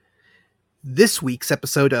This week's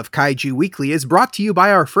episode of Kaiju Weekly is brought to you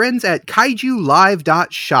by our friends at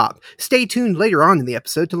KaijuLive.shop. Stay tuned later on in the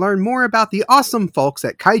episode to learn more about the awesome folks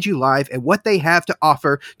at Kaiju Live and what they have to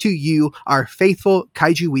offer to you, our faithful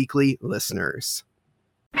Kaiju Weekly listeners.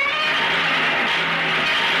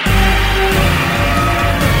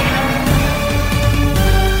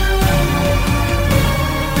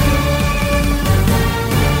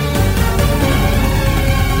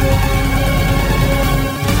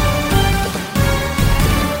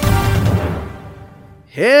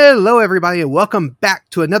 Hello, everybody, and welcome back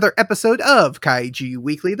to another episode of Kaiju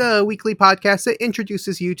Weekly, the weekly podcast that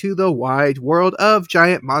introduces you to the wide world of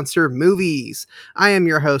giant monster movies. I am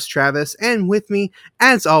your host, Travis, and with me,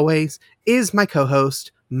 as always, is my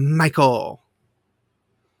co-host, Michael.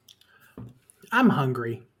 I'm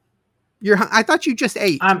hungry. I thought you just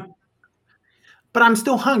ate. But I'm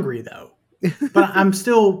still hungry though. I'm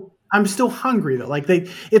still hungry though.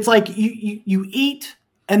 It's like you eat.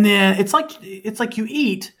 And then it's like you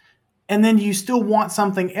eat, and then you still want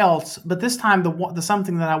something else. But this time, the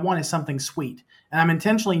something that I want is something sweet, and I'm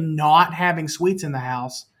intentionally not having sweets in the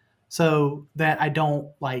house so that I don't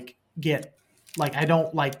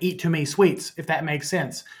eat too many sweets. If that makes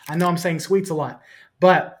sense. I know I'm saying sweets a lot,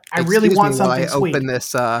 but I really want something sweet. I open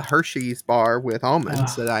this Hershey's bar with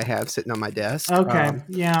almonds that I have sitting on my desk. Okay,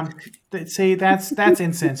 yeah. See, that's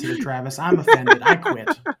insensitive, Travis. I'm offended. I quit.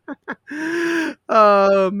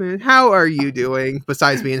 Oh man, how are you doing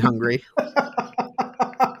besides being hungry?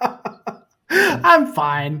 I'm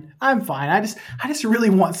fine. I just really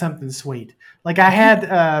want something sweet. Like I had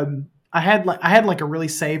a really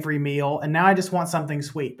savory meal, and now I just want something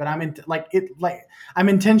sweet. But I'm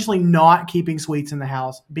intentionally not keeping sweets in the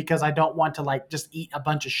house because I don't want to just eat a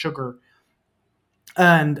bunch of sugar,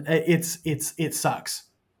 and it sucks.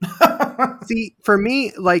 See, for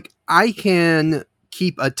me, I can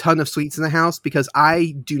keep a ton of sweets in the house because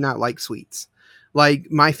I do not like sweets. Like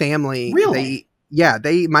my family, really?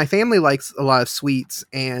 My family likes a lot of sweets,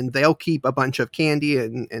 and they'll keep a bunch of candy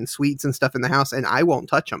and sweets and stuff in the house, and I won't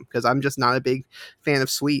touch them because I'm just not a big fan of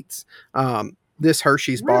sweets. This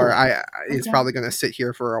Hershey's bar is probably going to sit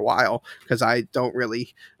here for a while because I don't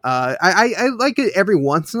really I like it every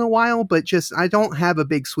once in a while, but I don't have a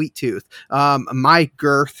big sweet tooth. My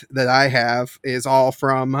girth that I have is all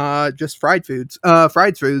from just fried foods.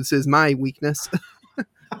 Fried foods is my weakness.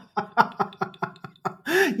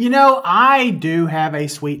 I do have a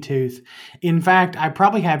sweet tooth. In fact, I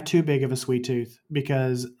probably have too big of a sweet tooth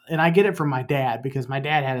and I get it from my dad because my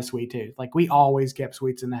dad had a sweet tooth. Like we always kept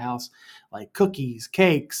sweets in the house, like cookies,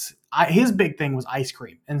 cakes. His big thing was ice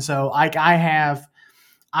cream. And so I have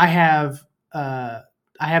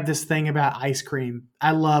this thing about ice cream.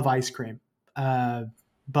 I love ice cream.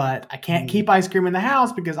 But I can't keep ice cream in the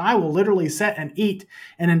house because I will literally sit and eat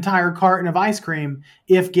an entire carton of ice cream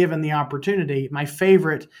if given the opportunity. My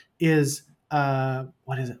favorite is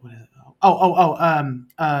what is it?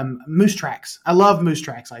 Moose Tracks. I love Moose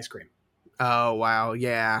Tracks ice cream. Oh wow,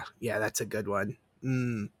 yeah, that's a good one.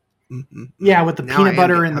 Yeah, with the peanut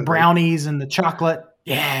butter and the brownies and the chocolate.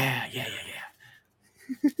 Yeah.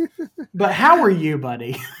 But how are you,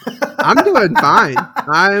 buddy? I'm doing fine.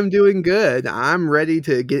 I'm doing good. I'm ready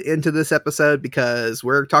to get into this episode because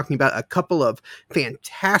we're talking about a couple of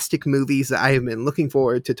fantastic movies that I have been looking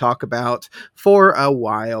forward to talk about for a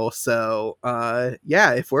while. So,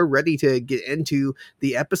 if we're ready to get into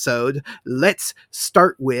the episode, let's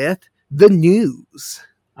start with the news.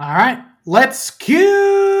 All right, let's cue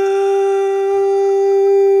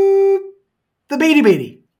the beady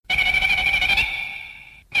beady.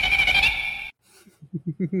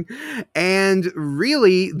 And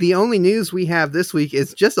really, the only news we have this week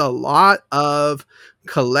is just a lot of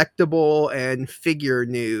collectible and figure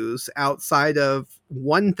news outside of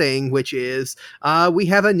one thing, which is we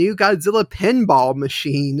have a new Godzilla pinball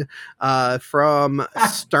machine from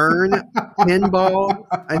Stern Pinball,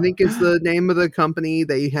 I think is the name of the company.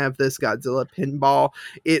 They have this Godzilla pinball.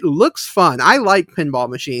 It looks fun. I like pinball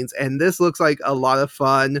machines, and this looks like a lot of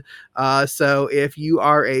fun. So if you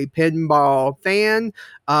are a pinball fan,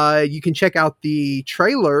 you can check out the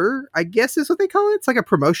trailer, I guess is what they call it. It's like a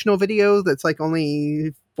promotional video that's like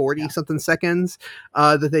only 40 something seconds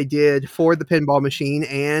that they did for the pinball machine,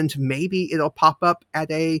 and maybe it'll pop up at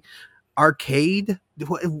a arcade.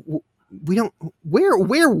 We don't.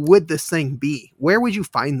 Where would this thing be? Where would you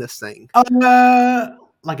find this thing?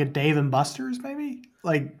 Like a Dave and Buster's, maybe.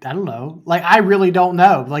 Like I don't know. Like I really don't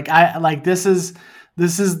know. This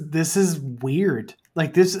is weird.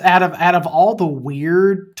 Like this out of all the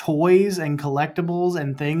weird toys and collectibles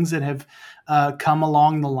and things that have come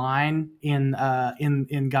along the line in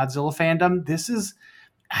Godzilla fandom, this is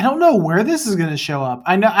I don't know where this is going to show up.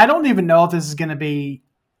 I don't even know if this is going to be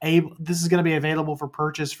available for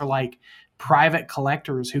purchase for like private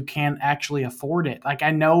collectors who can't actually afford it. Like I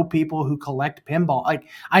know people who collect pinball. Like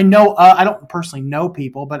I know I don't personally know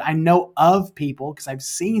people, but I know of people because I've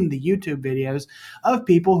seen the YouTube videos of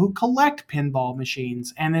people who collect pinball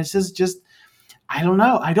machines, and this is just I don't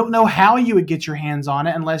know. I don't know how you would get your hands on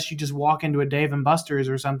it unless you just walk into a Dave and Buster's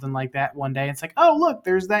or something like that one day. It's like, oh, look,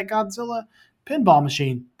 there's that Godzilla pinball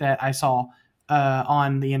machine that I saw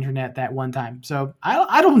on the internet that one time. So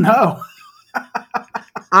I don't know.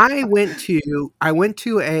 I went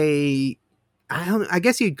to a I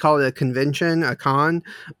guess you'd call it a convention, a con,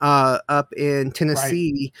 up in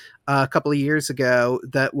Tennessee a couple of years ago.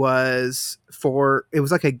 That was it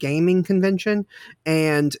was like a gaming convention,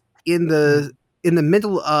 and in the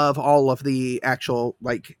middle of all of the actual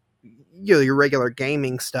like your regular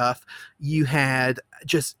gaming stuff, you had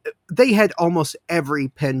they had almost every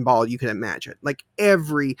pinball you could imagine, like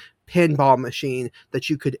every pinball machine that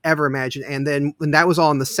you could ever imagine. And then when that was all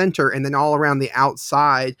in the center, and then all around the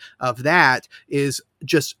outside of that is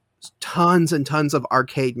just tons and tons of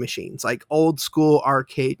arcade machines, like old school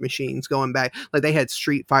arcade machines going back. Like they had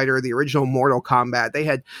Street Fighter, the original Mortal Kombat. They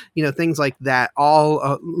had, things like that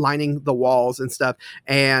all lining the walls and stuff.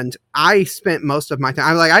 And I spent most of my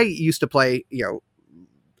time, I used to play,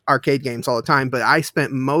 arcade games all the time, but I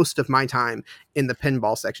spent most of my time in the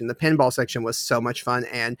pinball section. The pinball section was so much fun,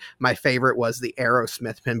 and my favorite was the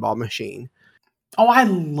Aerosmith pinball machine. Oh, I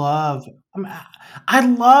love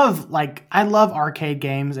arcade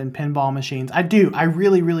games and pinball machines. I do. I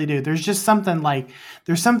really, really do. There's just something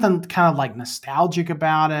there's something kind of like nostalgic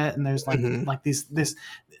about it. And there's like this,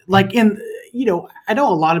 like I know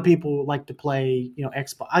a lot of people like to play,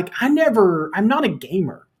 Xbox. Like I'm not a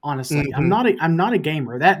gamer, honestly. Mm-hmm. I'm not a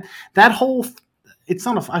gamer. That whole, it's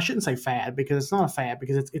not I shouldn't say fad, because it's not a fad,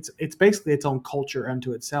 because it's basically its own culture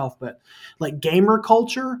unto itself. But like gamer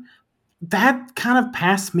culture, that kind of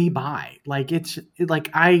passed me by. Like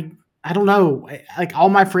I don't know. Like all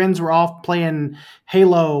my friends were off playing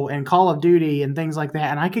Halo and Call of Duty and things like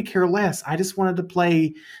that, and I could care less. I just wanted to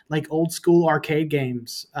play like old school arcade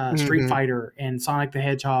games, Street Fighter and Sonic the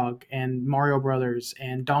Hedgehog and Mario Brothers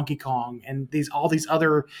and Donkey Kong and all these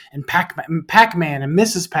other, and Pac-Man and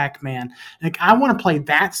Mrs. Pac-Man. Like I want to play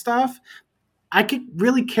that stuff. I could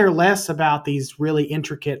really care less about these really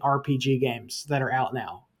intricate RPG games that are out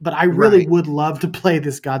now. But I really would love to play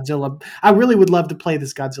this Godzilla. I really would love to play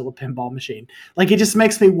this Godzilla pinball machine. Like it just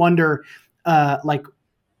makes me wonder, like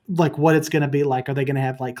what it's going to be like. Are they going to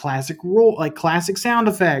have like classic sound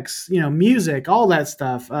effects, music, all that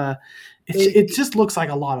stuff? It just looks like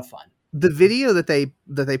a lot of fun. The video that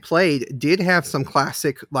they played did have some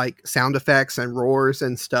classic like sound effects and roars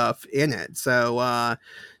and stuff in it.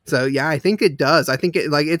 So yeah, I think it does. I think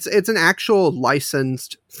it's an actual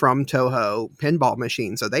licensed from Toho pinball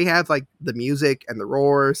machine. So they have like the music and the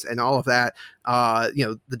roars and all of that.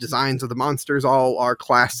 The designs of the monsters all are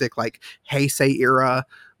classic like Heisei era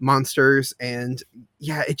monsters, and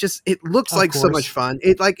yeah, it looks like so much fun.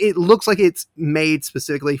 It looks like it's made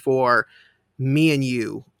specifically for me and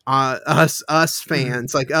you. Us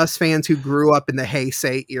fans, like us fans who grew up in the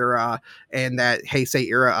Heisei era and that Heisei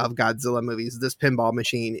era of Godzilla movies, this pinball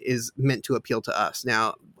machine is meant to appeal to us.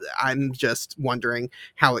 Now, I'm just wondering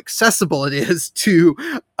how accessible it is to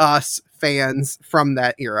us fans from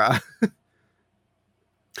that era.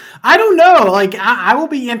 I don't know. Like, I will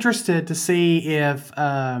be interested to see if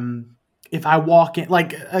I walk in,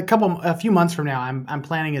 like a few months from now, I'm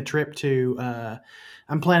planning a trip to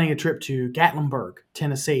Gatlinburg,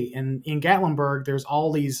 Tennessee. And in Gatlinburg, there's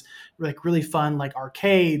all these like really fun like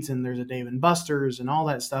arcades, and there's a Dave and Buster's and all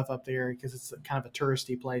that stuff up there because it's kind of a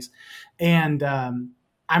touristy place. And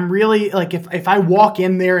I'm really like, if I walk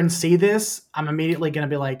in there and see this, I'm immediately going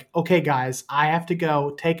to be like, okay, guys, I have to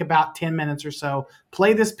go take about 10 minutes or so,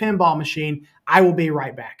 play this pinball machine. I will be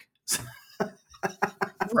right back.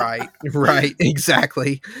 Right,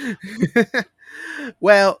 exactly.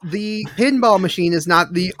 Well, the pinball machine is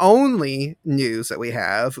not the only news that we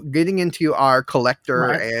have. Getting into our collector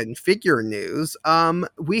and figure news,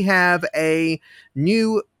 we have a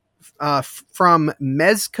new from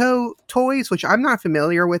Mezco Toys, which I'm not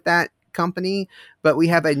familiar with that company, but we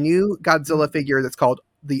have a new Godzilla figure that's called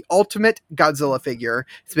the Ultimate Godzilla figure.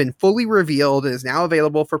 It's been fully revealed and is now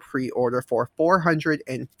available for pre-order for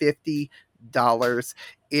 $450.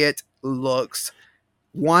 It looks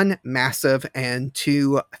one massive and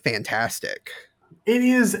two fantastic. It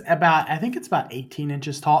is I think it's about 18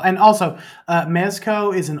 inches tall. And also,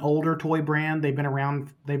 Mezco is an older toy brand. They've been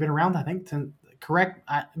around, I think, correct,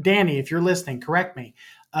 Danny, if you're listening, correct me.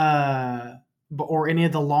 or any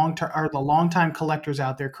of the long-time collectors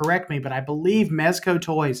out there, correct me, but I believe Mezco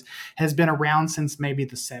Toys has been around since maybe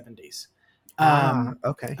the 70s.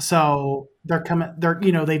 Okay. So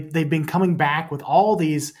they've been coming back with all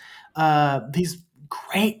these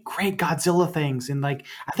great Godzilla things. And like,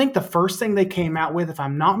 I think the first thing they came out with, if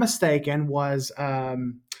I'm not mistaken, was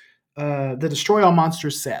the Destroy All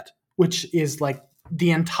Monsters set, which is like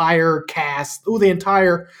the entire cast, the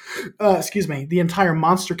entire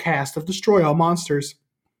monster cast of Destroy All Monsters.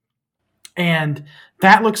 And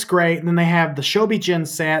that looks great. And then they have the Shobijin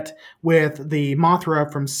set with the Mothra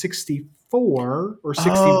from 64 or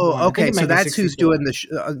 61. Oh, okay. So that's who's doing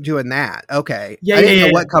doing that. Okay. Yeah, I didn't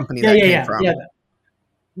know what company that came from.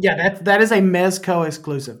 Yeah, that is a Mezco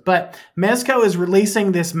exclusive. But Mezco is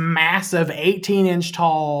releasing this massive 18-inch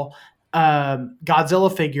tall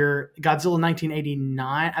Godzilla figure, Godzilla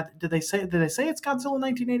 1989. Did they say it's Godzilla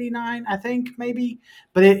 1989? I think maybe,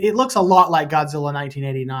 but it looks a lot like Godzilla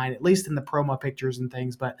 1989, at least in the promo pictures and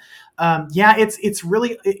things. But it's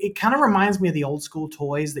really, it kind of reminds me of the old school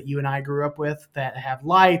toys that you and I grew up with that have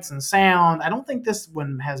lights and sound. I don't think this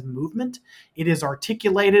one has movement. It is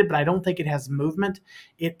articulated, but I don't think it has movement.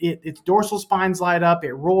 Its dorsal spines light up.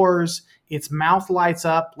 It roars. Its mouth lights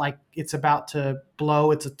up like it's about to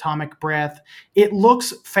blow its atomic breath. It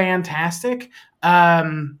looks fantastic.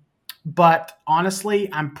 But honestly,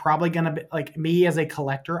 I'm probably going to be, like, me as a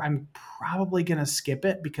collector, I'm probably going to skip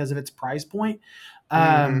it because of its price point.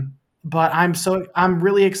 But I'm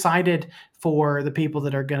really excited for the people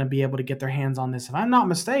that are going to be able to get their hands on this. If I'm not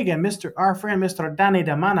mistaken, our friend Mr. Danny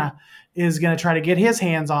Damana is going to try to get his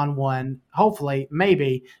hands on one, hopefully,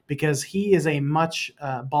 maybe, because he is a much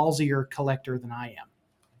ballsier collector than I am.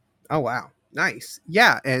 Oh, wow. Nice.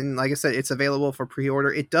 Yeah, and like I said, it's available for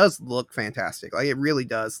pre-order. It does look fantastic. Like, it really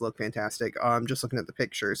does look fantastic. Just looking at the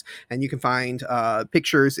pictures, and you can find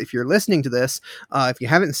pictures if you're listening to this. If you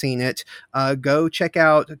haven't seen it, go check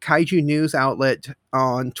out Kaiju News Outlet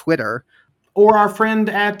on Twitter. Or our friend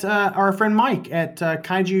Mike at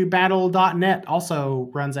kaijubattle.net also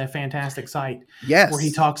runs a fantastic site. Yes. Where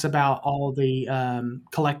he talks about all the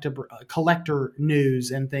collector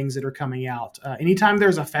news and things that are coming out. Anytime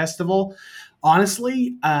there's a festival,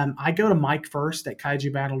 honestly, I go to Mike first at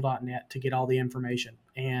kaijubattle.net to get all the information.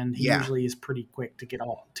 And he usually is pretty quick to get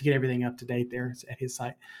everything up to date there at his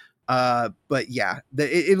site. But yeah,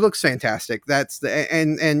 it looks fantastic. That's but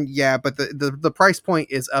the price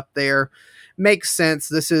point is up there. Makes sense.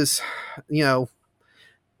 This is, the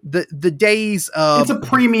days of, it's a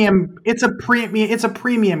premium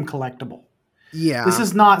collectible. Yeah. This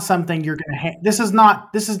is not something you're going to this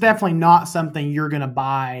is definitely not something you're going to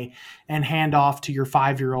buy and hand off to your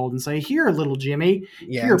 5-year-old and say, "Here, little Jimmy,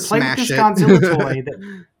 here, play with this Godzilla toy."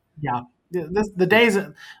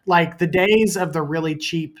 The days of the really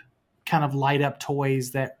cheap kind of light up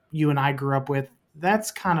toys that you and I grew up with,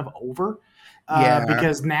 that's kind of over.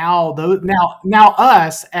 Because now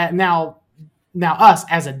us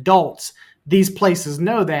as adults, these places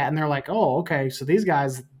know that, and they're like, "Oh, okay, so these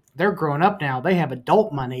guys, they're growing up now. They have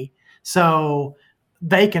adult money, so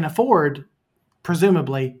they can afford,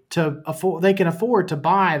 presumably, to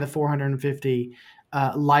buy the 450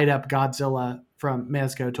 light up Godzilla from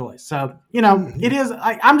Mezco Toys." So, it is.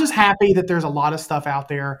 I'm just happy that there's a lot of stuff out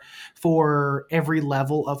there for every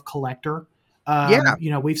level of collector.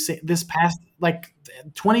 We've seen this past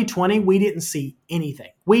 2020, we didn't see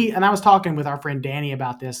anything. And I was talking with our friend Danny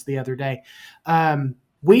about this the other day.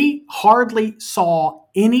 We hardly saw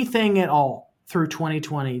anything at all through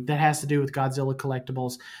 2020 that has to do with Godzilla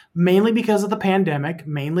collectibles, mainly because of the pandemic,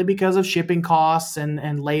 mainly because of shipping costs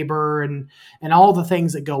and labor and all the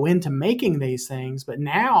things that go into making these things. But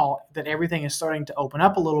now that everything is starting to open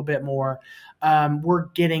up a little bit more, we're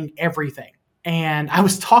getting everything. And I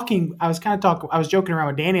was joking around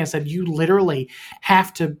with Danny. I said, you literally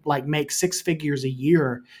have to make 6 figures a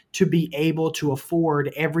year to be able to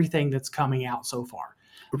afford everything that's coming out so far.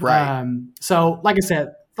 Right. So like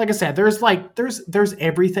I said, there's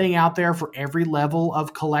everything out there for every level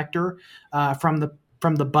of collector, from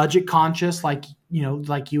the budget conscious, like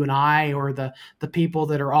you and I, or the people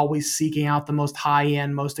that are always seeking out the most high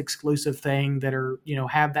end, most exclusive thing, that are,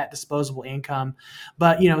 have that disposable income.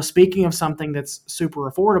 But, speaking of something that's super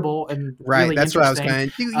affordable and right, really that's what I was going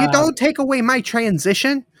to, you don't take away my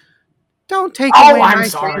transition. Don't take away my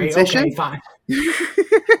transition. Okay, fine.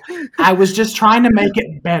 I was just trying to make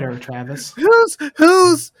it better, Travis.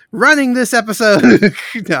 Who's running this episode?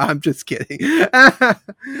 No, I'm just kidding.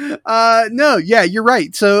 No, yeah, you're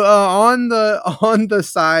right. So on the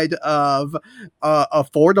side of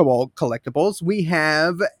affordable collectibles, we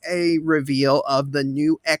have a reveal of the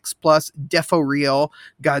new X Plus Defo Real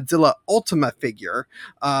Godzilla Ultima figure,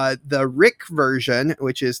 the Rick version,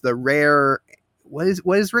 which is the rare. What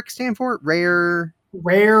does Rick stand for?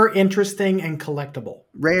 Rare, interesting, and collectible.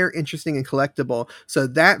 Rare, interesting, and collectible. So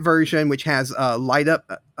that version, which has light up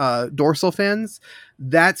dorsal fins,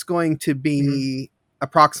 that's going to be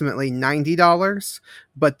approximately $90.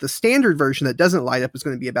 But the standard version that doesn't light up is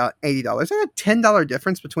going to be about $80. There's a $10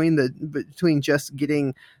 difference between just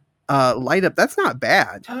getting light up. That's not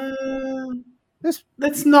bad.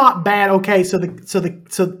 That's not bad. Okay, so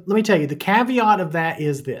let me tell you, the caveat of that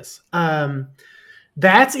is this.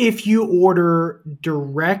 That's if you order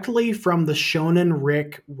directly from the Shonen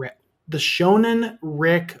Rick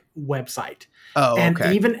website. Oh, and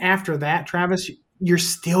okay. Even after that, Travis, you're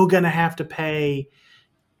still gonna have to pay.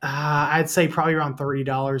 I'd say probably around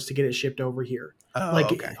 $30 to get it shipped over here. Oh, like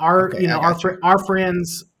okay. Our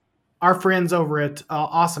friends over at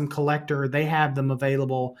Awesome Collector, they have them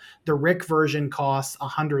available. The Rick version costs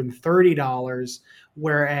 $130.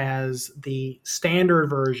 Whereas the standard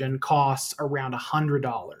version costs around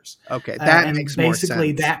 $100. Okay, that makes more sense.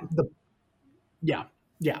 Basically, the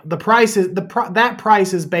price is that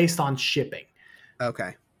price is based on shipping.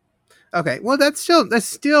 Okay. Well, that's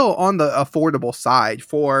still on the affordable side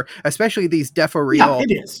for especially these Defo Real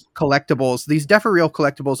collectibles. These Defo Real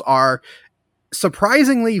collectibles are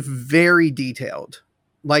surprisingly very detailed.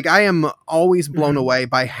 Like, I am always blown away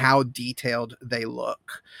by how detailed they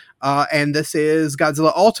look. And this is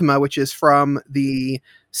Godzilla Ultima, which is from the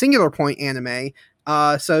Singular Point anime.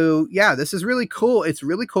 So yeah, this is really cool. It's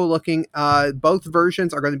really cool looking. Both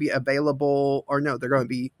versions are going to be available, or no, they're going to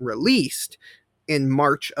be released in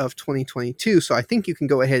March of 2022. So I think you can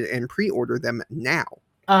go ahead and pre-order them now.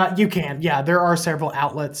 You can. Yeah, there are several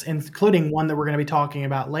outlets, including one that we're going to be talking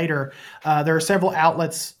about later. There are several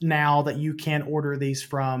outlets now that you can order these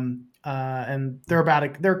from. And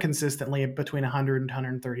they're consistently between $100 and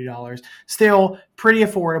 $130. Still pretty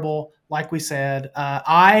affordable. Like we said,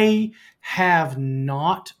 I have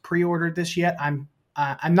not pre-ordered this yet. I'm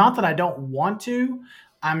not that I don't want to.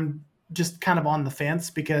 I'm just kind of on the fence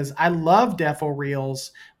because I love Defo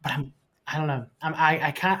Reels, but I don't know.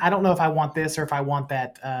 I don't know if I want this or if I want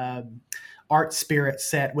that Art Spirit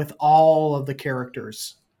set with all of the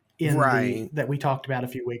characters that we talked about a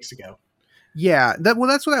few weeks ago. Yeah,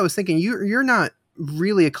 that's what I was thinking. You're not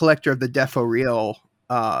really a collector of the Defo Real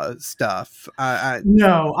stuff.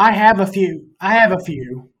 No, I have a few.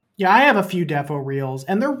 Yeah, I have a few Defo Reels,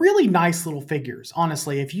 and they're really nice little figures.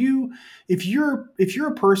 Honestly, if you're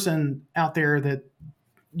a person out there that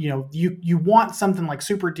you want something like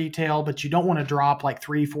super detailed, but you don't want to drop like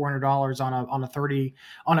 $300-$400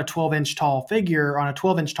 on a 12-inch tall figure, on a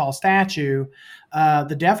 12-inch tall statue,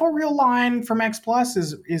 the Defo Real line from X Plus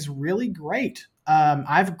is really great.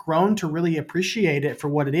 I've grown to really appreciate it for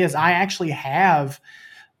what it is. I actually have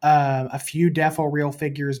a few Defo Real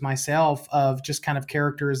figures myself of just kind of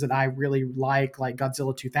characters that I really like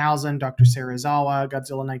Godzilla 2000, Dr. Serizawa,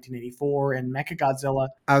 Godzilla 1984, and Mechagodzilla.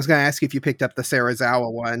 I was going to ask you if you picked up the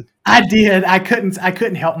Serizawa one. I did. I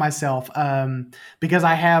couldn't help myself because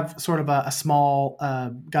I have sort of a small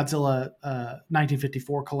Godzilla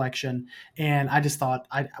 1954 collection, and I just thought,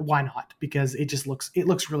 why not? Because it looks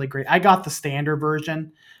really great. I got the standard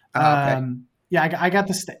version. Okay. Yeah, I got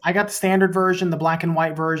the standard version, the black and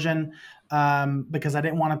white version, because I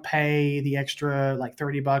didn't want to pay the extra like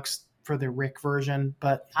 $30 for the Rick version.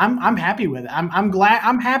 But I'm happy with it.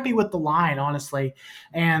 I'm happy with the line, honestly.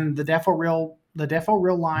 And the Defo Real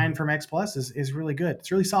line from X Plus is really good.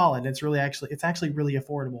 It's really solid. It's actually really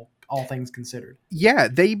affordable, all things considered. Yeah,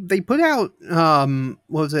 they put out what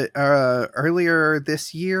was it earlier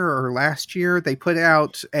this year or last year? They put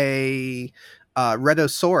out a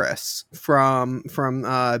Rhedosaurus from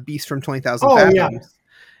Beast from 20,000 Fathoms. Yeah.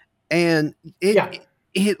 And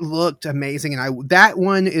it looked amazing, and that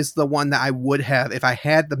one is the one that I would have, if I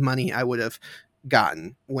had the money, I would have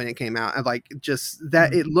gotten when it came out. And like just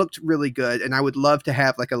that it looked really good, and I would love to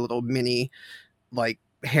have like a little mini like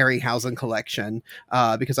Harryhausen collection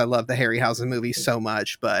because I love the Harryhausen movies so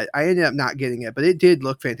much, but I ended up not getting it. But it did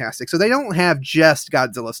look fantastic. So they don't have just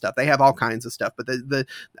Godzilla stuff; they have all kinds of stuff. But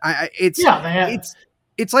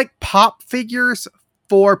it's like pop figures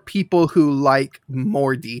for people who like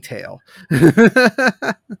more detail.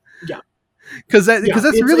 Yeah, because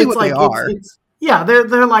that's really what they are. Yeah,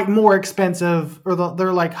 they're like more expensive, or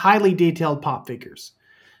they're like highly detailed pop figures.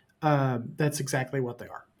 That's exactly what they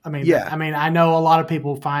are. Yeah. I know a lot of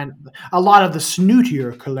people find a lot of the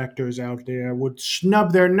snootier collectors out there would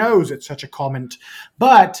snub their nose at such a comment,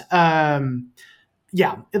 but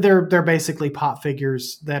yeah, they're basically pop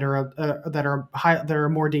figures that are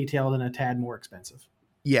more detailed and a tad more expensive.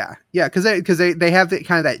 Yeah. Yeah. Because they have the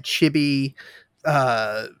kind of that chibi,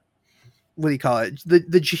 uh, what do you call it?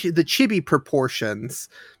 The chibi proportions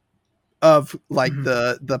of like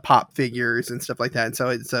Mm-hmm. the pop figures and stuff like that. And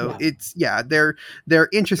so Yeah. it's yeah, they're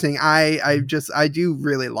interesting. I do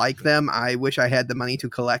really like them. I wish I had the money to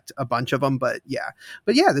collect a bunch of them, but yeah.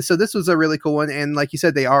 So this was a really cool one, and like you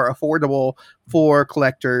said, they are affordable for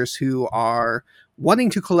collectors who are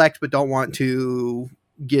wanting to collect but don't want to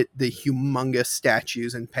get the humongous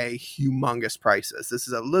statues and pay humongous prices. This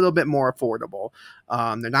is a little bit more affordable.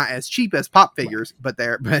 They're not as cheap as pop figures, but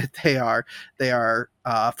they are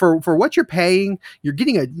for what you're paying. You're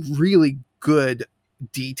getting a really good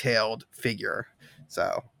detailed figure.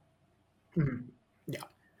 So, Mm-hmm. Yeah,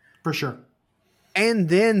 for sure. and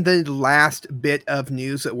then the last bit of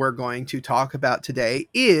news that we're going to talk about today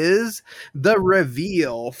is the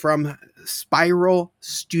reveal from Spiral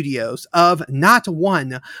Studios of not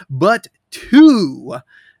one, but two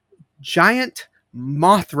giant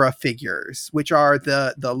Mothra figures, which are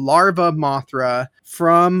the larva Mothra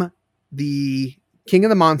from the King of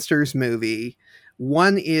the Monsters movie.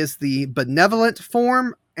 One is the benevolent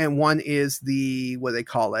form, and one is the what they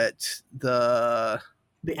call it, I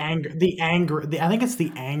think it's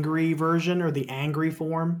the angry version or the angry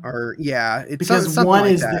form, or yeah, it's because something one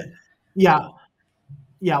like is that. the yeah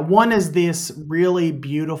yeah one is this really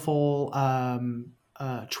beautiful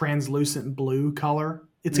translucent blue color.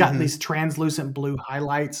 It's got Hmm. these translucent blue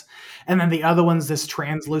highlights, and then the other one's this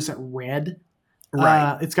translucent red.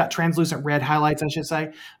 Right. It's got translucent red highlights, I should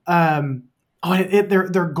say.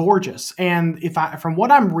 They're gorgeous, and if I from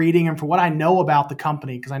what I'm reading and from what I know about the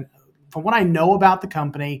company, from what I know about the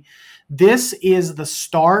company, this is the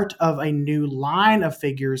start of a new line of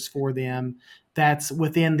figures for them that's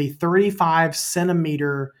within the 35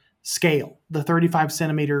 centimeter scale, the 35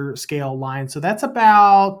 centimeter scale line. So that's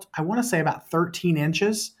about, I want to say about 13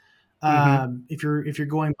 inches. Hmm. If you're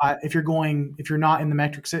going by, if you're not in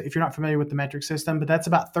the if you're not familiar with the metric system, but that's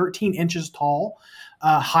about 13 inches tall,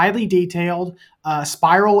 highly detailed.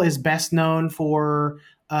 Spiral is best known for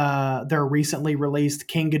their recently released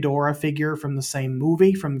King Ghidorah figure from the same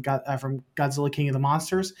movie, from Godzilla King of the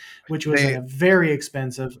Monsters, which was They a very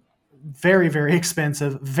expensive, very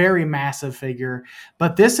expensive, very massive figure.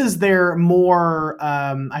 But this is their more,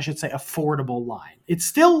 I should say, affordable line. It's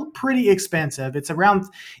still pretty expensive. It's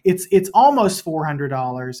almost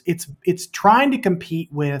 $400. It's trying to compete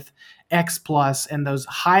with X Plus and those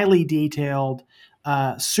highly detailed,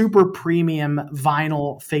 super premium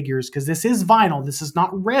vinyl figures, because this is vinyl. This is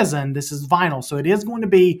not resin. This is vinyl, so it is going to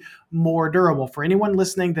be more durable. For anyone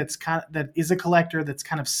listening that is a collector that's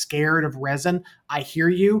kind of scared of resin, I hear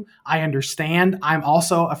you. I understand. I'm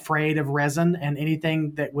also afraid of resin and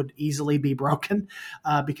anything that would easily be broken,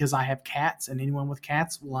 because I have cats, and anyone with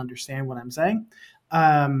cats will understand what I'm saying.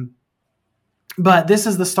 But this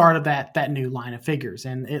is the start of that new line of figures,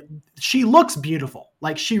 and she looks beautiful.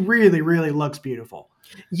 Like, she really looks beautiful.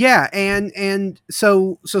 Yeah, and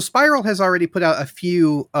so Spiral has already put out a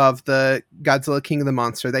few of the Godzilla King of the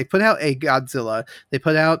Monster. They put out a Godzilla. They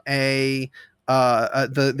put out the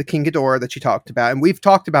King Ghidorah that you talked about, and we've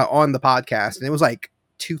talked about on the podcast, and it was like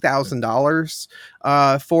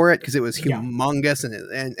 $2,000 for it because it was Yeah, humongous,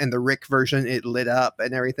 and the Rick version, it lit up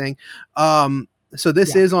and everything. So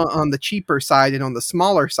this yeah. is on the cheaper side and on the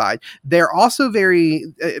smaller side. They're also very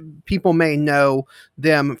people may know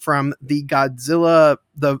them from the Godzilla,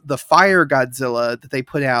 the Fire Godzilla that they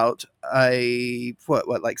put out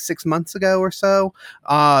like 6 months ago or so.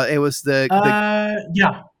 It was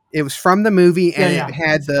Yeah, it was from the movie, yeah, and yeah.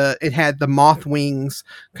 it had the moth wings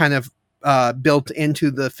kind of built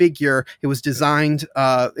into the figure. It was designed.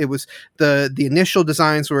 It was the initial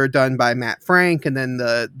designs were done by Matt Frank, and then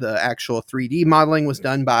the actual 3D modeling was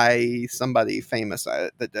done by somebody famous,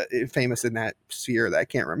 famous in that sphere that I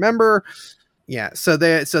can't remember. Yeah, so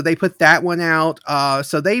they put that one out.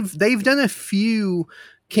 So they've done a few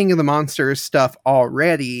King of the Monsters stuff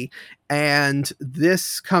already, and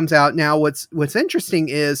this comes out now. What's interesting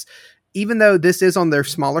is, even though this is on their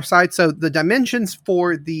smaller side, so the dimensions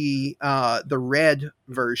for the red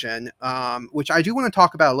version, which I do want to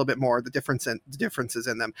talk about a little bit more, the differences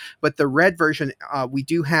in them. But the red version, we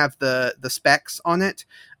do have the specs on it.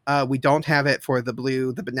 We don't have it for the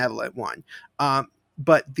blue, the benevolent one.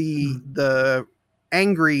 But Mhm. the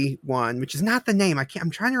angry one, which is not the name. I'm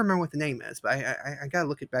trying to remember what the name is, but I gotta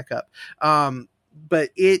look it back up. But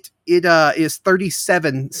it is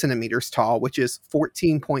 37 centimeters tall, which is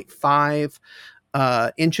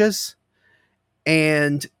 14.5 inches,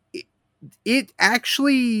 and it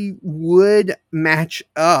actually would match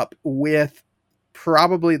up with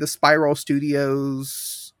probably the Spiral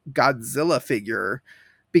Studios Godzilla figure,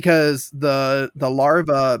 because the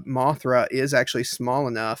larva Mothra is actually small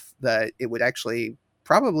enough that it would actually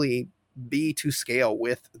probably be to scale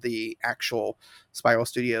with the actual Spiral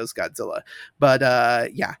Studios Godzilla. But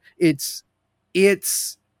yeah, it's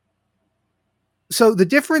so the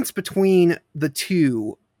difference between the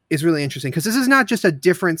two is really interesting, because this is not just a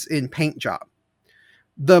difference in paint job.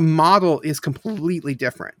 The model is completely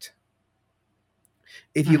different.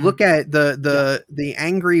 If you look at the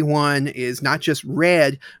angry one is not just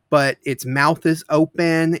red, but its mouth is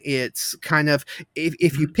open. It's kind of,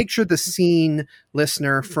 if you picture the scene,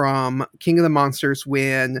 listener, from King of the Monsters,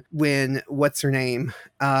 when what's her name,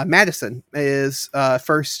 Madison is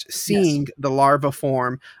first seeing the larva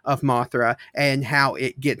form of Mothra, and how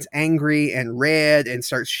it gets angry and red and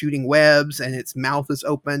starts shooting webs, and its mouth is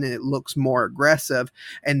open and it looks more aggressive,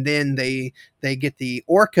 and then they get the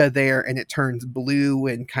orca there and it turns blue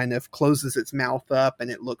and kind of closes its mouth up and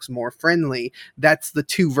it looks more friendly. That's the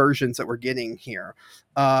two versions that we're getting here.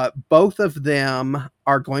 Both of them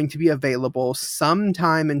are going to be available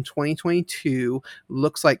sometime in 2022.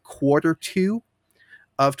 Looks like Q2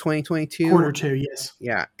 of 2022. Q2, yes.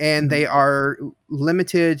 Yeah, and they are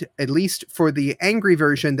limited, at least for the angry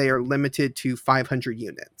version, they are limited to 500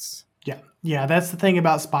 units. Yeah, that's the thing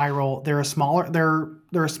about Spiral. They're a smaller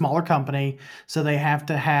company, so they have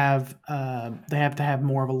to have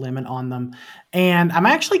more of a limit on them. And I'm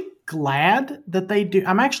actually glad that they do.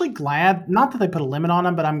 I'm actually glad, not that they put a limit on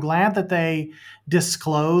them, but I'm glad that they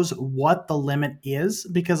disclose what the limit is,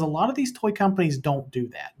 because a lot of these toy companies don't do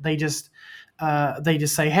that. They just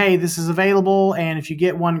say, hey, this is available, and if you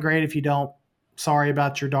get one, great. If you don't, sorry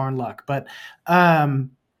about your darn luck. But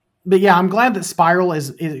yeah, I'm glad that Spiral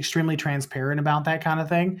is extremely transparent about that kind of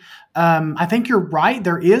thing. I think you're right.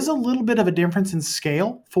 There is a little bit of a difference in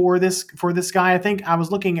scale for this guy. I think I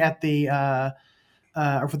was looking at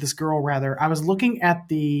or for this girl rather. I was looking at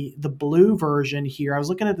the blue version here. I was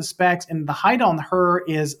looking at the specs, and the height on her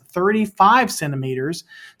is 35 centimeters.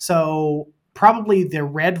 So probably the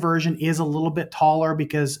red version is a little bit taller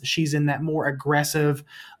because she's in that more aggressive,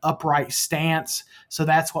 upright stance. So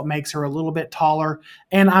that's what makes her a little bit taller.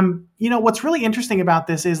 And what's really interesting about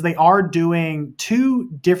this is they are doing two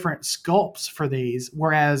different sculpts for these,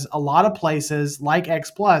 whereas a lot of places like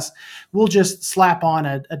X Plus will just slap on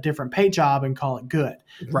a different paint job and call it good.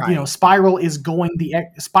 Right. Spiral is going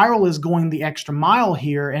the extra mile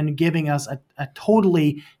here and giving us a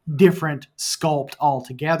totally different sculpt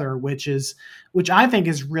altogether, which I think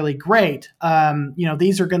is really great.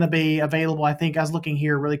 These are going to be available. I think I was looking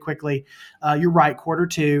here really quickly. You're right,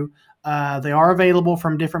 Q2. They are available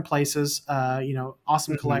from different places.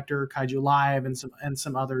 Awesome Collector, Kaiju Live, and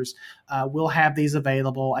some others will have these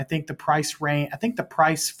available. I think the price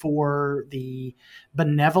for the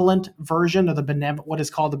benevolent version, or what is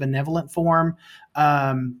called the benevolent form,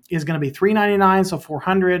 is going to be $399, so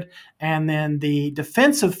 $400, and then the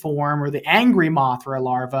defensive form, or the angry Mothra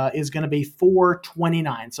larva, is going to be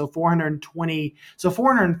 $429, so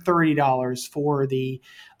 $430 for the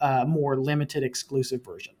more limited exclusive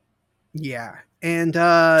version. Yeah, and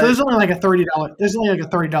so there's only like a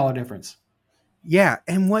 $30 difference. Yeah,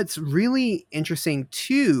 and what's really interesting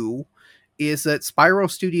too is that Spiral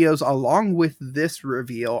Studios, along with this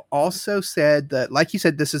reveal, also said that, like you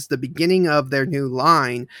said, this is the beginning of their new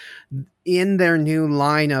line. In their new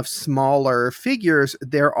line of smaller figures,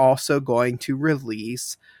 they're also going to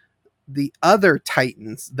release the other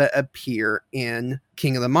Titans that appear in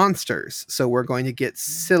King of the Monsters. So we're going to get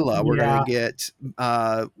Scylla. We're going to get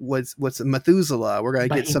what's Methuselah. We're going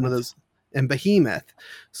to get some of those, and Behemoth.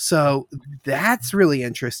 So that's really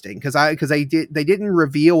interesting, because they didn't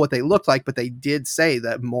reveal what they looked like, but they did say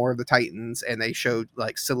that more of the Titans, and they showed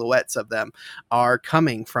like silhouettes of them, are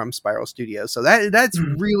coming from Spiral Studios. So that's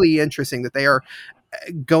really interesting that they are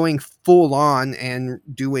going full on and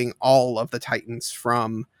doing all of the Titans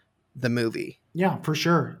from the movie. Yeah, for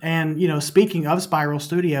sure. And speaking of Spiral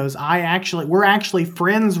Studios, we're actually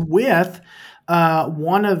friends with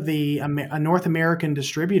one of the North American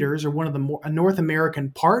distributors, or one of the North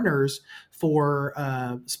American partners for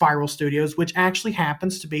Spiral Studios, which actually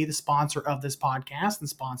happens to be the sponsor of this podcast and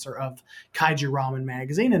sponsor of Kaiju Ramen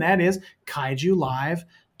Magazine, and that is KaijuLive.com.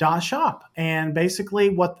 .shop. And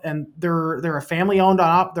basically they're a family owned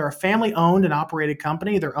and operated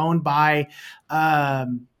company. They're owned by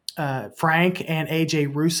Frank and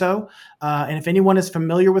AJ Russo. And if anyone is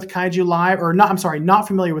familiar with Kaiju Live, not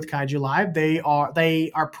familiar with Kaiju Live,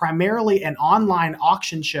 they are primarily an online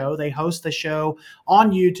auction show. They host the show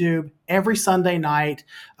on YouTube every Sunday night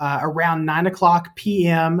around 9:00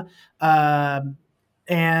 p.m.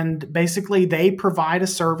 And basically, they provide a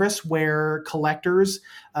service where collectors,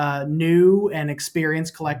 new and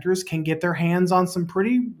experienced collectors, can get their hands on some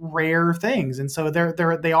pretty rare things. And so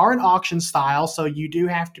they are an auction style, so you do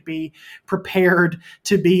have to be prepared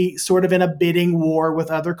to be sort of in a bidding war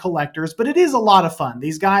with other collectors. But it is a lot of fun.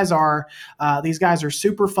 These guys are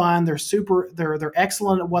super fun. They're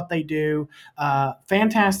excellent at what they do.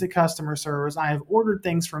 Fantastic customer service. I have ordered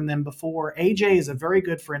things from them before. AJ is a very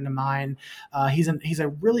good friend of mine. He's a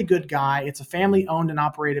really good guy. It's a family owned and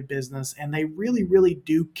operated business, and they really, really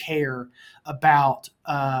do care about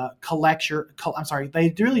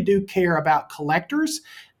they really do care about collectors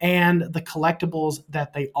and the collectibles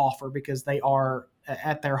that they offer, because they are,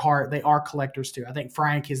 at their heart, they are collectors too. I think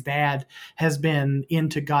Frank, his dad, has been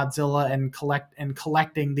into Godzilla and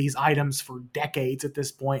collecting these items for decades at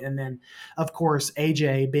this point. And then, of course,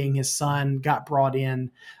 AJ, being his son, got brought in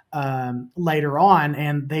later on,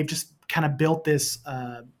 and they've just kind of built this.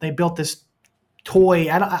 They built this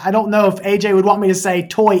toy. I don't know if AJ would want me to say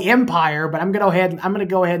toy empire, but I'm going to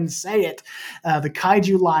go ahead and say it. The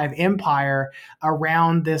Kaiju Live empire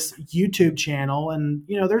around this YouTube channel. And,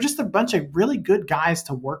 they're just a bunch of really good guys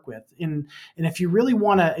to work with. And if you really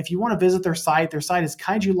want to visit their site is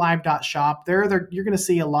kaijulive.shop. You're going to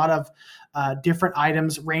see a lot of different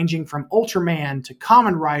items ranging from Ultraman to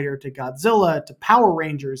Kamen Rider to Godzilla to Power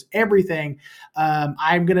Rangers, everything.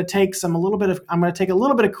 I'm going to take a little bit of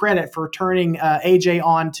credit for turning AJ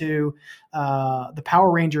on to the Power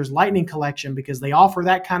Rangers Lightning Collection, because they offer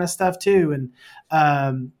that kind of stuff too. And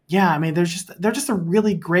they're just a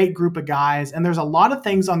really great group of guys. And there's a lot of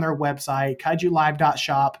things on their website,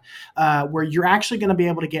 kaijulive.shop, where you're actually going to be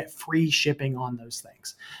able to get free shipping on those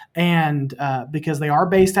things. And because they are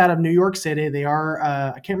based out of New York City, they are,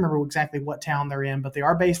 I can't remember exactly what town they're in, but they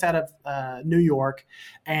are based out of New York,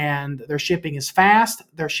 and their shipping is fast.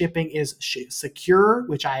 Their shipping is secure,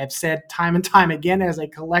 which I have said time and time again as a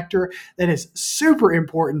collector, that is super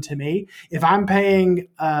important to me. If I'm paying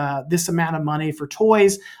this amount of money for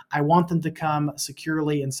toys, I want them to come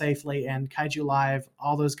securely and safely. And Kaiju Live,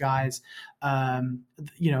 all those guys,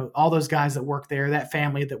 all those guys that work there, that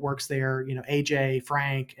family that works there, AJ,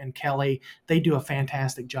 Frank, and Kelly, they do a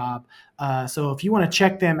fantastic job. So if you want to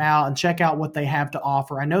check them out and check out what they have to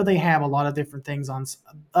offer, I know they have a lot of different things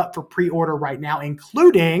up for pre-order right now,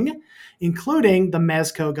 including the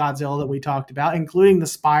Mezco Godzilla that we talked about, including the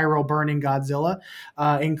Spiral Burning Godzilla,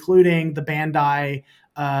 including the Bandai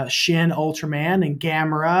Shin Ultraman and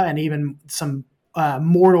Gamera, and even some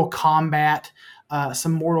Mortal Kombat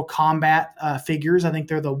figures. I think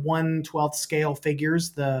they're the 1/12 scale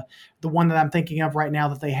figures. The one that I'm thinking of right now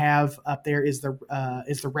that they have up there is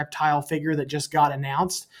the reptile figure that just got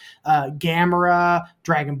announced. Gamera,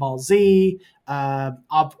 Dragon Ball Z.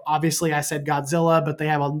 Obviously, I said Godzilla, but they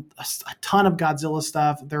have a ton of Godzilla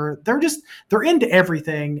stuff. They're into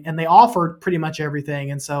everything, and they offer pretty much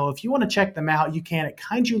everything. And so, if you want to check them out, you can at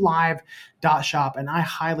kaijulive.shop, and I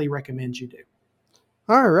highly recommend you do.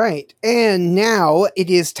 All right, and now it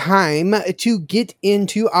is time to get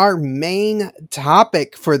into our main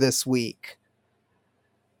topic for this week.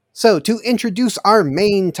 So, to introduce our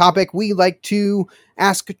main topic, we like to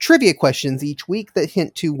ask trivia questions each week that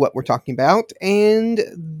hint to what we're talking about. And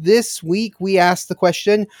this week, we asked the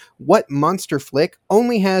question, what monster flick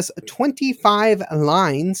only has 25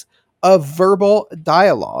 lines of verbal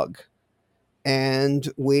dialogue? And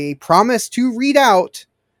we promise to read out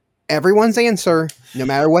everyone's answer, no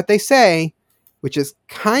matter what they say, which has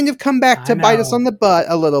kind of come back to bite us on the butt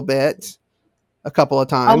a little bit, a couple of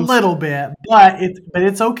times. A little bit, but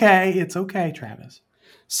it's okay. It's okay, Travis.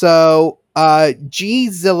 So,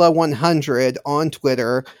 Gzilla100 on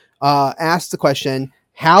Twitter asked the question,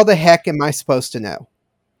 how the heck am I supposed to know?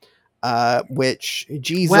 Which,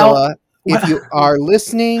 Gzilla, if you are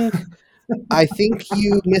listening, I think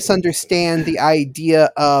you misunderstand the idea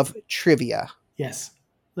of trivia. Yes.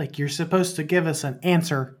 Like, you're supposed to give us an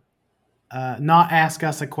answer, not ask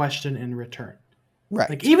us a question in return. Right.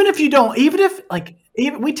 Like, even if we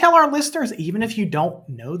tell our listeners, even if you don't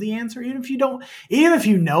know the answer, even if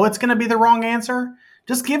you know it's going to be the wrong answer,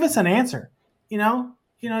 just give us an answer.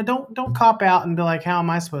 don't cop out and be like, how am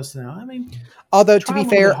I supposed to know? I mean, although to try be a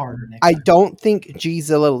little fair, bit harder next I time. don't think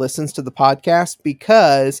Gzilla listens to the podcast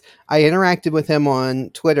because I interacted with him on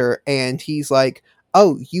Twitter and he's like,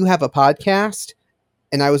 "Oh, you have a podcast?"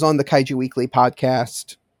 And I was on the Kaiju Weekly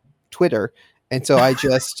podcast Twitter, and so I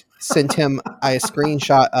just sent him a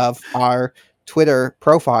screenshot of our Twitter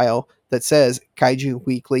profile that says Kaiju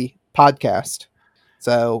Weekly podcast.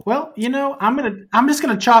 So, Well, I'm just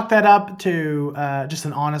gonna chalk that up to just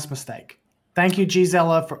an honest mistake. Thank you,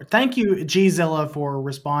 Gzilla, for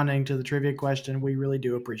responding to the trivia question. We really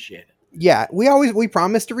do appreciate it. yeah, we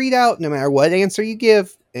promise to read out no matter what answer you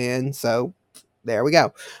give, and so there we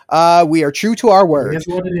go. We are true to our word. That's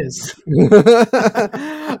what it is.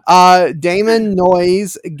 Damon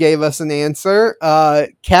Noyes gave us an answer.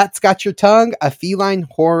 Cat's Got Your Tongue, a feline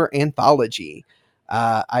horror anthology.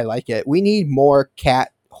 I like it. We need more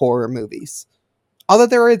cat horror movies. Although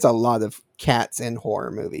there is a lot of cats in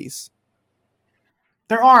horror movies.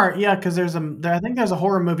 There are, yeah, because I think there's a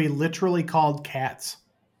horror movie literally called Cats.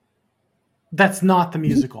 That's not the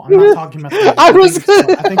musical. I'm not talking about the musical.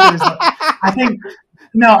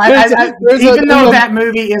 That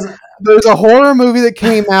movie is. There's a horror movie that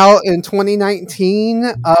came out in 2019.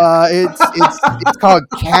 It's called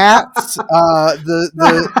Cats.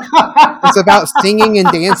 It's about singing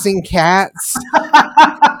and dancing cats.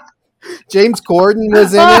 James Corden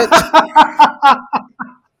was in it.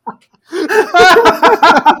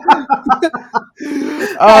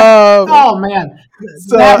 Oh man,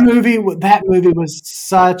 that movie was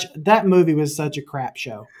such a crap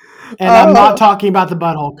show, and I'm not talking about the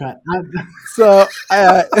butthole cut.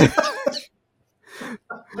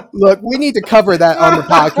 Look, we need to cover that on the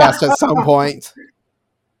podcast at some point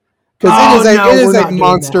because it is a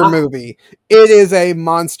monster movie. It is a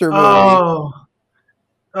monster movie.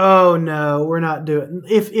 Oh no, we're not doing.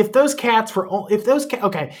 If those cats were,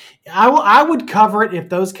 okay, I would cover it if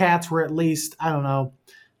those cats were at least, I don't know,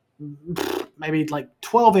 maybe like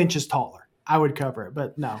 12 inches taller. I would cover it,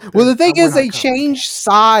 but no. Well, the thing is, they change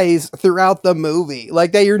size throughout the movie.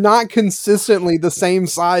 Like they are not consistently the same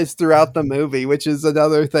size throughout the movie, which is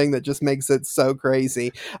another thing that just makes it so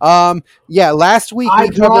crazy. Last week I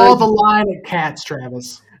draw the line at cats,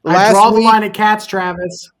 Travis.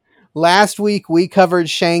 Last week we covered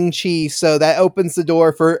Shang-Chi, so that opens the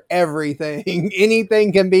door for everything.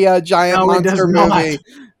 Anything can be a giant monster movie.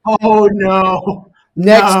 Oh no.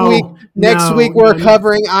 Next week we're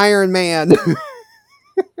covering Iron Man.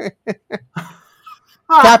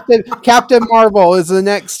 Captain Marvel is the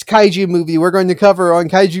next kaiju movie we're going to cover on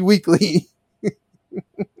Kaiju Weekly.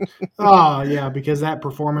 Oh yeah, because that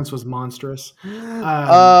performance was monstrous.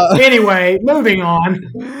 Anyway, moving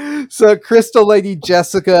on. So Crystal Lady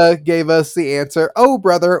Jessica gave us the answer. Oh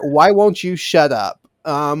brother, why won't you shut up?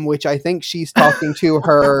 Which I think she's talking to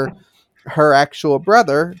her actual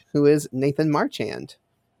brother, who is Nathan Marchand.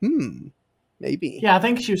 Maybe. Yeah, I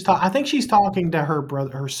think she's talking to her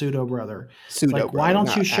brother, her pseudo brother. Why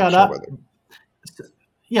don't you shut up? Brother.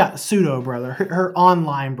 Yeah, pseudo brother, her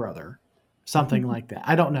online brother. Something like that.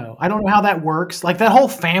 I don't know how that works. Like that whole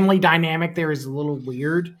family dynamic there is a little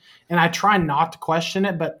weird, and I try not to question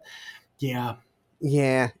it, but yeah.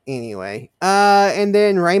 Yeah, anyway. And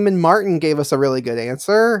then Raymond Martin gave us a really good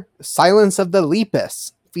answer. Silence of the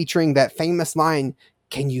Lepus, featuring that famous line,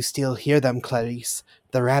 "Can you still hear them, Clarice?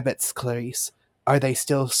 The rabbits, Clarice. Are they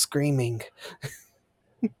still screaming?"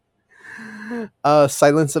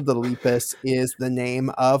 Silence of the Lepus is the name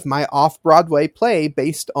of my off-Broadway play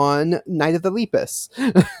based on Night of the Lepus,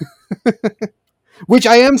 which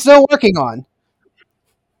I am still working on.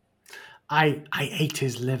 I ate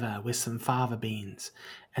his liver with some fava beans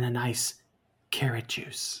and a nice carrot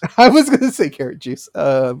juice. I was going to say carrot juice.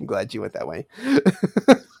 I'm glad you went that way.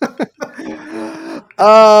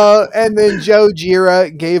 And then Joe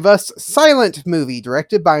Gira gave us Silent Movie,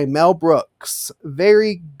 directed by Mel Brooks.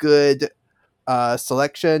 Very good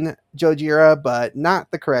selection, Joe Gira, but not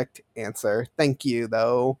the correct answer. Thank you,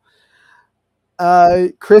 though.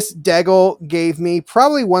 Chris Deggle gave me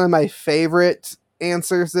probably one of my favorite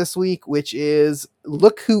answers this week, which is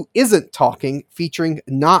Look Who Isn't Talking, featuring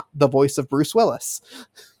not the voice of Bruce Willis.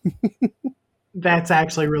 That's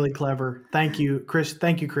actually really clever. Thank you, Chris.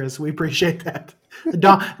 We appreciate that.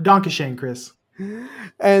 Donkashane, Chris.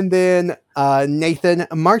 And then Nathan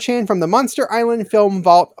Marchand from the Monster Island Film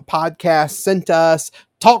Vault podcast sent us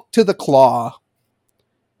Talk to the Claw,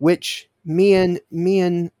 which me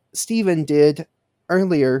and Steven did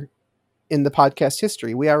earlier in the podcast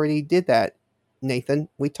history. We already did that, Nathan.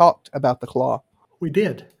 We talked about the claw. We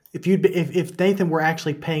did. if Nathan were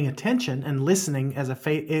actually paying attention and listening as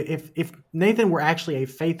if Nathan were actually a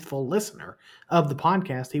faithful listener of the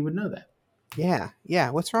podcast, he would know that. Yeah.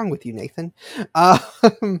 What's wrong with you, Nathan?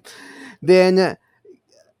 Then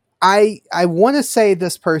I want to say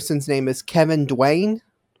this person's name is Kevin Dwayne,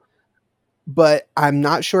 but I'm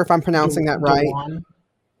not sure if I'm pronouncing that right.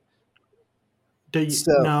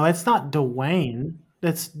 No, it's not Dwayne.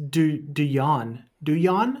 That's Duyan.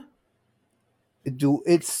 Duyan?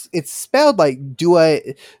 It's spelled like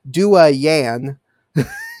Duayan.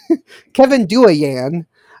 Kevin Duayan.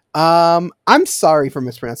 I'm sorry for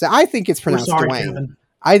mispronouncing. I think it's pronounced Dwayne. Kevin.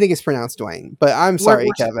 I think it's pronounced Dwayne, but I'm sorry,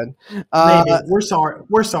 Kevin. Maybe. We're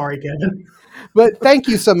sorry, Kevin. But thank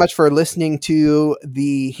you so much for listening to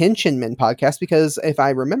the Hinchinman podcast, because if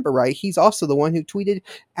I remember right, he's also the one who tweeted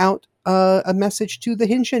out a message to the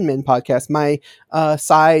Hinchinman podcast, my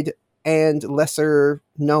side and lesser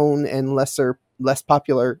known and less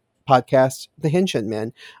popular podcast, the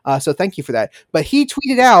Hinchinman. So thank you for that. But he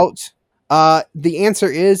tweeted out the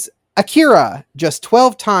answer is Akira, just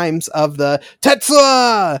 12 times of the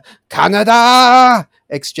Tetsuya Kanada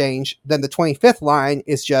exchange. Then the 25th line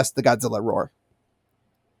is just the Godzilla roar.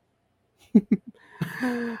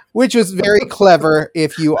 Which was very clever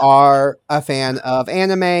if you are a fan of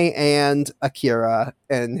anime and Akira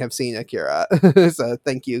and have seen Akira. So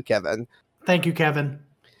thank you, Kevin. Thank you, Kevin.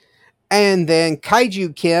 And then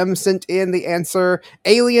Kaiju Kim sent in the answer,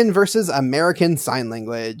 Alien versus American Sign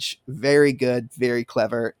Language. Very good, very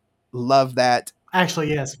clever. Love that.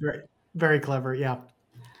 Actually, yes, very, very clever, yeah.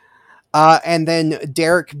 And then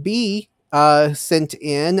Derek B sent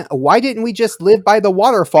in, why didn't we just live by the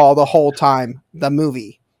waterfall the whole time? The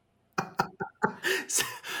movie.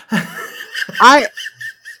 I'm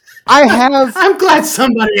glad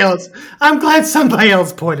somebody else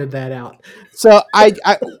pointed that out. So okay,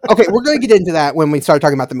 we're going to get into that when we start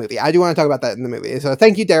talking about the movie. I do want to talk about that in the movie. So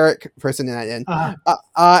thank you, Derek, for sending that in.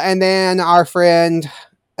 And then our friend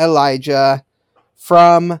Elijah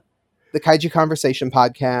from the Kaiju Conversation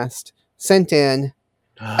podcast sent in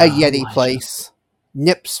a Yeti Elijah. place,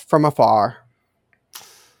 Nips from Afar,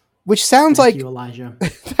 which sounds Thank like you, Elijah.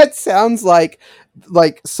 That sounds like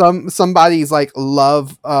somebody's like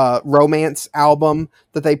love romance album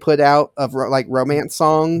that they put out of like romance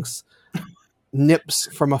songs. Nips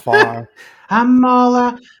from Afar. I'm all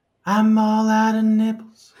out of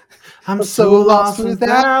nipples. I'm so lost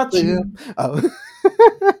without you. Oh.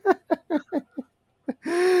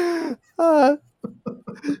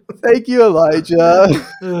 Thank you, Elijah.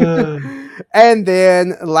 And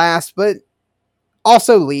then last but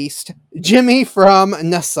also least, Jimmy from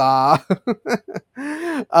Nassau,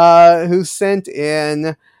 who sent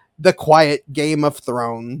in The Quiet Game of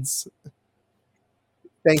Thrones.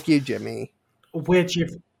 Thank you, Jimmy. If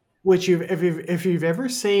you've ever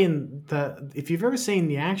seen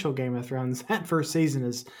the actual Game of Thrones, that first season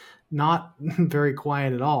is not very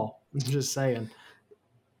quiet at all. I'm just saying.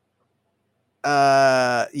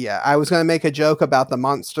 Yeah, I was gonna make a joke about the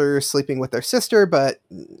monster sleeping with their sister, but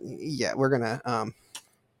yeah, we're gonna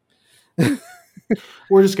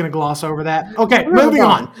we're just gonna gloss over that. Okay, moving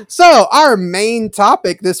on. So our main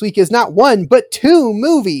topic this week is not one but two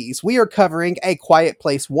movies. We are covering A Quiet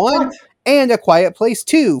Place 1 and A Quiet Place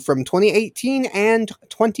 2 from 2018 and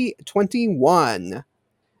 2021.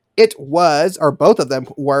 It was, or both of them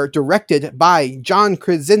were, directed by John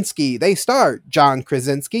Krasinski. They star John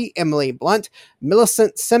Krasinski, Emily Blunt,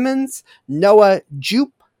 Millicent Simmons, Noah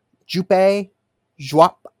Jupe, I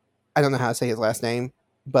don't know how to say his last name,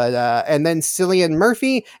 but and then Cillian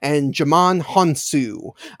Murphy and Djimon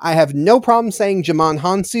Hounsou. I have no problem saying Djimon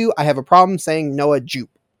Hounsou. I have a problem saying Noah Jupe.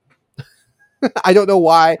 I don't know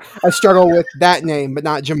why I struggle with that name, but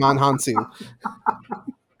not Djimon Hounsou.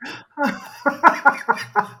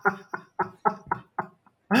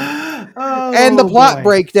 And the plot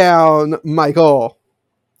breakdown, Michael.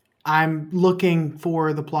 I'm looking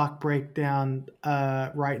for the plot breakdown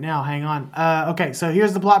right now. Hang on. Okay, so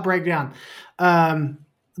here's the plot breakdown. The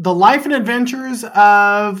life and adventures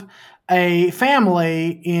of a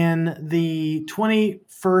family in the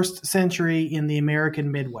 21st century in the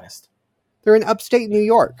American Midwest. They're in upstate New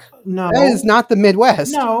York. No. That is not the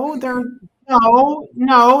Midwest. No,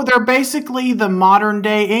 they're basically the modern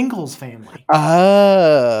day Ingalls family.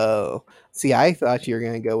 Oh. See, I thought you were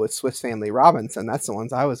going to go with Swiss Family Robinson. That's the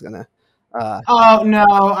ones I was going to... Oh, no.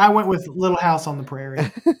 I went with Little House on the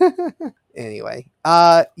Prairie. Anyway.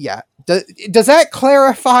 Yeah. Does that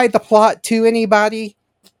clarify the plot to anybody?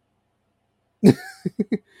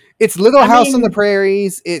 It's Little House on the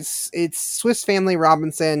Prairies. It's Swiss Family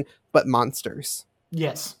Robinson, but monsters.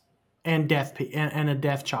 Yes. And and a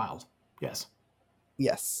deaf child. Yes.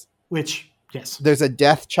 Yes. Which, yes. There's a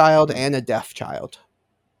death child and a deaf child.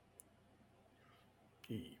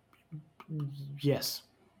 Yes.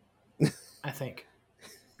 I think.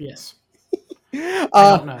 Yes. I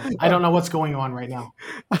don't know. I don't know what's going on right now.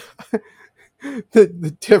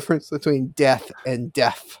 The difference between death and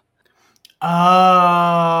deaf.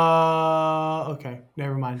 Okay.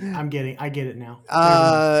 Never mind. I get it now.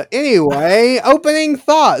 Anyway, opening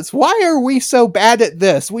thoughts. Why are we so bad at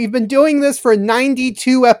this? We've been doing this for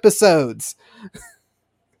 92 episodes.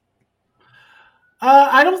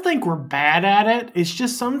 I don't think we're bad at it. It's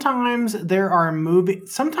just sometimes there are movies,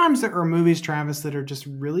 Travis, that are just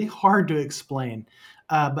really hard to explain.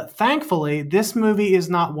 But thankfully, this movie is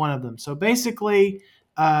not one of them. So basically,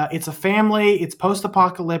 it's a family. It's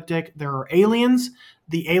post-apocalyptic. There are aliens.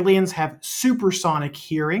 The aliens have supersonic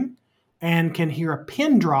hearing and can hear a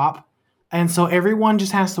pin drop. And so everyone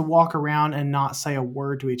just has to walk around and not say a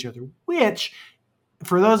word to each other, which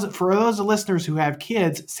for those listeners who have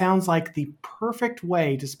kids, sounds like the perfect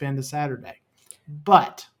way to spend a Saturday.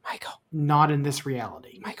 But Michael, not in this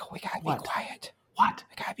reality. Michael, we gotta be quiet. What?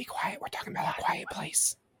 We gotta be quiet. We're talking about a quiet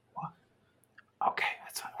place. What? Okay,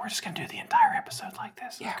 that's fine. We're just gonna do the entire episode like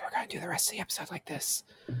this. Yeah, we're gonna do the rest of the episode like this.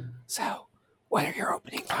 So, what are your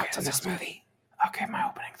opening thoughts on this movie? Okay, my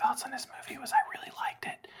opening thoughts on this movie was I really liked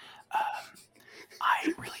it.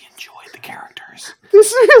 I really enjoyed the characters.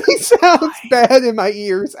 This really sounds bad in my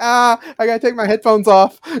ears. I gotta take my headphones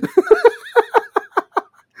off.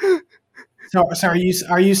 So are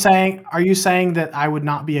you saying that I would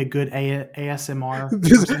not be a good ASMR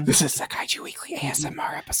person? This is the Kaiju Weekly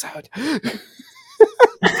ASMR episode.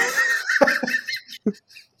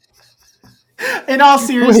 In all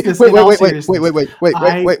seriousness, wait,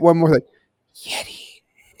 one more thing. Yeti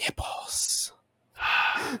nipples.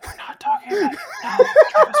 We're not talking about Travis,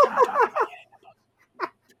 we're not talking about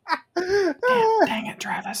Yeti nipples. Dang it,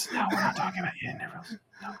 Travis. No, we're not talking about Yeti nipples.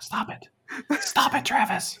 No, stop it. Stop it,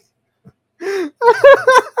 Travis.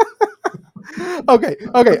 Okay.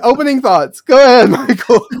 Opening thoughts. Go ahead,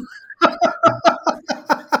 Michael.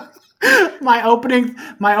 My opening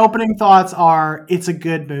thoughts are it's a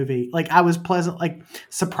good movie. Like I was pleasant. Like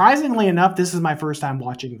surprisingly enough, this is my first time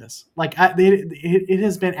watching this. Like it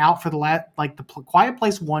has been out for the last the Quiet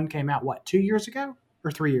Place 1 came out 2 years ago or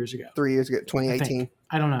 3 years ago? 3 years ago, 2018.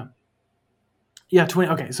 I don't know. Yeah,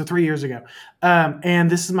 so 3 years ago. And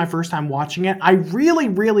this is my first time watching it. I really,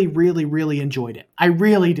 really, really, really enjoyed it. I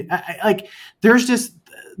really did. There's just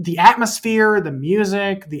the atmosphere, the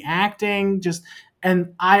music, the acting,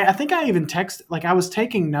 and I think I even I was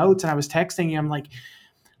taking notes and I was texting him like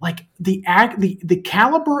the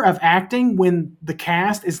caliber of acting when the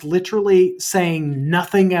cast is literally saying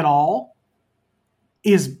nothing at all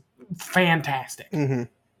is fantastic. Mm-hmm.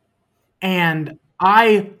 And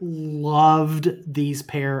I loved this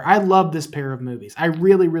pair of movies. I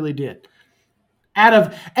really, really did.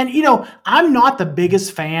 I'm not the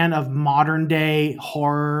biggest fan of modern day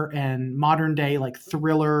horror and modern day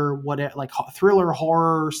thriller, thriller,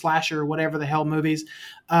 horror, slasher, whatever the hell movies.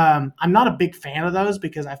 I'm not a big fan of those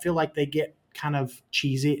because I feel like they get kind of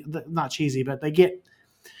cheesy, not cheesy, but they get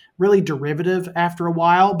really derivative after a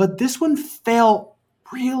while. But this one felt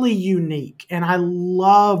really unique, and I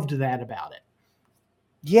loved that about it.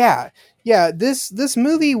 Yeah. This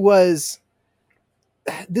movie lives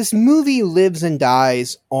and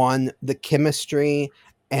dies on the chemistry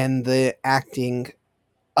and the acting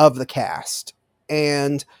of the cast.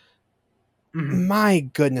 And my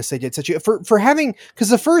goodness, they did such a because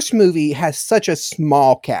the first movie has such a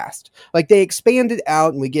small cast. Like they expanded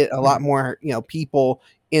out and we get a lot more, people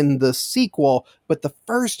in the sequel, but the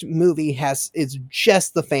first movie is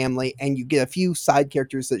just the family, and you get a few side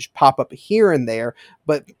characters that pop up here and there,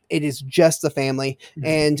 but it is just the family.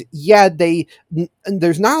 And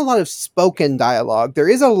there's not a lot of spoken dialogue. There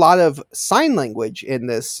is a lot of sign language in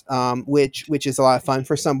this, which is a lot of fun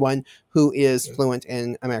for someone who is fluent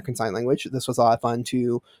in American Sign Language. This was a lot of fun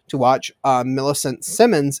to watch. Millicent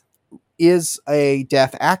Simmons is a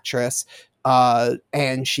deaf actress,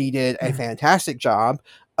 and she did a fantastic job.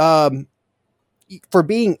 For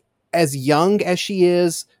being as young as she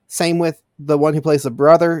is, same with the one who plays the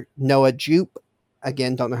brother, Noah Jupe.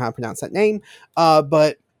 Again, don't know how to pronounce that name.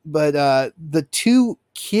 But the two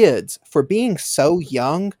kids, for being so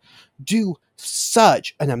young, do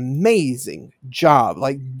such an amazing job.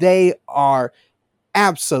 Like they are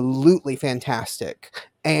absolutely fantastic.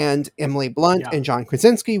 And Emily Blunt and John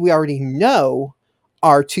Krasinski, we already know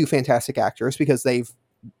are two fantastic actors because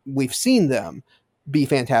we've seen them be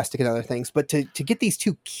fantastic in other things, but to get these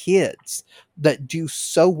two kids that do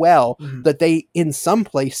so well that they in some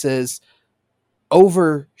places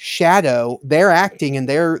overshadow their acting and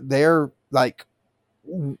their like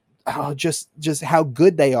just how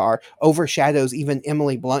good they are overshadows even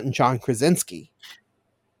Emily Blunt and John Krasinski.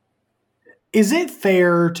 Is it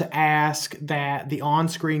fair to ask that the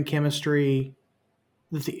on-screen chemistry,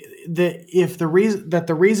 the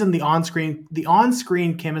reason the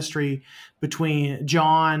on-screen chemistry between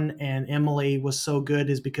John and Emily was so good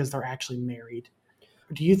is because they're actually married?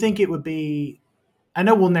 Do you think it would be? I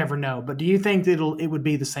know we'll never know, but do you think that it would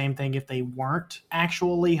be the same thing if they weren't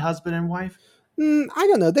actually husband and wife? I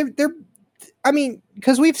don't know. They're I mean,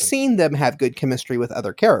 because we've seen them have good chemistry with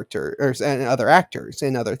other characters and other actors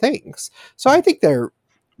and other things. So I think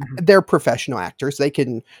they're professional actors. They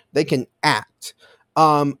can act.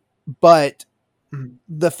 But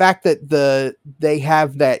the fact that they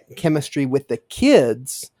have that chemistry with the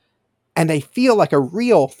kids and they feel like a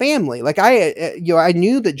real family. Like I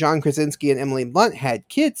knew that John Krasinski and Emily Blunt had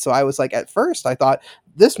kids, so I was like, at first I thought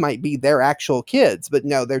this might be their actual kids, but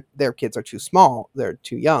no, their kids are too small. They're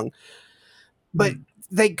too young. But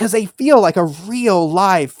because they feel like a real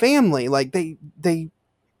live family, like they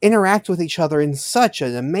interact with each other in such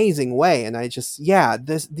an amazing way. And I just,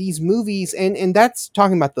 these movies, and that's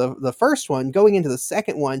talking about the first one. Going into the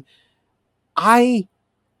second one, I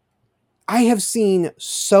have seen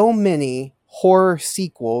so many horror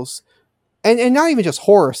sequels, and not even just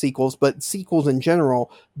horror sequels, but sequels in general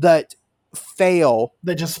that fail.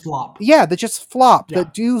 That just flop. Yeah, that just flop, Yeah.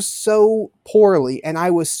 that do so poorly. And I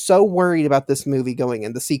was so worried about this movie going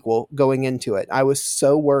into it. I was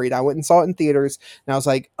so worried. I went and saw it in theaters, and I was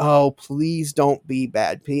like, oh, please don't be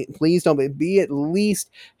bad. Please don't be at least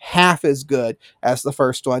half as good as the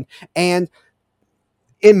first one. And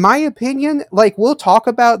in my opinion, like we'll talk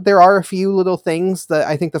about, there are a few little things that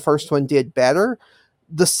I think the first one did better.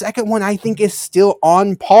 The second one, I think, is still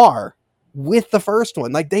on par with the first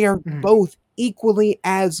one. Like they are both equally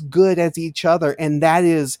as good as each other. And that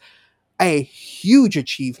is a huge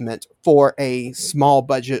achievement for a small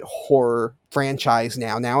budget horror franchise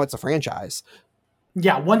now. Now it's a franchise.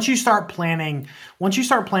 Yeah, once you start planning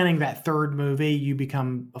that third movie, you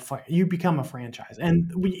become a franchise.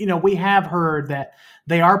 And we have heard that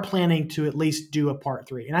they are planning to at least do a part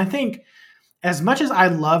 3. And I think, as much as I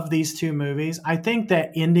love these two movies, I think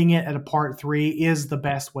that ending it at a part 3 is the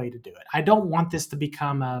best way to do it. I don't want this to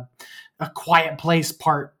become a Quiet Place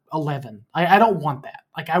part 11. I don't want that.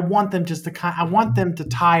 Like I want them to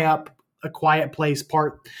tie up a Quiet Place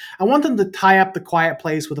part. I want them to tie up the Quiet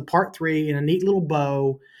Place with a part 3 in a neat little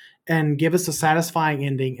bow and give us a satisfying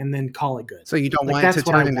ending and then call it good. So you don't want it to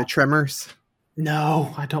turn into Tremors?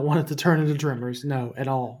 No, I don't want it to turn into Tremors. No, at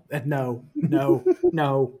all. No,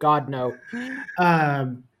 God, no.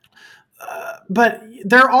 But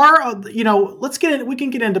there are, let's get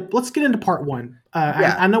into part 1.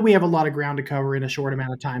 I know we have a lot of ground to cover in a short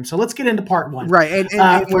amount of time, so let's get into part 1. Right, and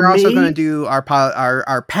we're also going to do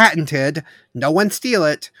our patented, no one steal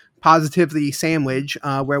it, Positively Sandwich,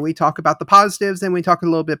 where we talk about the positives, and we talk a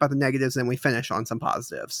little bit about the negatives, and we finish on some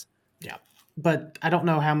positives. Yeah. But I don't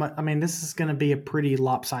know how much. I mean, this is going to be a pretty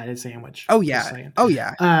lopsided sandwich. Oh yeah,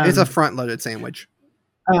 it's a front-loaded sandwich.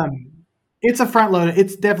 It's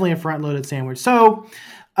definitely a front-loaded sandwich. So,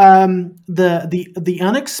 the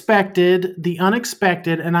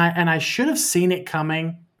unexpected, and I should have seen it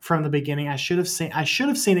coming from the beginning. I should have seen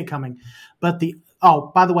it coming. But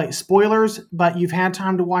by the way, spoilers. But you've had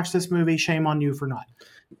time to watch this movie. Shame on you for not.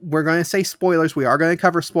 We're going to say spoilers. We are going to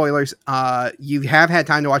cover spoilers. You have had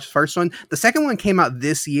time to watch the first one. The second one came out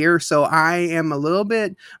this year, so I am a little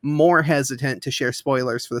bit more hesitant to share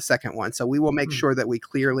spoilers for the second one. So we will make sure that we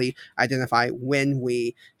clearly identify when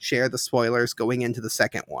we share the spoilers going into the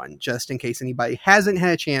second one, just in case anybody hasn't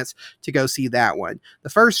had a chance to go see that one. The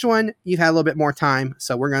first one, you've had a little bit more time,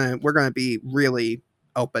 so we're gonna be really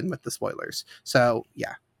open with the spoilers. So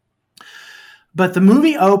yeah. But the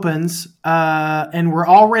movie opens, and we're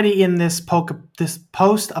already in this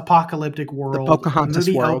post-apocalyptic world. The Pocahontas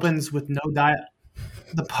the movie world. opens with no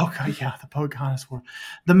the Pocahontas world.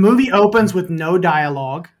 The movie opens with no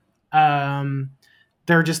dialogue.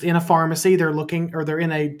 They're just in a pharmacy. They're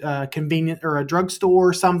in a convenient or a drugstore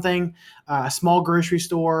or something, a small grocery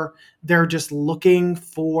store. They're just looking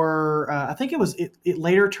for. I think it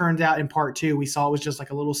later turned out in part 2 we saw it was just like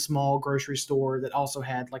a little small grocery store that also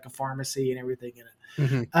had like a pharmacy and everything in it.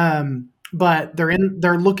 Mm-hmm. But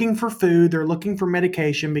they're looking for food. They're looking for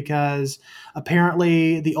medication because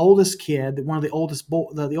apparently the oldest kid, the oldest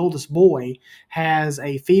boy, has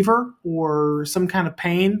a fever or some kind of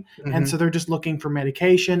pain, and so they're just looking for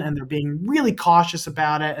medication, and they're being really cautious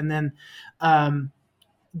about it. And then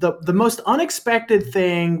the most unexpected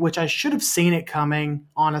thing, which I should have seen it coming,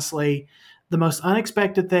 honestly, the most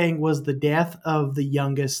unexpected thing was the death of the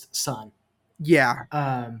youngest son. Yeah.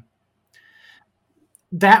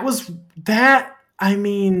 That was that. I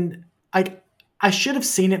mean, I should have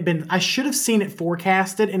seen it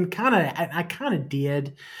forecasted, and I kind of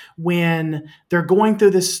did when they're going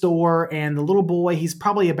through this store, and the little boy, he's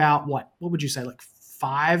probably about what would you say, like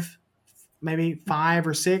 5, maybe 5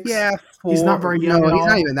 or 6? Yeah, 4. He's not very young No, at he's all.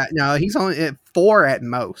 not even that. No, he's only at 4 at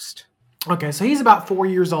most. Okay, so he's about 4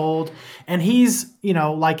 years old, and he's,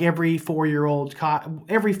 like every 4-year-old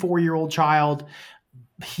child,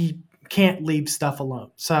 he can't leave stuff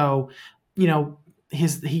alone. So,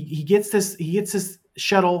 he gets this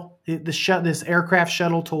shuttle, this aircraft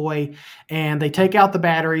shuttle toy, and they take out the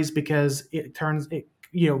batteries because it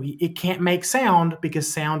can't make sound,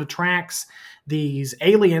 because sound attracts these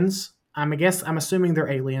aliens. I'm assuming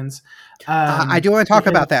they're aliens. I do want to talk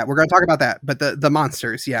about that. We're going to talk about that, but the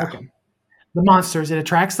monsters, yeah. Okay. The monsters, it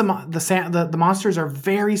attracts the sound. The monsters are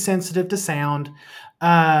very sensitive to sound.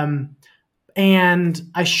 And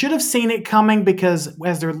I should have seen it coming, because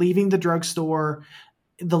as they're leaving the drugstore,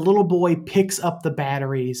 the little boy picks up the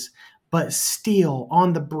batteries, but still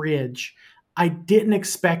on the bridge, I didn't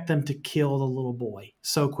expect them to kill the little boy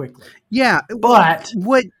so quickly. Yeah. But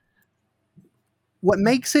what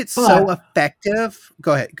makes it so effective?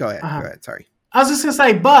 Go ahead. Sorry. I was just going to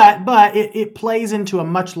say, but it plays into a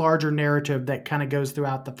much larger narrative that kind of goes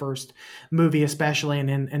throughout the first movie, especially, and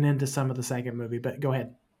into some of the second movie. But go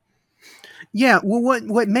ahead. Yeah, well,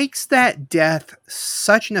 what makes that death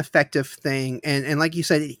such an effective thing, and like you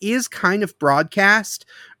said, it is kind of broadcast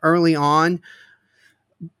early on,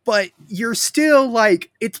 but you're still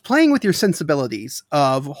like, it's playing with your sensibilities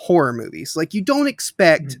of horror movies. Like, you don't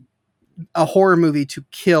expect a horror movie to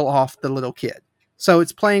kill off the little kid. So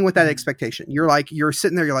it's playing with that expectation. You're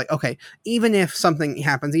sitting there, you're like, okay, even if something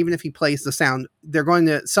happens, even if he plays the sound, they're going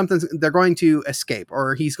to escape,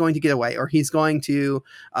 or he's going to get away, or he's going to,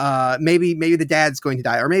 maybe the dad's going to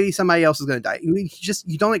die, or maybe somebody else is going to die.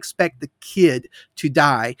 You don't expect the kid to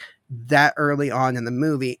die that early on in the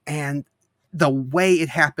movie. And the way it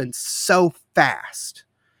happens so fast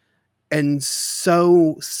and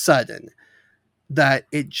so sudden that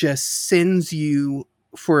it just sends you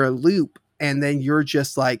for a loop. And then you're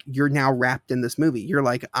just like, you're now wrapped in this movie. You're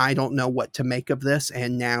like, I don't know what to make of this.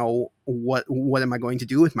 And now what am I going to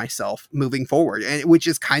do with myself moving forward? And which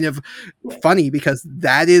is kind of funny, because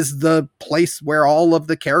that is the place where all of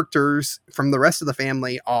the characters from the rest of the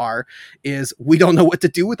family is we don't know what to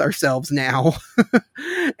do with ourselves now.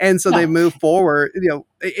 And so they move forward.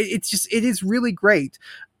 It is really great.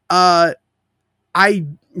 I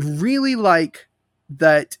really like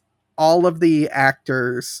that all of the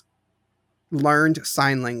actors learned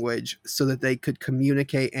sign language so that they could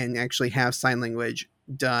communicate and actually have sign language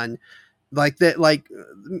done. Like that,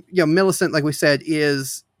 Millicent, like we said,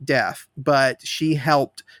 is deaf, but she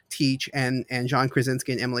helped teach, and John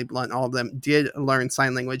Krasinski and Emily Blunt, all of them did learn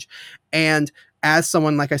sign language. And as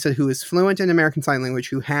someone, like I said, who is fluent in American Sign Language,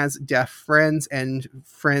 who has deaf friends and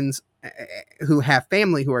friends who have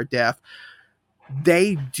family who are deaf,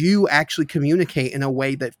 they do actually communicate in a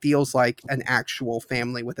way that feels like an actual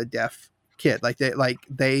family with a deaf kid.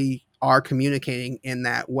 They are communicating in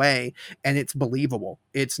that way, and it's believable.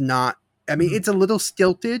 It's not, I mean, it's a little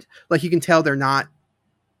stilted. Like, you can tell they're not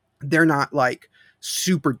like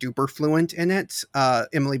super duper fluent in it,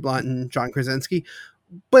 Emily Blunt and John Krasinski.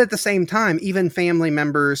 But at the same time, even family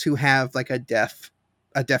members who have like a deaf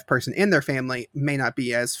person in their family may not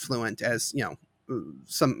be as fluent as,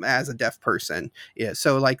 as a deaf person is.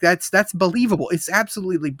 So like that's believable. It's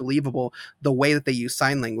absolutely believable, the way that they use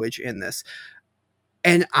sign language in this.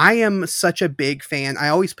 And I am such a big fan. I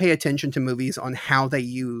always pay attention to movies on how they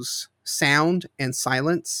use sound and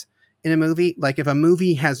silence in a movie. Like, if a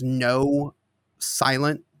movie has no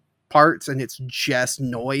silent parts and it's just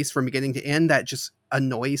noise from beginning to end, that just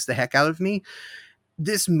annoys the heck out of me.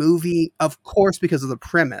 This movie, of course, because of the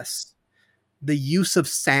premise, the use of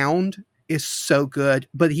sound is so good,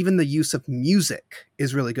 but even the use of music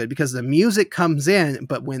is really good, because the music comes in,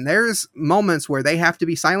 but when there's moments where they have to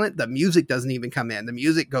be silent, the music doesn't even come in. The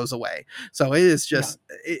music goes away. So it is just,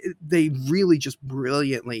 they really just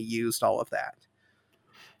brilliantly used all of that.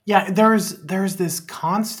 Yeah, there's this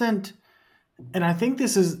constant, and I think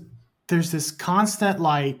there's this constant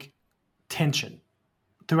like tension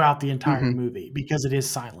throughout the entire movie, because it is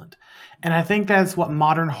silent. And I think that's what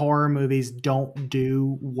modern horror movies don't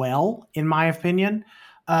do well, in my opinion,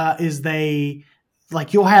 is they,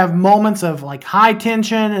 like, you'll have moments of like high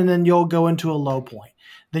tension, and then you'll go into a low point.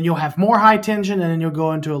 Then you'll have more high tension, and then you'll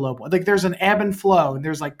go into a low point. Like, there's an ebb and flow, and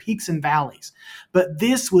there's like peaks and valleys. But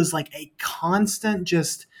this was like a constant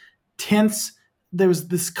just tense. There was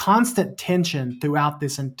this constant tension throughout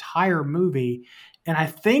this entire movie. And I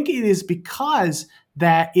think it is because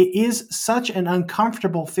that it is such an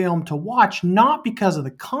uncomfortable film to watch, not because of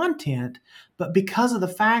the content, but because of the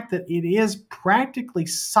fact that it is practically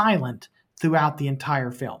silent throughout the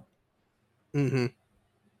entire film. Mm-hmm.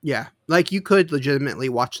 Yeah. Like you could legitimately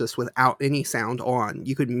watch this without any sound on.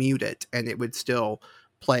 You could mute it and it would still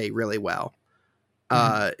play really well.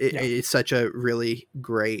 It's such a really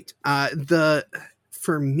great,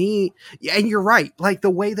 for me, yeah, and you're right. Like the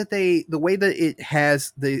way that it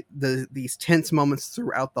has these tense moments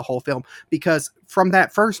throughout the whole film, because from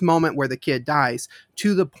that first moment where the kid dies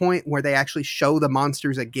to the point where they actually show the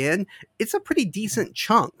monsters again, it's a pretty decent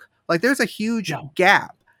chunk. Like there's a huge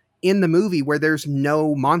gap in the movie where there's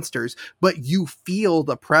no monsters, but you feel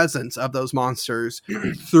the presence of those monsters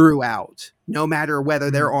throughout. No matter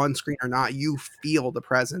whether they're on screen or not, you feel the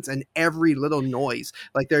presence and every little noise.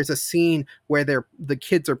 Like there's a scene where the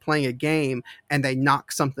kids are playing a game and they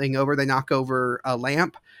knock something over. They knock over a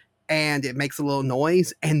lamp and it makes a little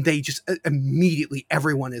noise, and they just immediately,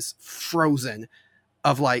 everyone is frozen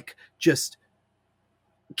of like, just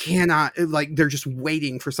cannot, like they're just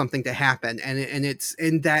waiting for something to happen, and it's,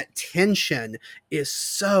 and that tension is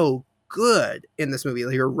so good in this movie.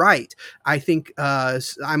 You're right. I think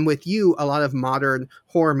I'm with you. A lot of modern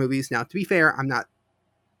horror movies now, to be fair, I'm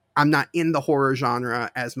not in the horror genre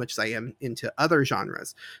as much as I am into other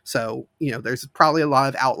genres, so there's probably a lot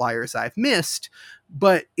of outliers I've missed,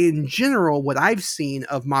 but in general what I've seen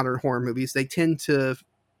of modern horror movies, they tend to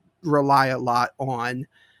rely a lot on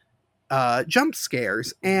jump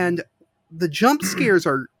scares, and the jump scares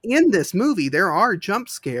are in this movie. There are jump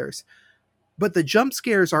scares, but the jump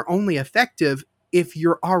scares are only effective if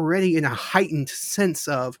you're already in a heightened sense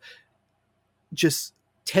of just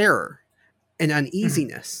terror and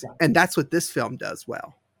uneasiness. And that's what this film does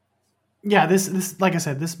well. Yeah, this like I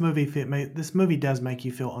said, this movie does make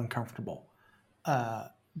you feel uncomfortable.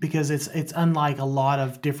 Because it's unlike a lot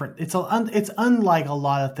of different, it's unlike a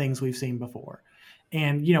lot of things we've seen before.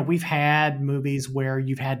 And we've had movies where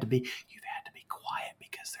you've had to be quiet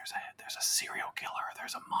because there's a serial killer, or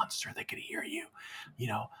there's a monster that could hear you,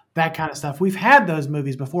 that kind of stuff. We've had those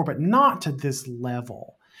movies before, but not to this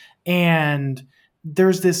level. And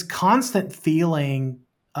there's this constant feeling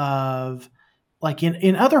of, like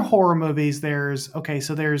in other horror movies, there's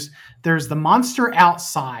the monster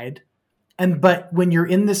outside, but when you're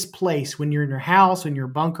in this place, when you're in your house, in your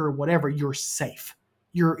bunker, whatever, you're safe.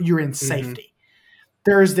 You're in safety.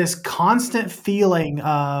 There's this constant feeling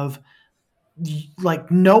of like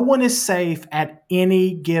no one is safe at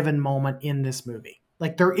any given moment in this movie.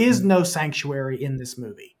 Like there is no sanctuary in this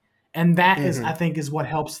movie. And that is, I think, is what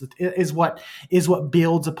helps, is what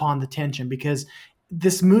builds upon the tension, because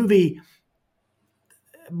this movie,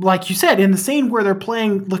 like you said, in the scene where they're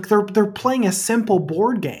playing, look, they're playing a simple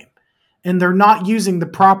board game. And they're not using the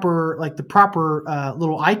proper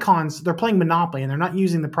little icons. They're playing Monopoly, and they're not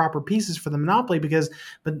using the proper pieces for the Monopoly, because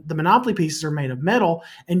the Monopoly pieces are made of metal,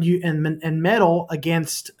 and metal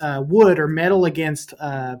against wood, or metal against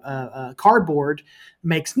cardboard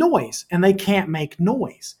makes noise, and they can't make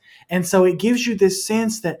noise. And so it gives you this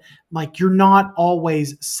sense that like you're not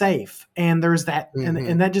always safe, and there's that,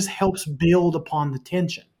 and that just helps build upon the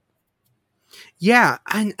tension. Yeah,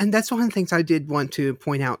 and that's one of the things I did want to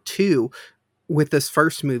point out too with this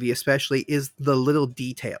first movie especially, is the little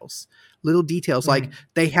details. Like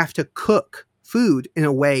they have to cook food in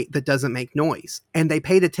a way that doesn't make noise, and they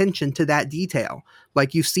paid attention to that detail.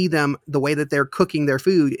 Like you see them, the way that they're cooking their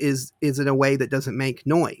food is in a way that doesn't make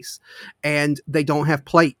noise, and they don't have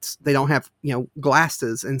plates, they don't have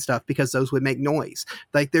glasses and stuff, because those would make noise.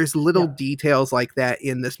 Like there's little details like that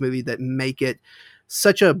in this movie that make it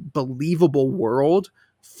such a believable world,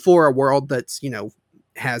 for a world that's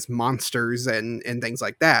has monsters and things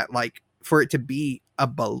like that. Like for it to be a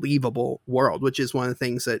believable world, which is one of the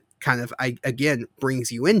things that kind of again brings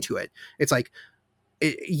you into it. It's like,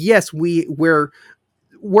 yes,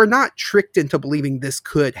 we're not tricked into believing this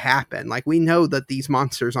could happen. Like we know that these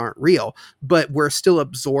monsters aren't real, but we're still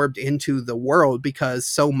absorbed into the world because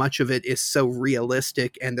so much of it is so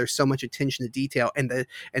realistic, and there's so much attention to detail. And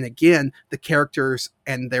again, the characters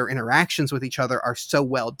and their interactions with each other are so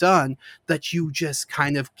well done that you just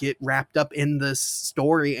kind of get wrapped up in this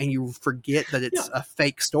story, and you forget that it's a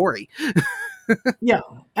fake story. Yeah.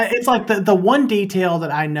 It's like the one detail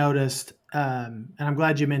that I noticed, and I'm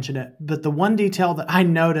glad you mentioned it, but the one detail that I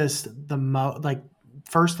noticed like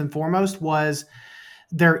first and foremost, was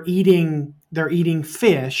they're eating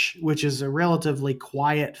fish, which is a relatively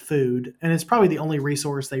quiet food, and it's probably the only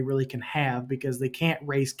resource they really can have, because they can't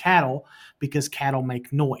raise cattle, because cattle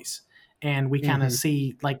make noise. and we kind of Hmm.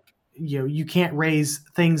 see like, you can't raise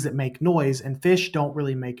things that make noise, and fish don't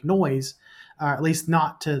really make noise, at least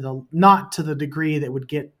not to the degree that would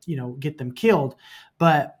get them killed.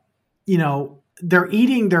 But they're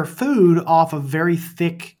eating their food off of very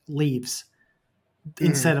thick leaves Hmm.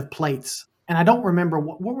 instead of plates. And I don't remember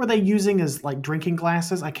what were they using as like drinking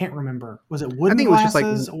glasses. I can't remember. Was it I wooden think it was just like,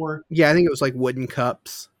 glasses or yeah, I think it was like wooden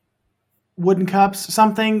cups. wooden cups,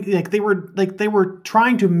 something like they were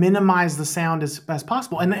trying to minimize the sound as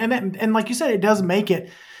possible, and like you said, it does make it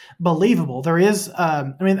believable. There is,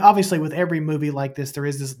 I mean, obviously, with every movie like this, there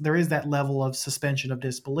is that level of suspension of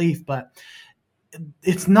disbelief, but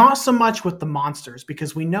it's not so much with the monsters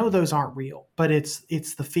because we know those aren't real, but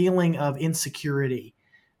it's the feeling of insecurity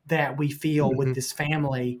that we feel with Hmm. this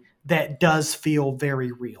family that does feel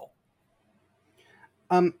very real.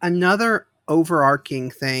 Another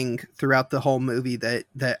overarching thing throughout the whole movie that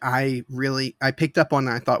I picked up on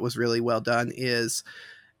and I thought was really well done is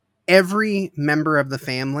every member of the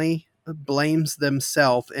family blames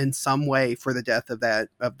themselves in some way for the death of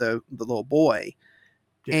the little boy.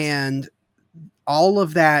 Yes. And all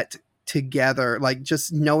of that together, like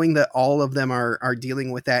just knowing that all of them are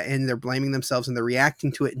dealing with that and they're blaming themselves and they're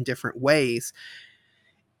reacting to it in different ways.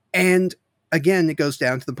 And again, it goes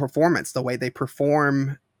down to the performance, the way they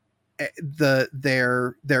perform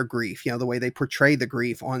their grief, the way they portray the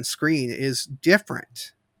grief on screen is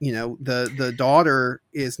different. The daughter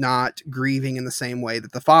is not grieving in the same way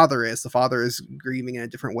that the father is. The father is grieving in a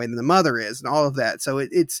different way than the mother is, and all of that. So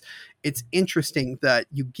it's interesting that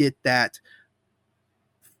you get that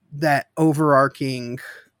overarching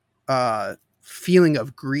feeling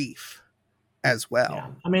of grief as Yeah,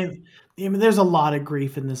 well. I mean, there's a lot of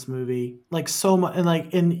grief in this movie, like so much, and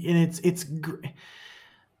like, and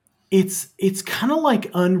it's kind of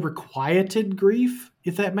like unrequited grief,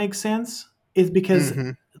 if that makes sense. It's because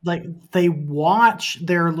Hmm. like they watch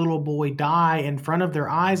their little boy die in front of their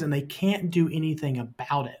eyes, and they can't do anything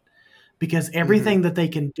about it because Hmm. everything that they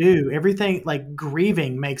can do, everything like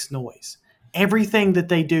grieving makes noise. Everything that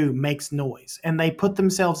they do makes noise, and they put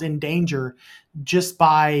themselves in danger just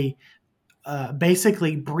by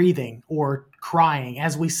basically breathing or crying,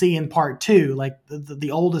 as we see in part two, like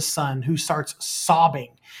the oldest son who starts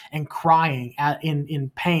sobbing and crying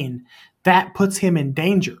in pain, that puts him in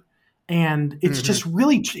danger. And Hmm. it's a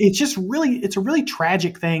really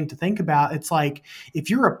tragic thing to think about. It's like if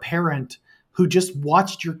you're a parent who just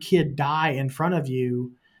watched your kid die in front of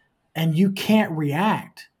you and you can't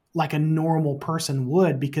react like a normal person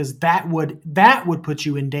would because that would put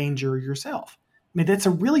you in danger yourself. I mean, that's a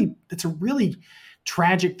really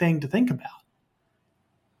tragic thing to think about.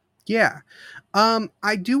 Yeah.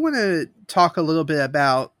 I do want to talk a little bit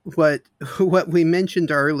about what we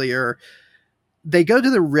mentioned earlier. They go to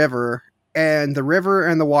the river, and the river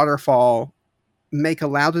and the waterfall make a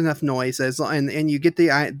loud enough noise and you get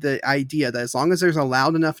the idea that as long as there's a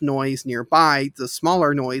loud enough noise nearby, the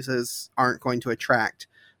smaller noises aren't going to attract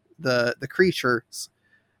the creatures.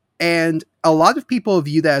 And a lot of people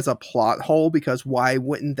view that as a plot hole because why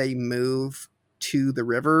wouldn't they move to the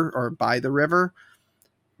river or by the river?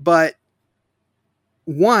 But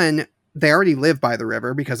one, they already live by the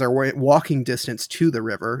river because they're walking distance to the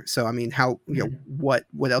river. So I mean, how Mhm. what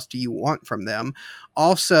else do you want from them?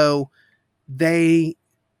 Also, they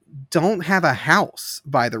don't have a house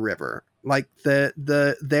by the river. Like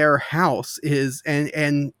their house is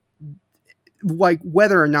and like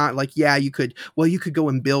whether or not like yeah you could go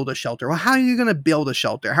and build a shelter. Well, how are you going to build a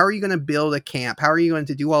shelter? How are you going to build a camp? How are you going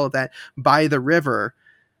to do all of that by the river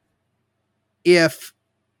if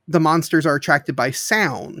the monsters are attracted by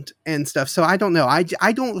sound and stuff? So I don't know.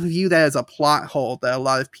 I don't view that as a plot hole that a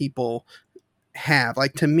lot of people have.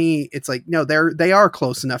 Like to me, it's like no, they are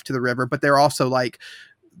close enough to the river, but they're also like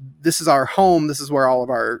this is our home. This is where all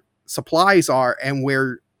of our supplies are, and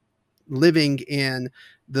we're living in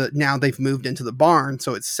now they've moved into the barn,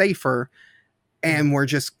 so it's safer, and Mhm. we're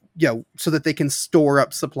just so that they can store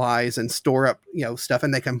up supplies and store up stuff,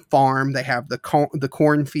 and they can farm. They have the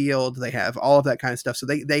cornfield, they have all of that kind of stuff, so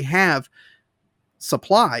they have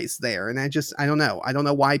supplies there. And I don't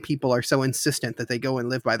know why people are so insistent that they go and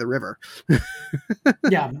live by the river.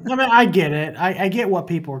 Yeah, I mean, I get it. I get what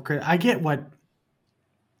people I get what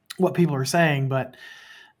people are saying, but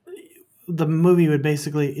the movie would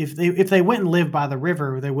basically, if they went and lived by the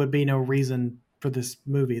river, there would be no reason for this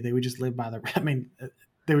movie. They would just live by the. I mean,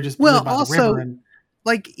 they would just live Well, by the river, also, and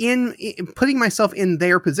like in putting myself in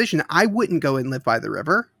their position, I wouldn't go and live by the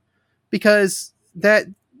river because that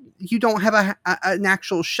you don't have an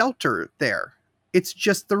actual shelter there. It's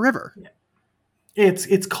just the river.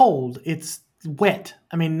 it's cold, it's wet.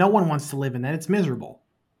 I mean, no one wants to live in that. It's miserable.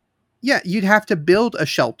 Yeah, you'd have to build a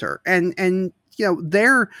shelter, and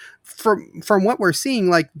they're from what we're seeing,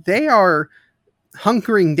 like they are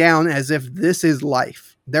hunkering down as if this is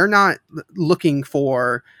life. They're not looking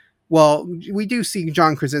for. Well, we do see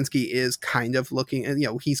John Krasinski is kind of looking,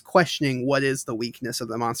 he's questioning what is the weakness of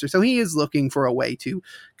the monster. So he is looking for a way to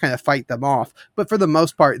kind of fight them off. But for the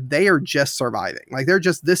most part, they are just surviving. Like they're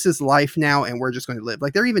just, this is life now, and we're just going to live.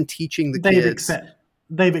 Like they're even teaching the kids.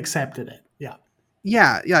 They've accepted it. Yeah.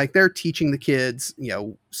 Yeah, like they're teaching the kids,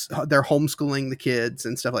 they're homeschooling the kids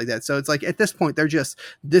and stuff like that. So it's like at this point, they're just,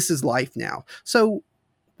 this is life now. So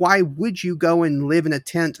why would you go and live in a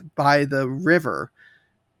tent by the river?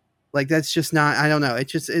 Like that's just not, I don't know.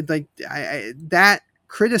 It's just that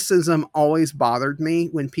criticism always bothered me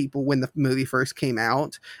when the movie first came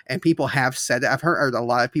out, and people have said it. I've heard a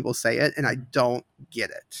lot of people say it, and I don't get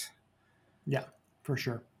it. Yeah, for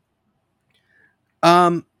sure.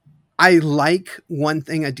 One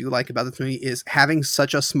thing I do like about this movie is having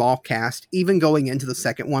such a small cast, even going into the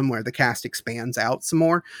second one where the cast expands out some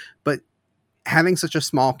more, but having such a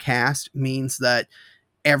small cast means that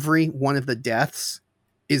every one of the deaths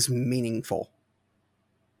is meaningful.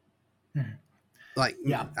 Mm-hmm. Like,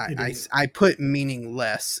 yeah, I put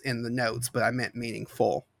meaningless in the notes, but I meant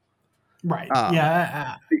meaningful. Right.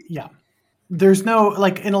 Yeah. There's no,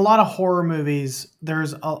 like in a lot of horror movies,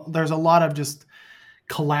 there's a lot of just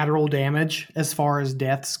collateral damage as far as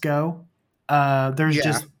deaths go.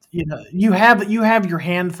 Just, you have your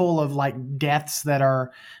handful of like deaths that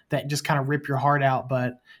just kind of rip your heart out.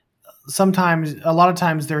 But a lot of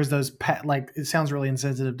times there's those like, it sounds really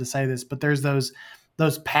insensitive to say this, but there's those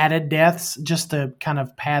padded deaths just to kind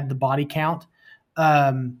of pad the body count,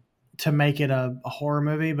 to make it a horror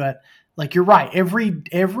movie. But like, you're right.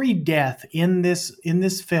 Every death in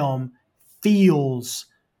this film feels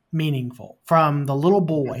meaningful, from the little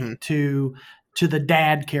boy mm-hmm. to the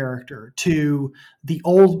dad character, to the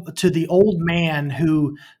old man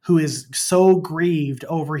who is so grieved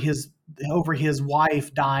over his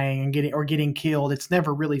wife dying and getting killed. It's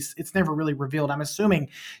never really revealed. I'm assuming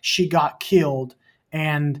she got killed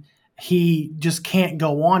and he just can't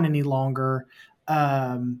go on any longer.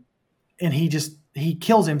 And he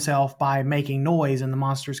kills himself by making noise, and the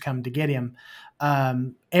monsters come to get him.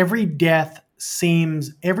 Every death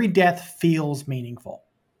feels meaningful.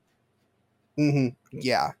 Mm-hmm.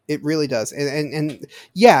 Yeah, it really does. And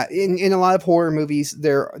yeah, in a lot of horror movies,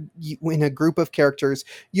 in a group of characters,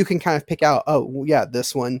 you can kind of pick out, oh yeah,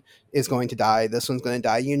 this one is going to die, this one's going to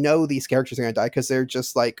die. These characters are going to die because they're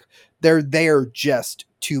just like, they're there just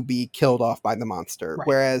to be killed off by the monster. Right.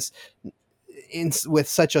 Whereas with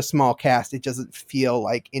such a small cast, it doesn't feel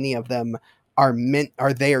like any of them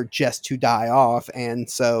are there just to die off, and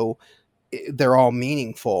so they're all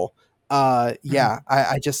meaningful. I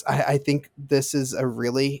think this is a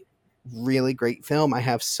really, really great film. I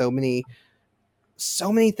have so many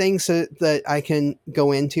things that I can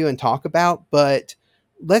go into and talk about, but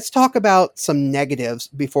let's talk about some negatives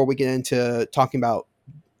before we get into talking about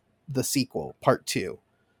the sequel, part 2.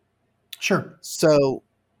 Sure. So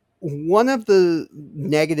one of the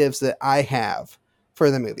negatives that I have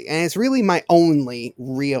for the movie, and it's really my only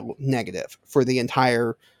real negative for the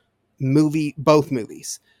entire movie, both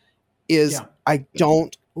movies, is I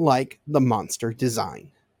don't like the monster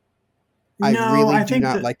design. I really do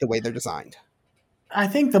not like the way they're designed. I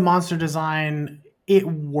think the monster design, it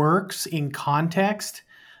works in context,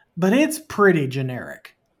 but it's pretty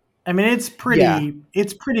generic. I mean, it's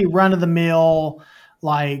pretty run of the mill.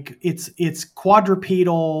 Like it's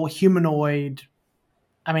quadrupedal, humanoid.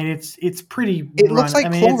 I mean, it's pretty. It looks like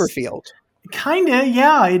Cloverfield. Kinda,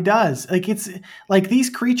 yeah, it does. Like it's like these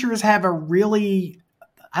creatures have a really.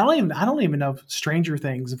 I don't even know if Stranger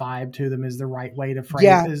Things vibe to them is the right way to frame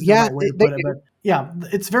it. Right way to put it. But yeah,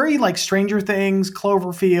 it's very like Stranger Things,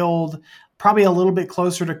 Cloverfield, probably a little bit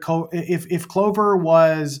closer to if Clover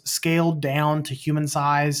was scaled down to human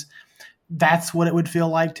size, that's what it would feel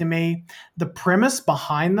like to me. The premise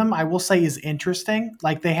behind them, I will say, is interesting.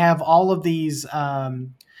 Like they have all of these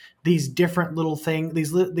different little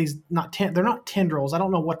things. They're not tendrils. I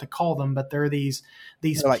don't know what to call them, but they're these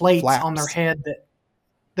plates like on their head that.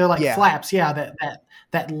 They're like flaps,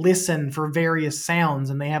 that listen for various sounds,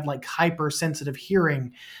 and they have like hypersensitive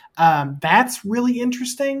hearing. That's really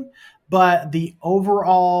interesting, but the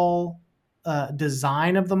overall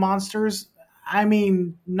design of the monsters, I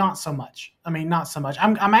mean, not so much. I'm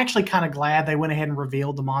actually kind of glad they went ahead and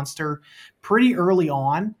revealed the monster pretty early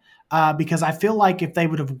on, because I feel like if they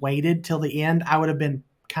would have waited till the end, I would have been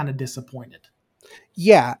kind of disappointed.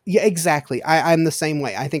 Yeah, exactly. I'm the same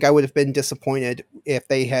way. I think I would have been disappointed if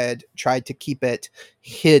they had tried to keep it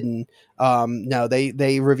hidden. No,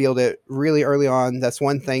 they revealed it really early on. That's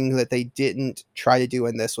one thing that they didn't try to do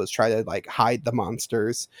in this, was try to like hide the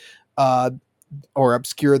monsters, uh, or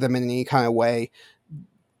obscure them in any kind of way.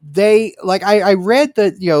 They like I read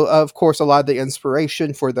that, of course, a lot of the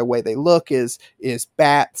inspiration for the way they look is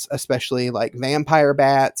bats, especially like vampire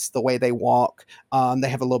bats, the way they walk. They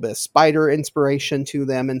have a little bit of spider inspiration to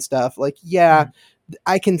them and stuff. Like, yeah, Mm.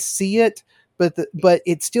 I can see it, but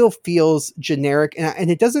it still feels generic, and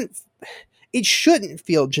it doesn't. It shouldn't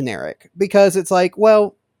feel generic, because it's like,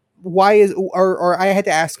 well, why is, or I had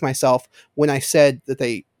to ask myself when I said that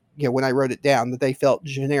they, when I wrote it down, that they felt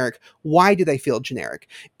generic. Why do they feel generic?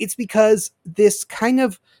 It's because this kind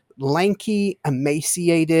of lanky,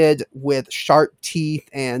 emaciated, with sharp teeth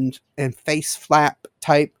and face flap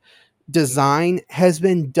type design has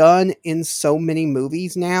been done in so many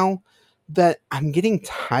movies now that I'm getting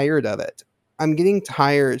tired of it. I'm getting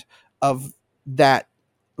tired of that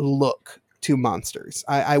look to monsters.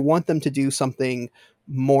 I want them to do something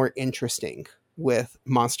more interesting with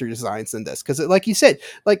monster designs than this, because like you said,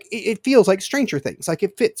 like it feels like Stranger Things. Like,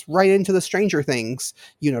 it fits right into the Stranger Things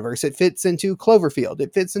universe. It fits into Cloverfield.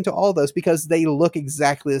 It fits into all those because they look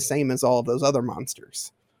exactly the same as all of those other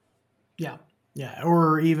monsters. Yeah, yeah,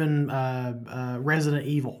 or even Resident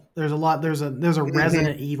Evil. There's a lot. There's a Hmm.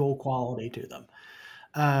 Resident Evil quality to them.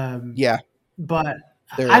 Um, Yeah, but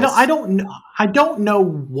there I is. don't know. I don't know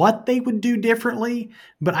what they would do differently,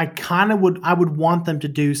 but I would want them to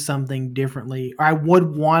do something differently, or I would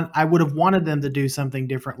have wanted them to do something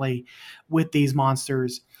differently with these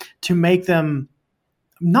monsters to make them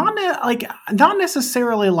not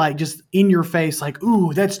necessarily like just in your face, like,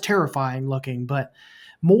 ooh, that's terrifying looking, but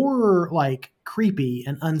more like creepy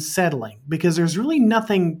and unsettling, because there's really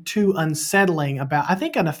nothing too unsettling about. I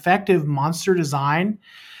think an effective monster design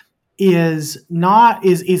is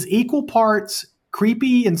equal parts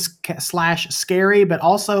creepy and slash scary, but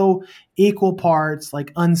also equal parts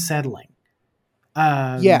like unsettling.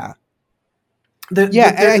 Um, Yeah,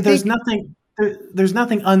 yeah, and I there's think, nothing there's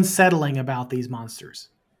nothing unsettling about these monsters.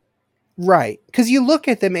 right, because you look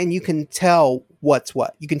at them and you can tell what's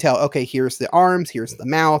what. You can tell, okay, here's the arms, here's the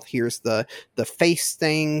mouth, here's the face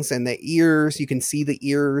things and the ears. You can see the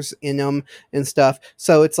ears in them and stuff.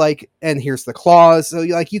 So it's like, and here's the claws. So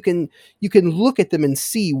like you can look at them and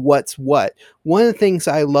see what's what. One of the things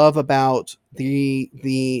I love about the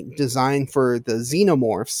design for the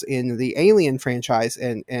xenomorphs in the Alien franchise,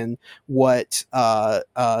 and what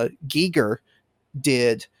Giger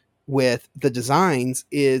did with the designs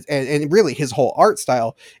is, and really his whole art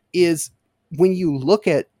style is, when you look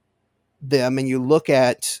at them and you look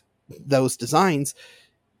at those designs,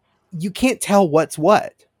 you can't tell what's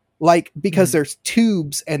what. Like, because Mhm. there's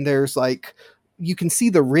tubes and there's like, you can see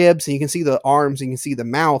the ribs and you can see the arms and you can see the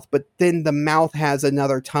mouth, but then the mouth has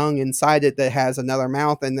another tongue inside it that has another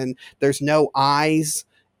mouth, and then there's no eyes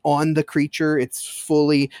on the creature. It's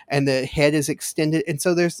fully, and the head is extended. And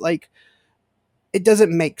so there's like, it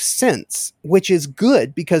doesn't make sense, which is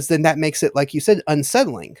good, because then that makes it, like you said,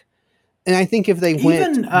 unsettling. And I think if they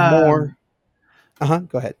went Even more,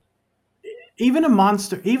 go ahead. even a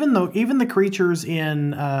monster, even the creatures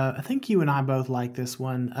in I think you and I both like this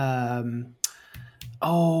one.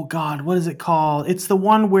 Oh God, what is it called? It's the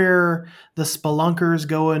one where the spelunkers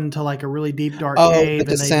go into like a really deep dark Oh, The cave and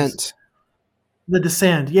they just Descent. the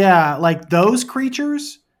descent. Yeah, like those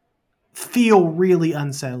creatures feel really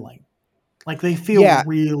unsettling. Like they feel Yeah,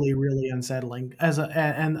 really, really unsettling,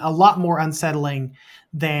 and a lot more unsettling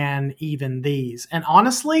than even these. And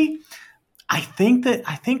honestly, I think the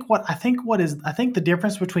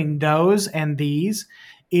difference between those and these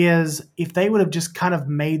is if they would have just kind of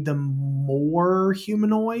made them more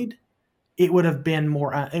humanoid, it would have been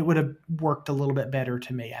more. It would have worked a little bit better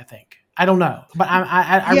to me. I think. I don't know, but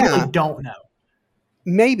I really yeah. don't know.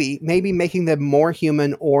 Maybe making them more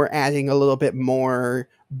human, or adding a little bit more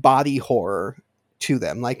body horror to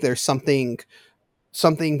them. Like, there's something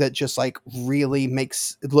that just like really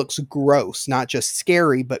makes it looks gross, not just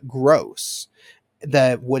scary, but gross,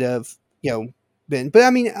 that would have, been. But I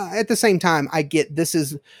mean, at the same time, I get, this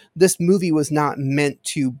movie was not meant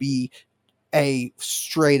to be a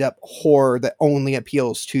straight up horror that only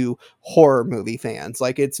appeals to horror movie fans.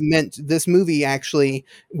 Like, it's meant, this movie actually,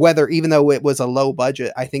 whether, even though it was a low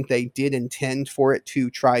budget, I think they did intend for it to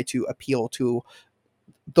try to appeal to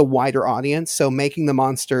the wider audience. So making the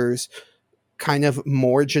monsters kind of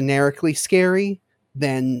more generically scary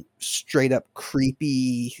than straight up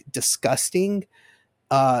creepy, disgusting,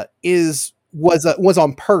 is was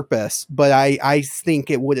on purpose, but I think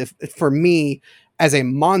it would have, for me as a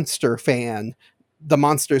monster fan, the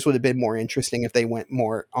monsters would have been more interesting if they went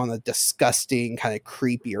more on a disgusting kind of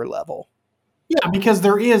creepier level. Yeah, because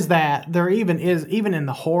there even is, even in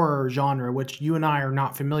the horror genre, which you and I are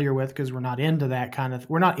not familiar with because we're not into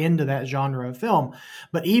that genre of film.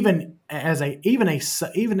 But even as a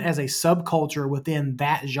subculture within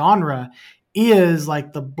that genre is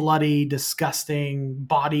like the bloody, disgusting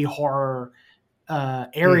body horror Hmm.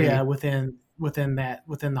 area within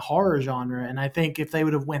the horror genre. And I think if they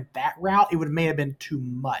would have went that route, it would may have been too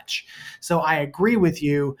much. So I agree with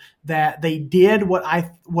you that they did what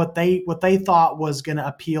they thought was going to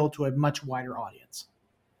appeal to a much wider audience.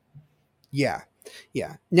 Yeah,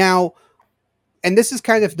 yeah. Now, and this is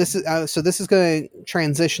kind of this is so this is going to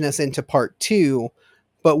transition us into part two.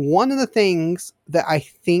 But one of the things that I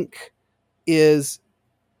think is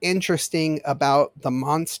interesting about the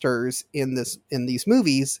monsters in these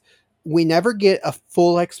movies, we never get a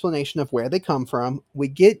full explanation of where they come from. We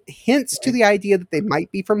get hints to Right. the idea that they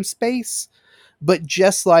might be from space, but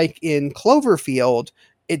just like in Cloverfield,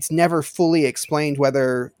 it's never fully explained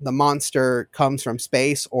whether the monster comes from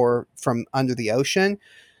space or from under the ocean.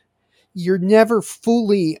 You're never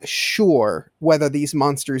fully sure whether these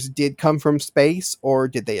monsters did come from space or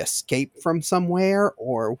did they escape from somewhere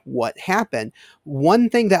or what happened. One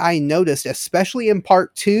thing that I noticed, especially in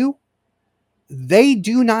part two, they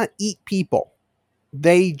do not eat people.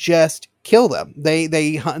 They just kill them.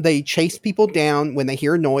 They chase people down when they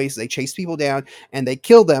hear a noise. They chase people down and they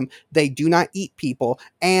kill them. They do not eat people.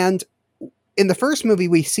 And in the first movie,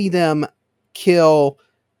 we see them kill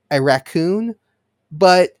a raccoon,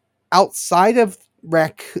 but outside of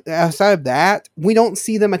outside of that, we don't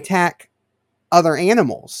see them attack other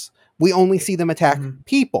animals. We only see them attack Mhm.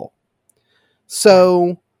 people. Right.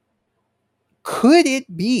 So, could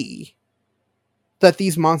it be that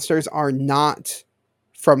these monsters are not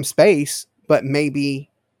from space, but maybe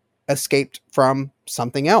escaped from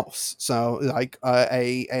something else? So, like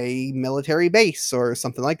a military base or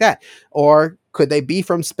something like that. Or could they be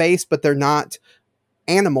from space, but they're not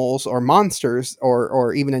animals or monsters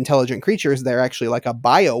or even intelligent creatures? They're actually like a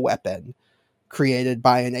bioweapon created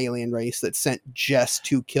by an alien race that's sent just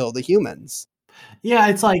to kill the humans. Yeah,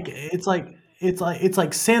 it's like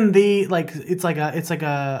send the like it's like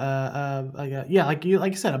a yeah, like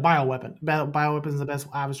you said, a bioweapon. Bioweapon is the best.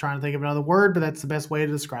 I was trying to think of another word, but that's the best way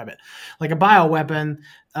to describe it. Like a bioweapon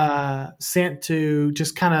sent to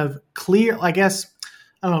just kind of clear, I guess,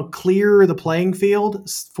 I don't know, clear the playing field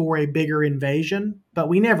for a bigger invasion. But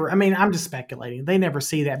we never. I mean, I'm just speculating. They never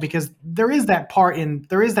see that because there is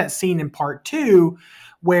that scene in part two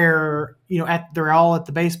where they're all at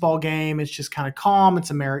the baseball game. It's just kind of calm.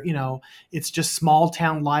 It's just small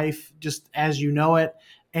town life, just as you know it.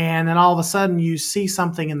 And then all of a sudden, you see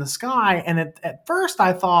something in the sky, and at first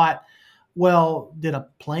I thought, well, did a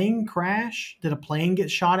plane crash? Did a plane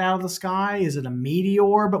get shot out of the sky? Is it a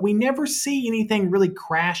meteor? But we never see anything really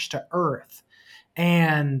crash to Earth.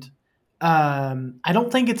 And I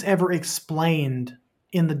don't think it's ever explained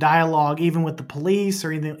in the dialogue, even with the police,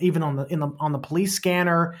 or even on the police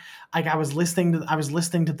scanner. Like I was listening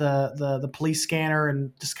to the police scanner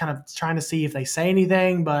and just kind of trying to see if they say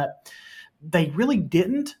anything, but they really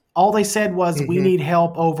didn't. All they said was, "We Mm-hmm. need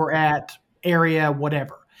help over at area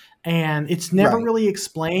whatever." And it's never Right. really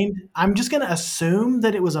explained. I'm just going to assume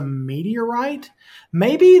that it was a meteorite.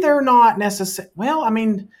 Maybe they're not necessary. Well, I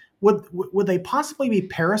mean, would they possibly be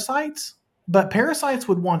parasites? But parasites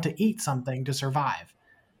would want to eat something to survive.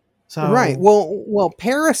 Right. So Well,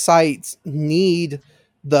 parasites need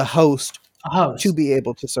the host a to host. be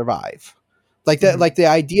able to survive. Like Mhm. the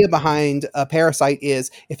idea behind a parasite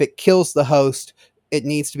is if it kills the host, it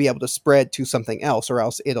needs to be able to spread to something else or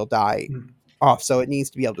else it'll die Mhm. off. So it needs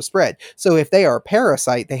to be able to spread. So if they are a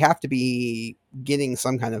parasite, they have to be getting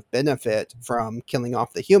some kind of benefit from killing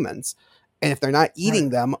off the humans. And if they're not Right. eating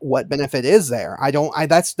them, what benefit is there? I don't I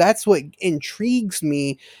that's what intrigues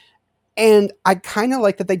me, and I kind of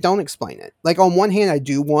like that they don't explain it. Like on one hand, I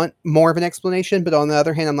do want more of an explanation, but on the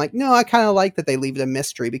other hand, I'm like, no, I kind of like that they leave it a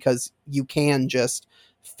mystery because you can just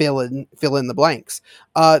fill in the blanks.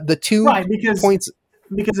 The two Right, points.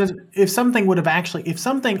 because if something would have actually, if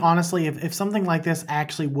something honestly, if something like this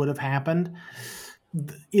actually would have happened,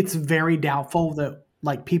 it's very doubtful that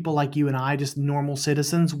like people like you and I, just normal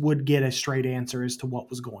citizens, would get a straight answer as to what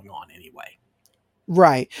was going on anyway.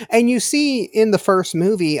 Right. And you see in the first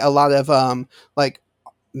movie a lot of like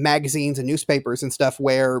magazines and newspapers and stuff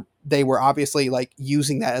where they were obviously like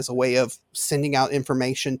using that as a way of sending out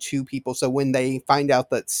information to people. So when they find out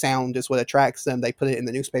that sound is what attracts them, they put it in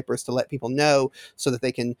the newspapers to let people know so that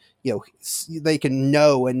they can, they can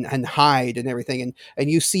know and hide and everything. And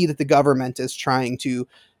you see that the government is trying to,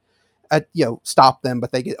 stop them,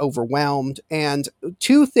 but they get overwhelmed. And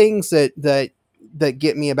two things that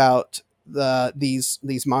get me about these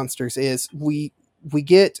monsters is we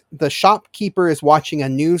get the shopkeeper is watching a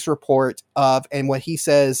news report of, and what he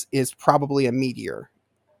says is probably a meteor.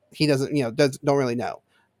 He doesn't, don't really know,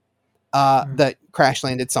 that crash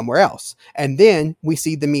landed somewhere else. And then we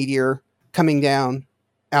see the meteor coming down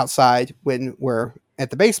outside when we're at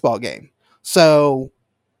the baseball game. So,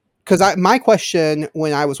 because my question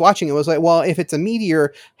when I was watching it was like, well, if it's a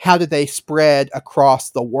meteor, how did they spread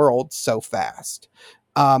across the world so fast?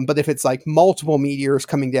 But if it's like multiple meteors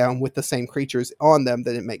coming down with the same creatures on them,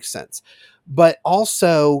 then it makes sense. But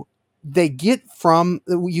also, they get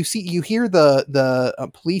you hear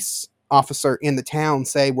the police officer in the town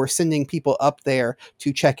say, we're sending people up there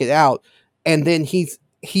to check it out, and then he's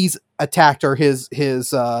attacked, or his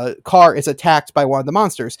car is attacked by one of the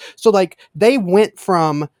monsters. So like they went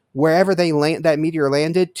from wherever that meteor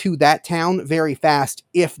landed to that town very fast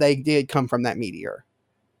if they did come from that meteor.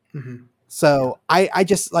 Mm-hmm. So I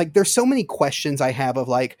just like, there's so many questions I have of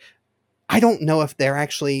like, I don't know if they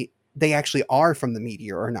actually are from the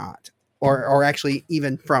meteor or not, or actually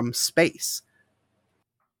even from space.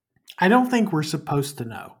 I don't think we're supposed to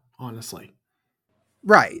know, honestly.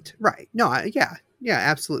 Right. No, yeah,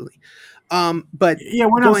 absolutely. But yeah,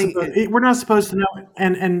 we're not supposed to know.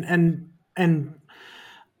 And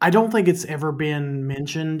I don't think it's ever been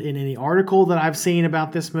mentioned in any article that I've seen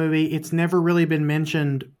about this movie. It's never really been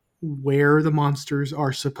mentioned where the monsters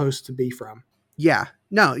are supposed to be from. Yeah.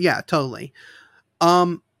 No, yeah, totally.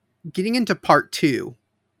 Getting into part 2,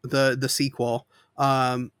 the sequel,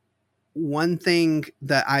 one thing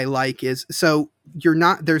that I like is, so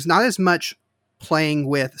there's not as much playing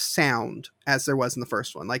with sound as there was in the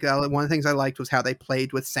first one. Like one of the things I liked was how they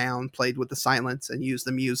played with sound, played with the silence, and used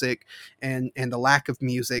the music and the lack of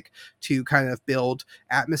music to kind of build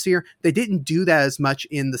atmosphere. They didn't do that as much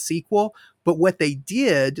in the sequel, but what they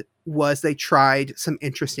did was they tried some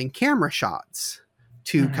interesting camera shots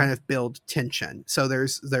to kind of build tension. So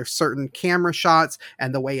there's certain camera shots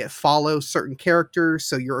and the way it follows certain characters.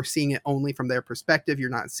 So you're seeing it only from their perspective. You're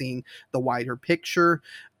not seeing the wider picture.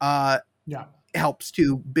 Helps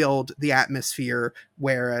to build the atmosphere,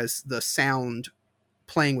 whereas the sound,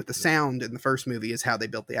 playing with the sound in the first movie, is how they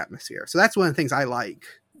built the atmosphere. So that's one of the things I like.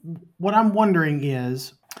 What I'm wondering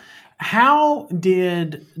is, how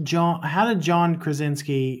did John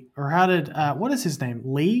Krasinski, or how did what is his name?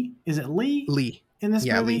 Lee? Is it Lee? Lee. In this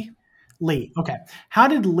movie? Lee. Okay. How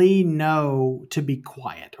did Lee know to be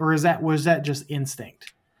quiet? Or was that just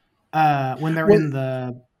instinct? When they're in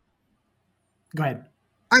the... Go ahead.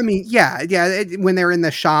 I mean, yeah. When they're in the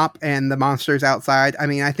shop and the monster's outside, I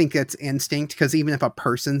mean, I think that's instinct, because even if a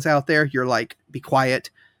person's out there, you're like, be quiet,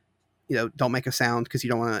 don't make a sound, because you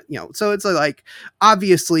don't want to, so it's like,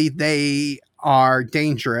 obviously they are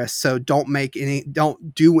dangerous. So don't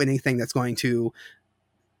do anything that's going to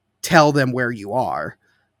tell them where you are.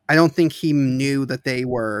 I don't think he knew that they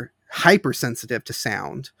were hypersensitive to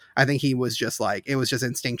sound. I think he was just like, it was just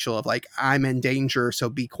instinctual of like, I'm in danger, so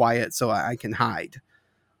be quiet so I can hide.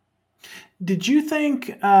 Did you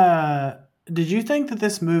think that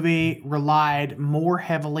this movie relied more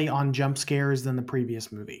heavily on jump scares than the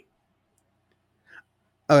previous movie?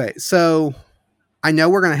 Okay, so I know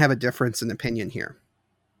we're going to have a difference in opinion here.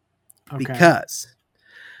 Okay. Because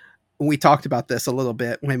we talked about this a little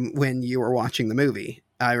bit when you were watching the movie.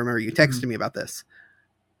 I remember you texted me about this.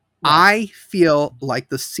 Right. I feel like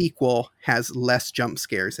the sequel has less jump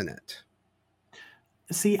scares in it.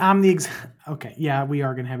 See, okay, yeah, we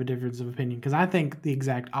are going to have a difference of opinion, because I think the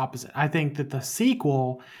exact opposite. I think that the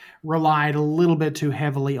sequel relied a little bit too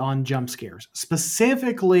heavily on jump scares,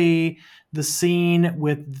 specifically the scene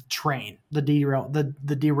with the train, the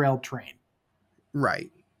derailed train.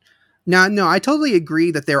 Right. Now, no, I totally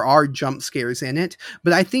agree that there are jump scares in it,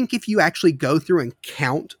 but I think if you actually go through and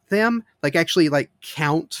count them,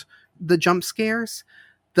 count the jump scares,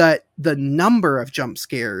 that the number of jump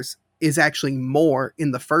scares is actually more in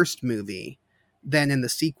the first movie than in the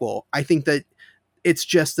sequel. I think that it's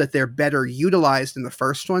just that they're better utilized in the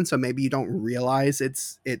first one, so maybe you don't realize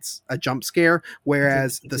it's a jump scare,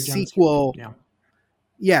 whereas the sequel,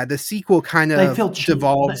 the sequel kind of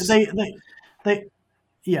devolves. They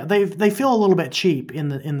feel a little bit cheap in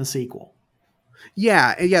the sequel.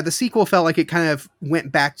 Yeah, the sequel felt like it kind of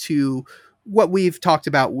went back to what we've talked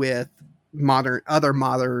about with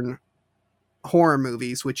modern horror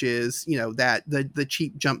movies, which is, that the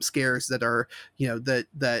cheap jump scares that are,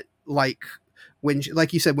 that like when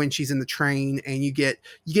like you said, when she's in the train and you get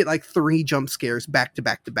like 3 jump scares back to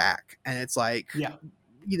back to back, and it's like, Yeah.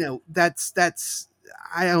 that's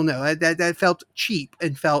I don't know, that felt cheap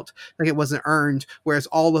and felt like it wasn't earned, whereas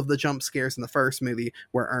all of the jump scares in the first movie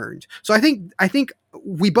were earned. So I think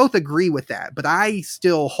we both agree with that, but I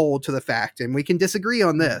still hold to the fact, and we can disagree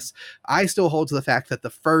on this, I still hold to the fact that the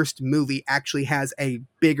first movie actually has a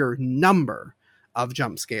bigger number of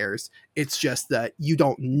jump scares. It's just that you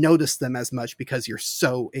don't notice them as much because you're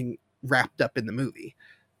so wrapped up in the movie.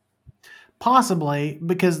 Possibly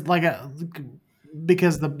because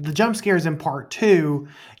because the jump scares in part 2,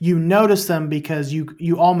 you notice them because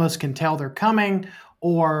you almost can tell they're coming,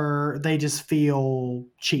 or they just feel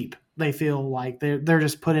cheap. They feel like they're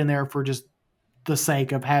just put in there for just the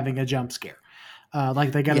sake of having a jump scare.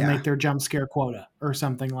 Like they got to Yeah. make their jump scare quota or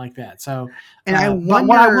something like that. So, And I but what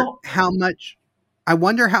I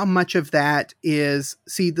wonder will, how much of that is,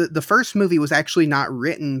 see, the first movie was actually not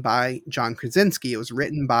written by John Krasinski. It was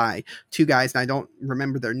written by 2 guys, and I don't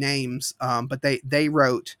remember their names, but they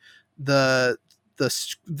wrote the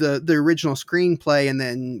original screenplay, and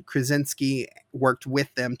then Krasinski worked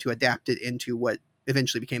with them to adapt it into what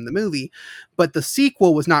eventually became the movie. But the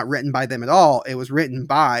sequel was not written by them at all. It was written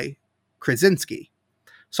by Krasinski.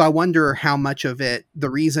 So I wonder how much of it,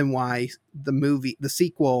 the reason why the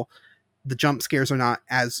sequel, the jump scares are not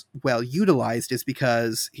as well utilized, is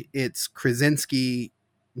because it's Krasinski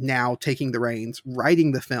now taking the reins,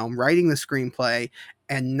 writing the film, writing the screenplay,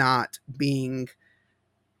 and not being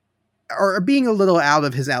a little out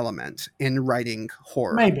of his element in writing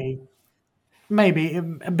horror. maybe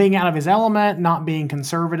being out of his element, not being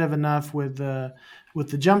conservative enough with the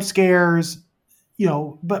jump scares,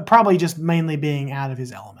 but probably just mainly being out of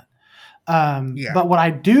his element. Yeah. But what I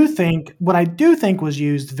do think was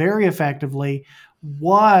used very effectively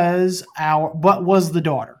was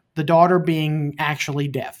the daughter being actually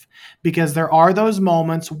deaf, because there are those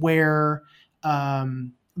moments where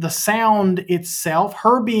the sound itself,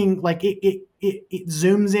 her being like it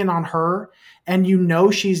zooms in on her, and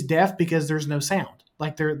she's deaf because there's no sound.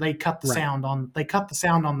 Like they cut the Right. sound on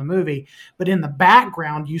the movie, but in the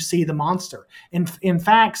background you see the monster. In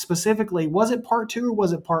fact, specifically, was it part 2 or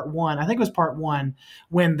was it part 1? I think it was part 1,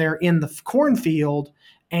 when they're in the cornfield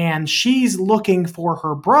and she's looking for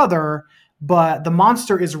her brother, but the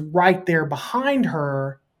monster is right there behind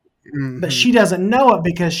her, but she doesn't know it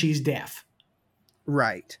because she's deaf.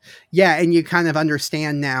 Right. Yeah, and you kind of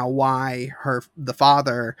understand now why the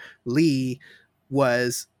father, Lee,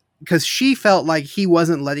 was, because she felt like he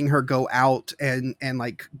wasn't letting her go out and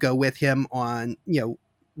like go with him on, to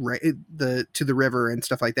the river and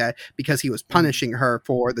stuff like that, because he was punishing her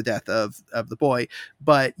for the death of the boy.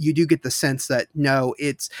 But you do get the sense that no,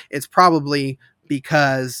 it's probably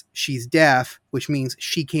because she's deaf, which means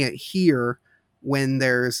she can't hear when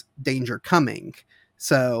there's danger coming.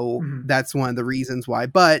 So that's one of the reasons why.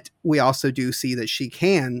 But we also do see that she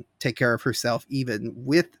can take care of herself even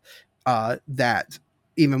with that.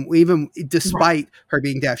 Even despite her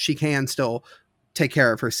being deaf, she can still take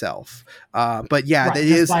care of herself. But yeah, right, it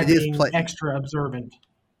is extra observant.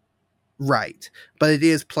 Right. But it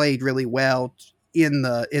is played really well in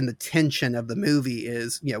the tension of the movie,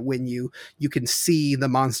 is, when you can see the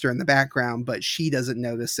monster in the background, but she doesn't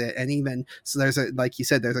notice it. And even so, like you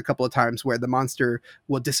said, there's a couple of times where the monster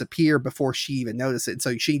will disappear before she even notices it.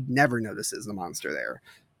 So she never notices the monster there.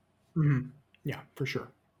 Mm-hmm. Yeah, for sure.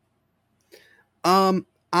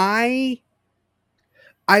 I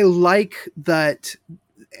like that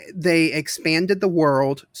they expanded the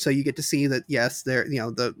world, so you get to see that, yes, there,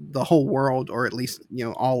 the whole world, or at least,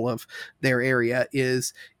 all of their area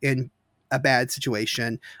is in a bad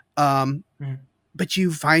situation. But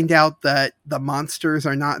you find out that the monsters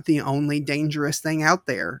are not the only dangerous thing out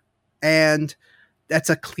there. And that's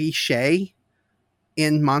a cliche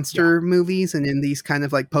in monster movies and in these kind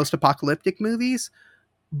of like post-apocalyptic movies,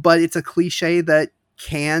 but it's a cliche that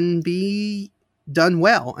can be done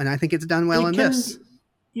well, and I think it's done well in this.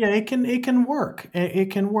 Yeah, it can work. It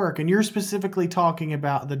can work. And you're specifically talking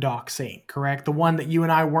about the dock scene, correct? The one that you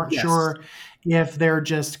and I weren't sure if they're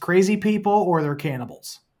just crazy people or they're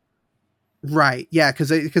cannibals. Right. Yeah, because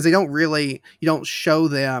they don't really, you don't show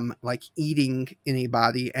them like eating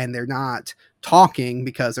anybody, and they're not talking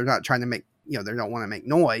because they're not trying to make, they don't want to make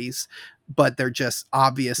noise, but they're just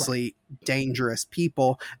obviously dangerous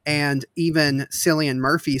people. And even Cillian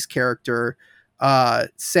Murphy's character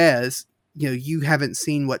says, you haven't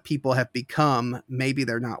seen what people have become. Maybe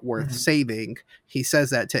they're not worth saving. He says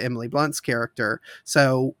that to Emily Blunt's character.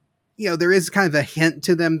 So, there is kind of a hint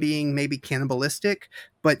to them being maybe cannibalistic,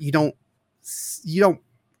 but they don't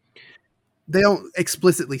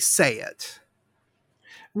explicitly say it.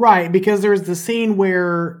 Right, because there's the scene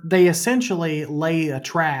where they essentially lay a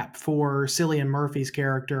trap for Cillian Murphy's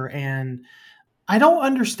character, and I don't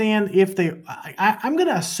understand if I'm going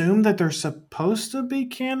to assume that they're supposed to be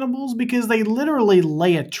cannibals because they literally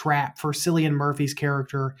lay a trap for Cillian Murphy's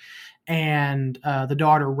character and the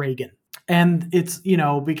daughter Reagan. And it's,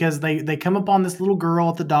 because they come upon this little girl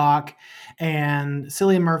at the dock, and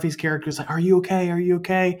Cillian Murphy's character is like, "Are you okay? Are you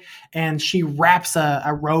okay?" And she wraps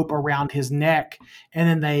a rope around his neck, and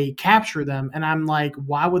then they capture them. And I'm like,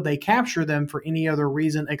 why would they capture them for any other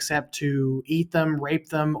reason except to eat them, rape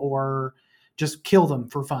them, or just kill them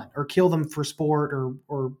for fun, or kill them for sport,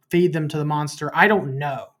 or feed them to the monster? I don't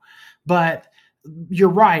know. But you're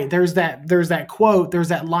right. There's that quote. There's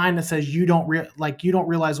that line that says, "You don't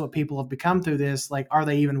realize what people have become through this. Like, are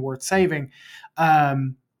they even worth saving?"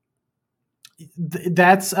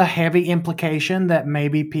 That's a heavy implication that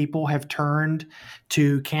maybe people have turned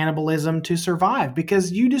to cannibalism to survive,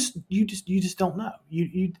 because you just don't know.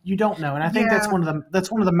 You don't know. And I think that's one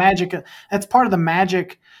of the magic. That's part of the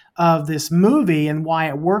magic of this movie, and why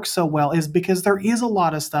it works so well is because there is a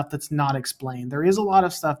lot of stuff that's not explained. There is a lot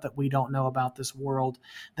of stuff that we don't know about this world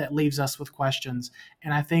that leaves us with questions.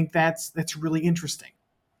 And I think that's really interesting.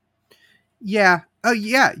 Yeah. Oh,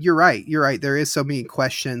 yeah. You're right. You're right. There is so many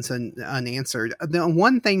questions and unanswered. The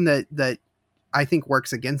one thing that I think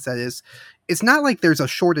works against that is it's not like there's a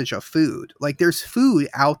shortage of food. Like, there's food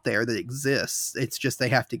out there that exists. It's just they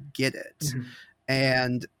have to get it.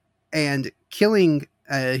 Mm-hmm. And killing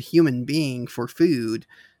a human being for food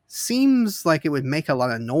seems like it would make a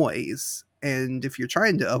lot of noise. And if you're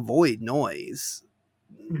trying to avoid noise,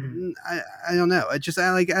 mm-hmm. I don't know. I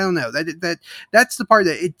don't know. That's the part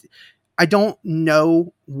that I don't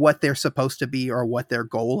know what they're supposed to be or what their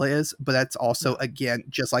goal is, but that's also, again,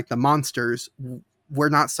 just like the monsters, we're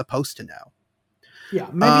not supposed to know. Yeah,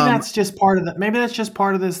 maybe that's just part of maybe that's just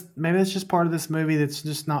part of this movie that's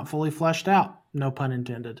just not fully fleshed out. No pun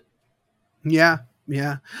intended. Yeah.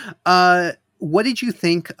 Yeah. What did you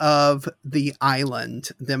think of the island,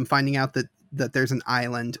 them finding out that there's an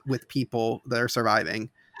island with people that are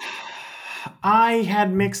surviving? I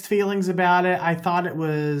had mixed feelings about it. I thought it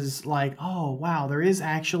was like, oh wow, there is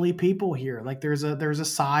actually people here. Like, there's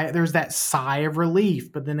that sigh of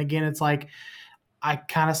relief. But then again, it's like, I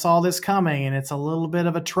kind of saw this coming, and it's a little bit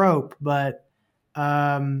of a trope, but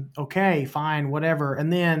okay, fine, whatever.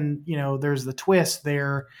 And then, there's the twist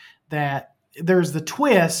there, that there's the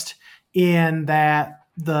twist in that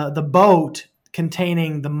the boat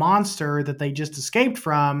containing the monster that they just escaped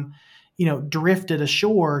from, drifted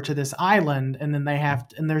ashore to this island, and then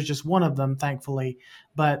and there's just one of them, thankfully.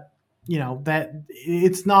 But that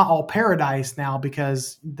it's not all paradise now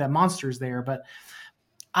because that monster's there. But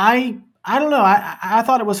I don't know. I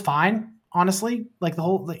thought it was fine, honestly. Like,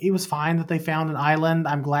 it was fine that they found an island.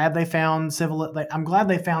 I'm glad they found I'm glad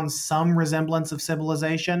they found some resemblance of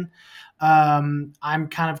civilization. I'm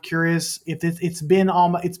kind of curious if it's been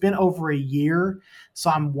over a year, so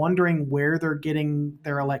I'm wondering where they're getting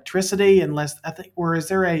their electricity. Or is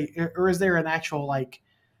there an actual like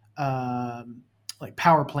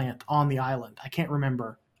power plant on the island? I can't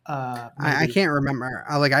remember. I can't remember.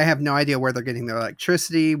 I have no idea where they're getting their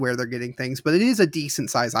electricity, where they're getting things, but it is a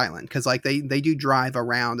decent sized island, because they do drive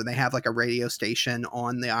around, and they have like a radio station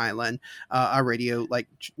on the island, a radio,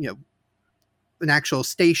 an actual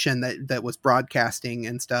station that was broadcasting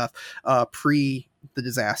and stuff pre the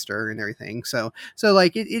disaster and everything. So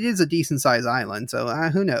it is a decent sized island. So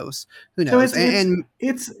who knows? So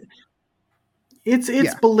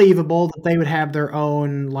it's believable that they would have their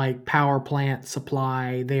own power plant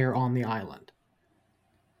supply there on the island.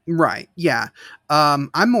 Right. Yeah.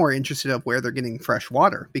 I'm more interested of where they're getting fresh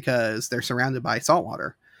water, because they're surrounded by salt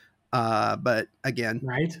water. But again,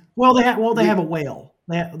 right. Well, they have a whale.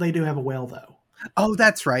 They do have a whale, though. Oh,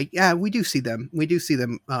 that's right. Yeah, we do see them. We do see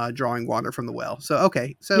them drawing water from the well. So,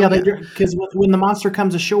 okay. So yeah, because when the monster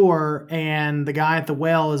comes ashore and the guy at the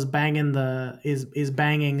well is banging because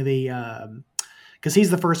he's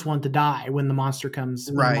the first one to die when the monster comes.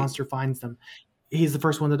 When the monster finds them, he's the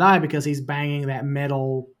first one to die because he's banging that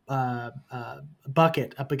metal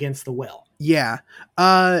bucket up against the well. Yeah.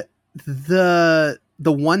 The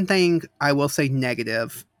one thing I will say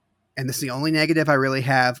negative, and this is the only negative I really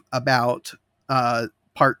have about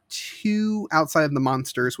part 2 outside of the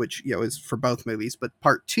monsters, which is for both movies, but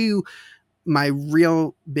part 2, my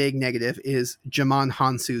real big negative is Djimon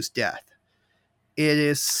Hounsou's death. It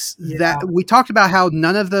is that we talked about how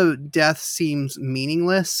none of the death seems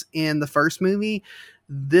meaningless in the first movie.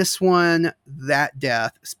 this one, that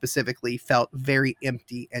death specifically, felt very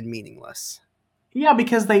empty and meaningless. Yeah,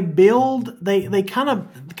 because they kind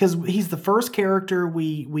of, because he's the first character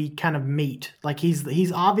we kind of meet. Like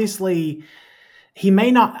he's obviously, he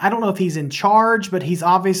may not, I don't know if he's in charge, but he's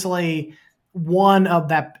obviously one of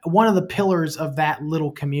the pillars of that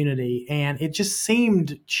little community, and it just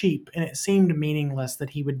seemed cheap and it seemed meaningless that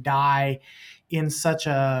he would die in such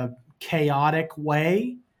a chaotic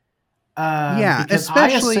way. Yeah, Because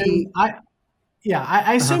especially. I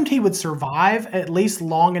Uh-huh. assumed he would survive at least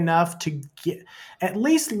long enough to get, at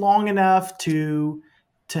least long enough to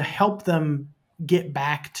help them get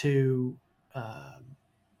back to uh,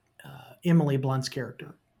 Emily Blunt's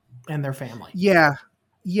character and their family. Yeah,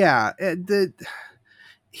 yeah.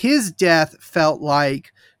 His death felt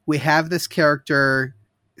like we have this character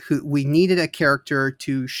who we needed a character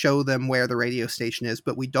to show them where the radio station is,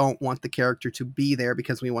 but we don't want the character to be there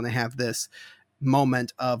because we want to have this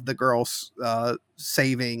moment of the girls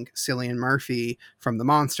saving Cillian Murphy from the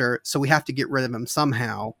monster. So we have to get rid of him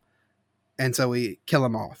somehow, and so we kill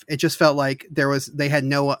him off. It just felt like they had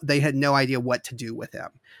no idea what to do with him,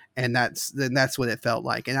 and that's what it felt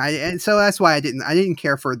like. And so that's why I didn't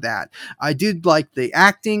care for that. I did like the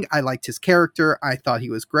acting. I liked his character. I thought he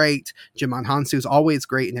was great. Jimon Hansu's always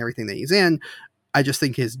great in everything that he's in. I just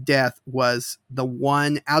think his death was the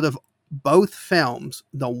one out of both films,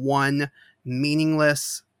 the one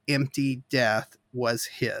meaningless, empty death was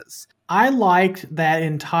his. I liked that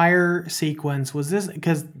entire sequence. Was this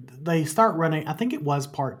because they start running? I think it was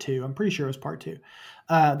part two. I'm pretty sure it was part two.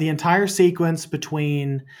 The entire sequence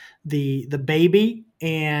between the baby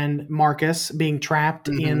and Marcus being trapped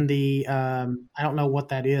Mm-hmm. in the I don't know what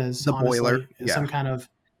that is, The boiler. honestly. Yeah. Some kind of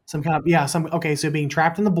yeah, some okay, so being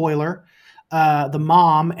trapped in the boiler, the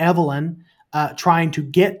mom, Evelyn, trying to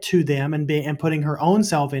get to them and putting her own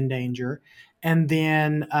self in danger, and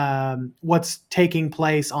then what's taking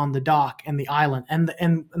place on the dock and the island,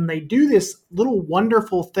 and they do this little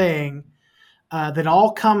wonderful thing that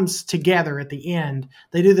all comes together at the end.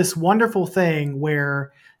 They do this wonderful thing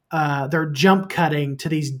where they're jump cutting to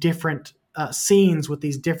these different scenes with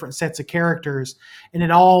these different sets of characters, and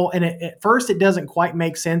at first it doesn't quite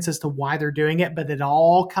make sense as to why they're doing it, but it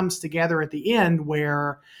all comes together at the end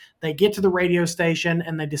where they get to the radio station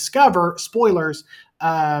and they discover, spoilers,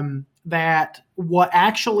 that what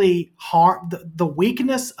actually the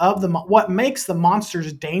weakness of what makes the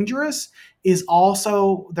monsters dangerous is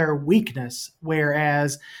also their weakness.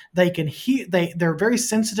 Whereas they can hear, they're very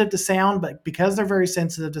sensitive to sound, but because they're very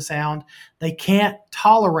sensitive to sound, they can't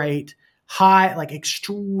tolerate high, like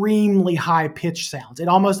extremely high pitch sounds. It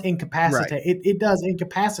almost Right. incapacitate it does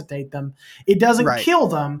incapacitate them. It doesn't Right. kill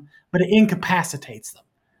them, but it incapacitates them.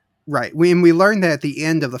 Right. We learned that at the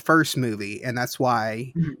end of the first movie, and that's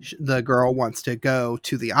why Mhm. the girl wants to go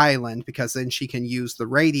to the island, because then she can use the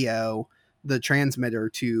radio, the transmitter,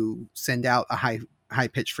 to send out a high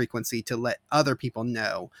pitch frequency to let other people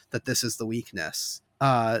know that this is the weakness.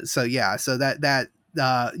 So yeah, so that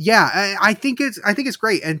yeah, I think it's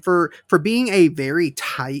great, and for being a very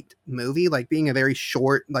tight movie, like being a very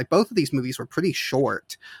short, like both of these movies were pretty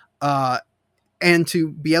short, uh, and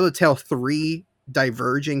to be able to tell three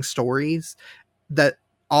diverging stories that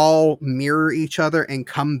all mirror each other and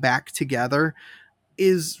come back together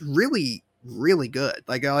is really good.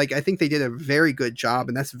 Like I think they did a very good job,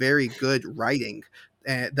 and that's very good writing.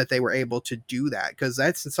 That they were able to do that, because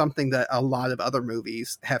that's something that a lot of other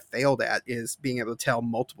movies have failed at, is being able to tell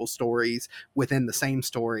multiple stories within the same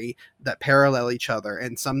story that parallel each other,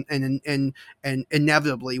 and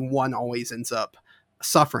inevitably one always ends up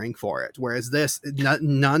suffering for it, whereas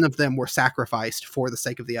none of them were sacrificed for the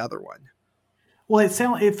sake of the other one. Well,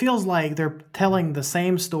 it feels like they're telling the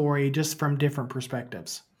same story just from different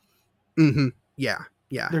perspectives. Mm-hmm. Yeah,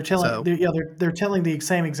 yeah. They're telling So they're telling the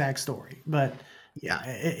same exact story, but yeah,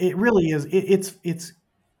 yeah, it really is. It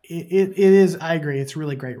is. I agree. It's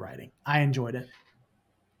really great writing. I enjoyed it.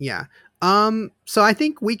 yeah. So I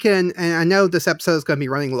think we can, and I know this episode is going to be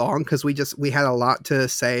running long because we had a lot to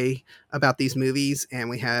say about these movies, and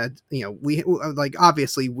we had, we like,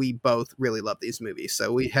 obviously we both really love these movies,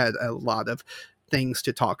 so we had a lot of things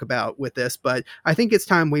to talk about with this, but I think it's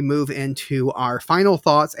time we move into our final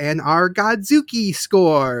thoughts and our Godzuki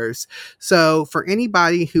scores. So for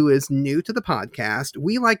anybody who is new to the podcast,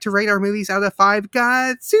 we like to rate our movies out of 5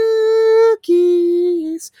 Godzukis,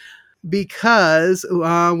 because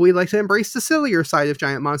we like to embrace the sillier side of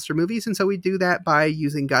giant monster movies, and so we do that by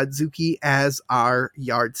using Godzuki as our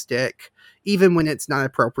yardstick. even when it's not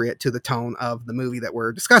appropriate to the tone of the movie that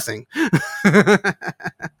we're discussing.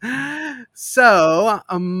 So,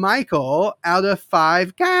 Michael, out of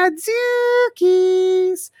 5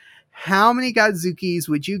 Godzookies, how many Godzookies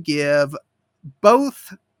would you give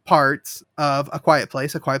both parts of A Quiet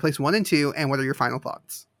Place 1 and 2, and what are your final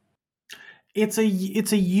thoughts? It's a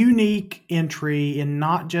unique entry in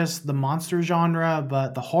not just the monster genre,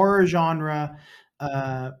 but the horror genre.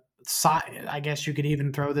 I guess you could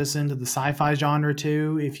even throw this into the sci-fi genre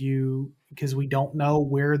too, because we don't know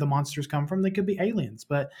where the monsters come from. They could be aliens,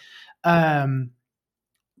 but um,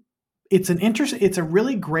 it's a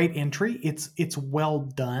really great entry. It's well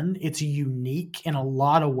done. It's unique in a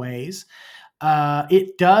lot of ways.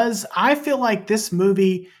 I feel like this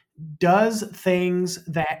movie does things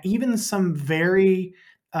that even some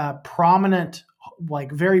prominent,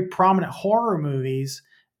 very prominent horror movies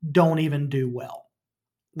don't even do well.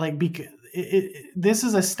 Like, because this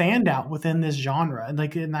is a standout within this genre, and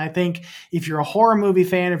I think if you're a horror movie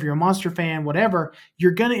fan, if you're a monster fan, whatever,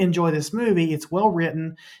 you're gonna enjoy this movie. It's well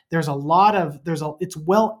written. It's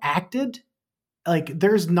well acted. Like,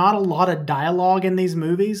 there's not a lot of dialogue in these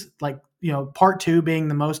movies. Like, part 2 being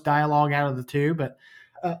the most dialogue out of the two, but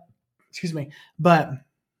excuse me, but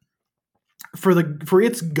for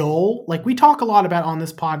its goal, like we talk a lot about on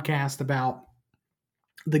this podcast about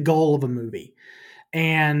the goal of a movie.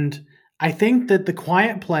 And I think that The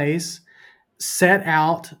Quiet Place its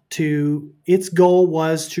goal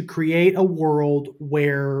was to create a world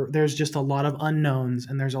where there's just a lot of unknowns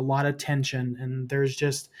and there's a lot of tension and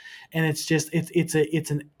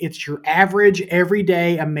it's your average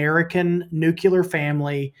everyday American nuclear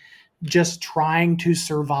family just trying to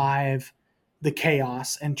survive the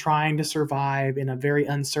chaos and trying to survive in a very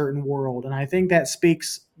uncertain world. And I think that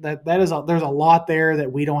speaks there's a lot there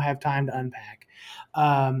that we don't have time to unpack.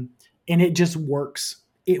 And it just works.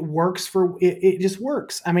 It just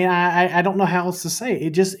works. I mean, I don't know how else to say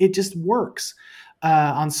it. It just works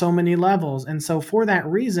on so many levels. And so for that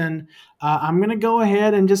reason, I'm going to go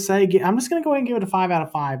ahead and just say, I'm just going to go ahead and give it a 5 out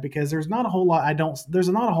of 5 because there's not a whole lot. There's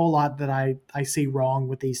not a whole lot that I see wrong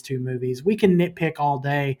with these two movies. We can nitpick all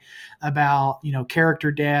day about,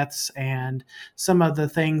 character deaths and some of the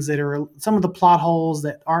things some of the plot holes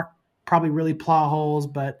that aren't probably really plot holes,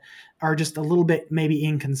 but are just a little bit maybe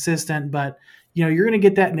inconsistent, but you're going to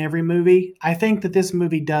get that in every movie. I think that this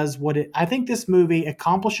movie I think this movie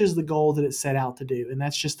accomplishes the goal that it set out to do. And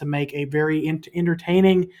that's just to make a very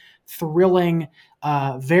entertaining, thrilling,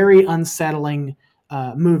 very unsettling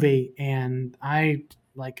movie. And I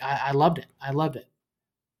loved it. I loved it.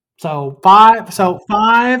 So 5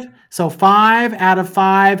 out of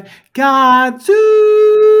 5 Godzookies.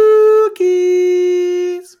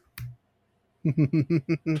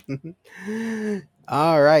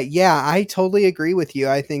 All right. Yeah, I totally agree with you.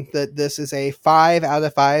 I think that this is a 5 out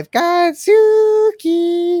of 5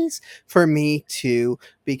 Godzookies for me too,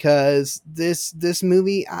 because this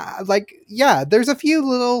movie, there's a few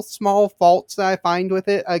little small faults that I find with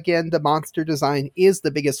it. Again, the monster design is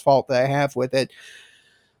the biggest fault that I have with it.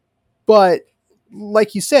 But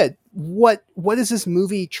like you said, what is this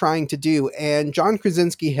movie trying to do? And John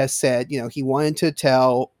Krasinski has said, he wanted to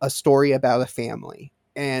tell a story about a family,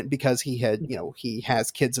 and because he had, he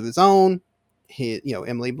has kids of his own.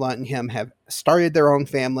 Emily Blunt and him have started their own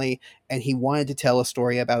family, and he wanted to tell a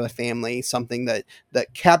story about a family, something that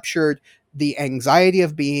captured the anxiety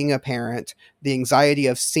of being a parent, the anxiety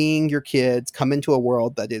of seeing your kids come into a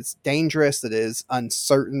world that is dangerous, that is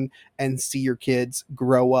uncertain, and see your kids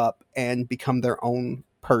grow up and become their own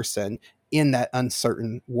person in that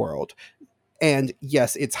uncertain world. And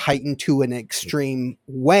yes, it's heightened to an extreme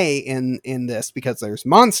way in this because there's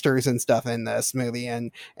monsters and stuff in this movie,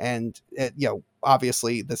 and it,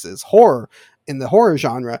 obviously this is horror in the horror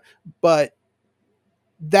genre, but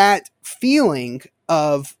that feeling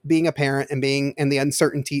of being a parent and being in the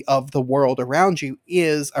uncertainty of the world around you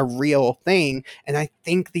is a real thing. And I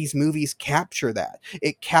think these movies capture that.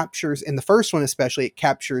 It captures, in the first one especially, it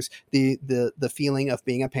captures the feeling of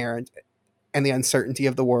being a parent and the uncertainty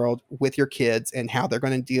of the world with your kids and how they're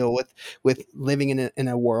going to deal with living in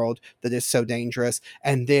a world that is so dangerous.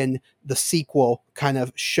 And then the sequel kind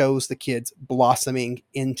of shows the kids blossoming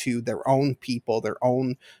into their own people, their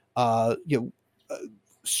own,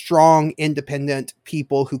 strong, independent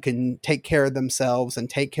people who can take care of themselves and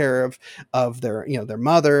take care of their, their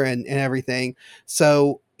mother and everything.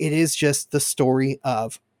 So it is just the story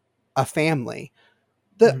of a family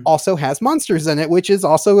that also has monsters in it, which is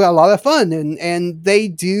also a lot of fun. And they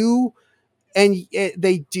do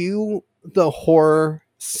the horror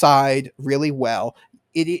side really well.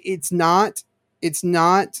 It's not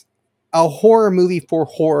a horror movie for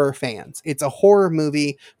horror fans. It's a horror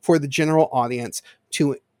movie for the general audience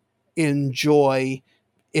to enjoy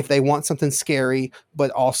if they want something scary,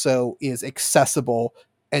 but also is accessible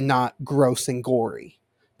and not gross and gory.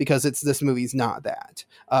 Because this movie's not that.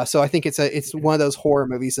 So I think it's one of those horror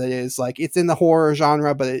movies that is like, it's in the horror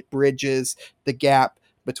genre, but it bridges the gap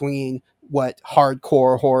between what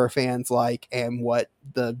hardcore horror fans like and what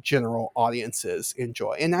the general audiences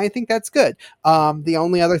enjoy. And I think that's good. The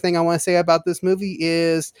only other thing I want to say about this movie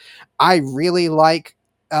is I really like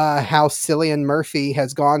how Cillian Murphy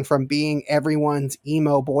has gone from being everyone's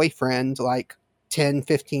emo boyfriend like 10,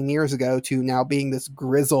 15 years ago to now being this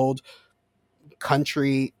grizzled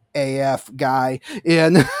country AF guy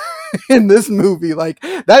in in this movie. Like,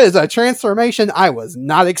 that is a transformation I was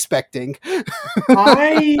not expecting.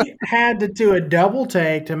 I had to do a double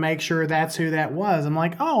take to make sure that's who that was. I'm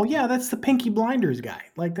like, oh yeah, that's the Pinky Blinders guy.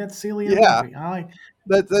 Like, that's Cillian Murphy.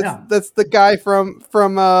 That's the guy from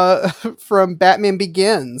from Batman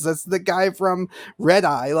Begins. That's the guy from Red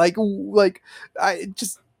Eye. Like I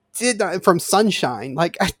just did not, from Sunshine.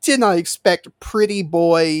 Like, I did not expect pretty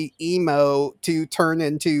boy emo to turn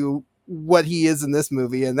into what he is in this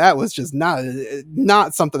movie, and that was just not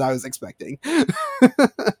something I was expecting.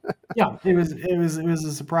 Yeah, it was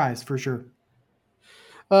a surprise for sure.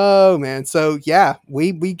 Oh man, so yeah,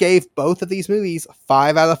 we gave both of these movies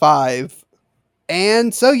 5 out of 5.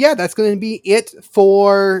 And so, yeah, that's going to be it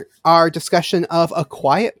for our discussion of A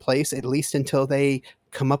Quiet Place, at least until they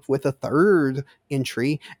come up with a third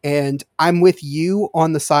entry. And I'm with you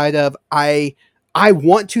on the side of I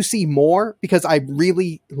want to see more, because I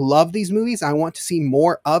really love these movies. I want to see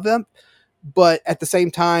more of them. But at the same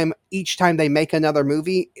time, each time they make another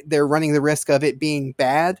movie, they're running the risk of it being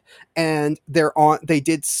bad. And they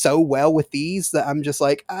did so well with these that I'm just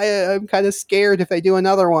like, I'm kind of scared if they do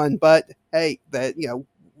another one. But hey,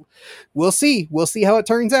 we'll see. We'll see how it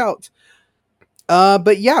turns out.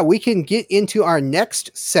 But yeah, we can get into our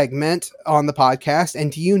next segment on the podcast.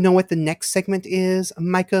 And do you know what the next segment is,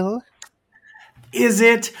 Michael? Is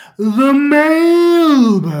it the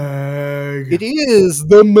mailbag? It is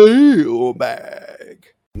the mailbag.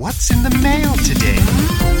 What's in the mail today?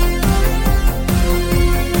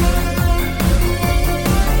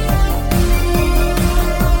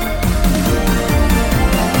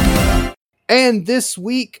 And this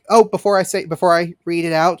week, before I read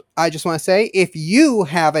it out, I just want to say, if you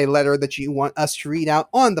have a letter that you want us to read out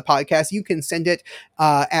on the podcast, you can send it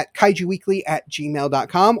at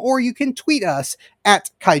kaijuweekly@gmail.com, or you can tweet us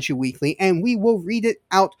at kaijuweekly, and we will read it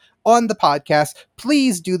out on the podcast.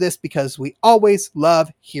 Please do this, because we always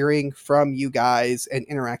love hearing from you guys and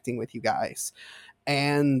interacting with you guys.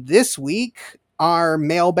 And this week, our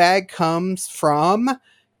mailbag comes from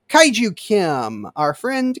Kaiju Kim, our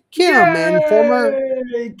friend Kim. Yay!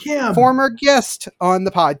 And former guest on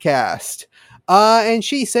the podcast. And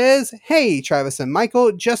she says, "Hey, Travis and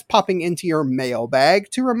Michael, just popping into your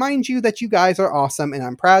mailbag to remind you that you guys are awesome, and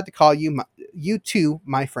I'm proud to call you two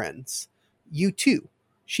my friends." You two.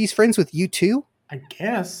 She's friends with you two? I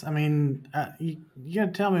guess. I mean, you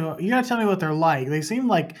gotta tell me what they're like. They seem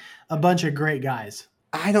like a bunch of great guys.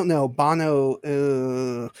 I don't know.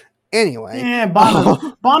 Bono. Anyway, yeah,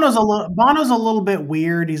 Bono's a little bit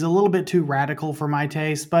weird. He's a little bit too radical for my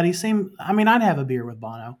taste, but I'd have a beer with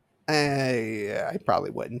Bono. I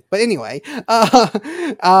probably wouldn't. But anyway,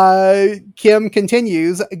 Kim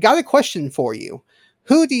continues, "Got a question for you.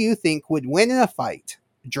 Who do you think would win in a fight?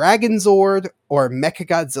 Dragon Zord or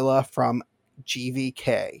Mechagodzilla from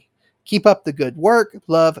GVK? Keep up the good work.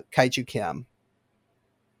 Love, Kaiju Kim."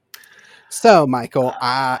 So, Michael,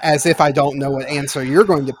 as if I don't know what answer you're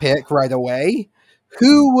going to pick right away,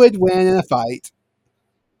 who would win in a fight?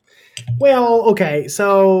 Well, okay,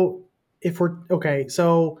 so if they're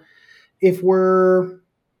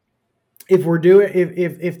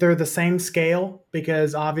the same scale,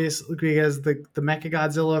 because the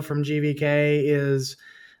Mechagodzilla from GVK is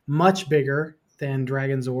much bigger than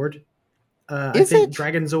Dragon Zord. I think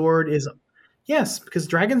Dragon Zord is, yes, because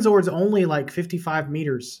Dragon Zord's only like 55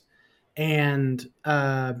 meters. And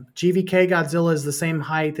GVK Godzilla is the same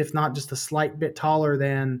height, if not just a slight bit taller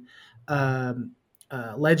than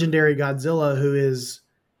Legendary Godzilla, who is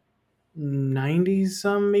 90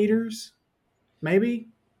 some meters, maybe.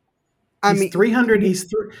 He's 300. He's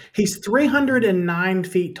 309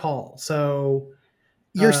 feet tall. So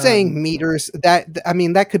you're saying meters?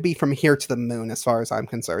 That could be from here to the moon, as far as I'm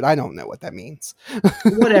concerned. I don't know what that means.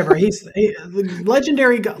 Whatever.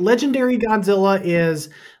 Legendary Godzilla is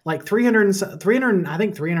like 300. I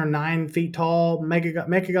think 309 feet tall.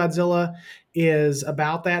 Mechagodzilla is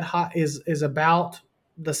about that high. Is about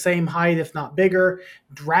the same height, if not bigger.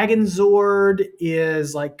 Dragon Zord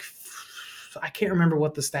is like, I can't remember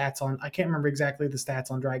what the stats on. I can't remember exactly the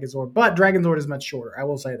stats on Dragon Zord, but Dragon Zord is much shorter. I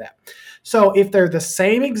will say that. So if they're the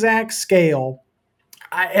same exact scale,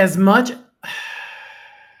 if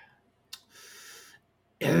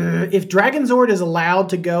Dragon Zord is allowed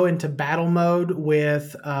to go into battle mode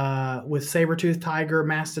with Saber-Tooth Tiger,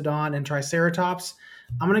 Mastodon, and Triceratops,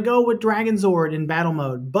 I'm going to go with Dragon Zord in battle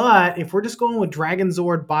mode. But if we're just going with Dragon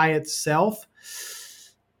Zord by itself,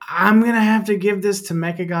 I'm going to have to give this to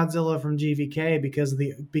Mechagodzilla from GVK because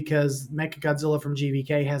Mechagodzilla from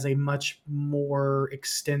GVK has a much more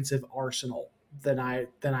extensive arsenal than I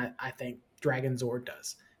think Dragon Zord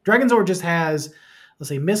does. Dragon Zord just has, let's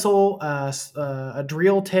say, missile, a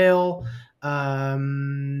drill tail, eye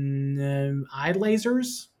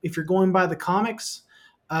lasers, if you're going by the comics.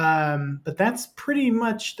 But that's pretty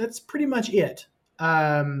much it.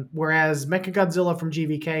 Whereas Mechagodzilla from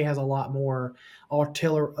GVK has a lot more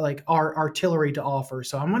artillery to offer.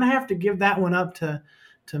 So I'm going to have to give that one up to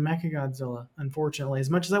Mechagodzilla, unfortunately. As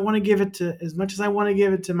much as I want to give it to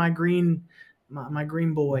my green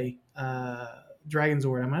boy, Dragon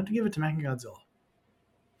Zord, I'm going to have to give it to Mechagodzilla.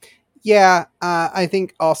 Yeah, I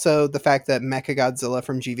think also the fact that Mechagodzilla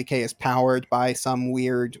from GVK is powered by some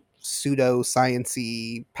weird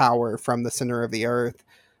pseudo-science-y power from the center of the earth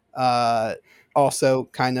also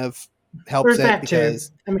kind of helps there's it because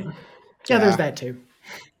too. I mean, there's that too.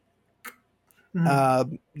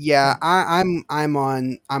 I'm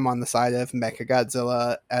on the side of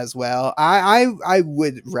Mechagodzilla as well. I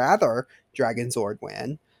would rather Dragon Zord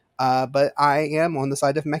win. But I am on the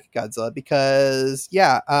side of Mechagodzilla because,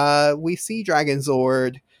 we see Dragon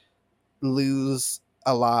Zord lose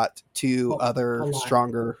a lot to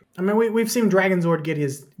stronger. I mean, we've seen Dragon Zord get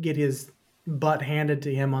his butt handed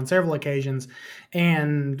to him on several occasions,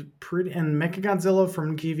 and Mechagodzilla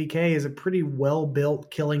from GVK is a pretty well built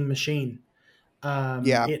killing machine.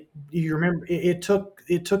 It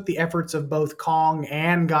took the efforts of both Kong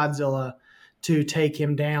and Godzilla to take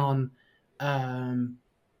him down.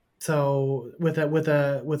 So with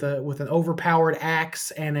an overpowered axe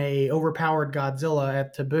and a overpowered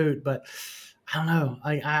Godzilla to boot, but I don't know.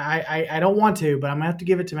 I don't want to, but I'm gonna have to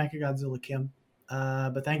give it to Mechagodzilla, Kim.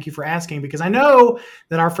 But thank you for asking because I know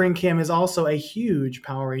that our friend Kim is also a huge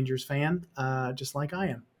Power Rangers fan, just like I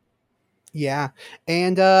am. Yeah,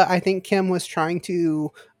 and I think Kim was trying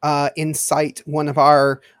to incite one of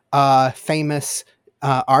our famous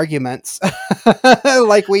arguments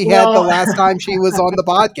like we had the last time she was on the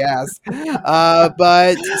podcast.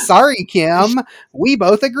 But sorry, Kim, we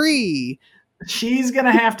both agree. She's going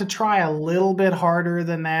to have to try a little bit harder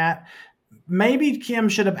than that. Maybe Kim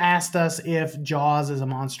should have asked us if Jaws is a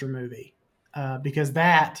monster movie because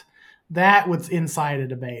that would incite a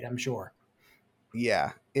debate, I'm sure.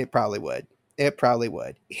 Yeah, it probably would. It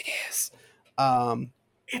is.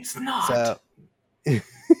 It's not. So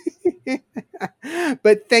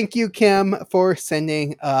but thank you, Kim, for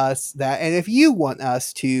sending us that. And if you want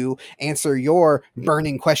us to answer your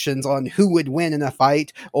burning questions on who would win in a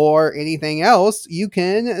fight or anything else, you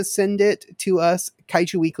can send it to us,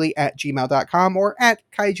 kaijuweekly@gmail.com or at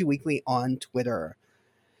kaijuweekly on Twitter.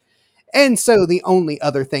 And so the only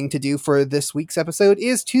other thing to do for this week's episode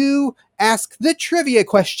is to ask the trivia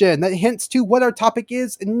question that hints to what our topic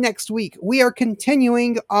is next week. We are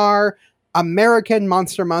continuing our American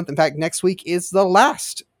Monster Month. In fact, next week is the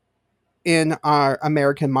last in our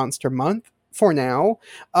American Monster Month for now.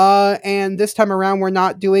 And this time around, we're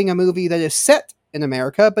not doing a movie that is set in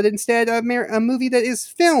America, but instead a movie that is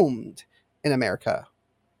filmed in America,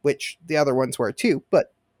 which the other ones were too.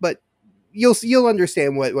 But you'll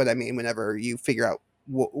understand what I mean whenever you figure out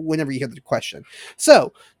whenever you hear the question.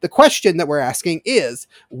 So the question that we're asking is,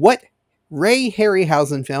 what Ray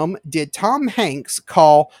Harryhausen film did Tom Hanks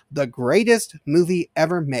call the greatest movie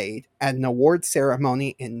ever made at an award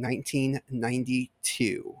ceremony in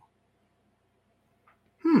 1992?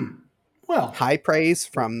 Well, high praise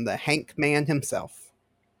from the Hank man himself.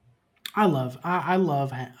 I love I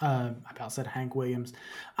about said Hank Williams.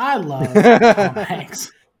 I love Tom Hanks.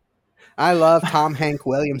 I love Tom Hank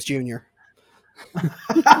Williams Jr.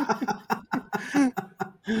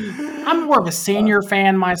 I'm more of a senior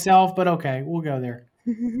fan myself, but okay, we'll go there.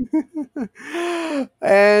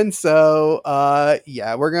 And so,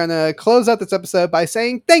 we're going to close out this episode by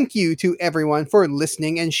saying thank you to everyone for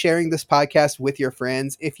listening and sharing this podcast with your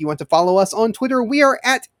friends. If you want to follow us on Twitter, we are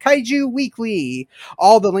at Kaiju Weekly.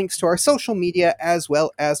 All the links to our social media, as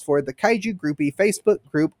well as for the Kaiju Groupie Facebook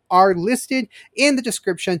group, are listed in the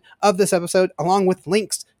description of this episode, along with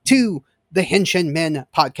links to the Henshin Men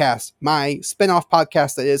podcast, my spinoff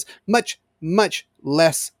podcast that is much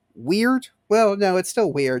less weird. Well, no, it's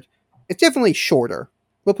still weird. It's definitely shorter.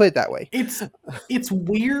 We'll put it that way. It's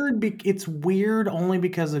weird. It's weird only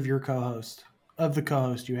because of the co-host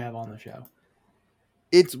you have on the show.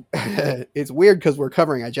 It's it's weird because we're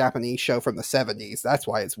covering a Japanese show from the 70s. That's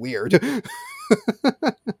why it's weird.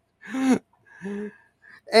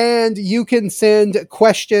 And you can send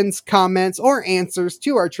questions, comments, or answers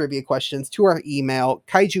to our trivia questions to our email,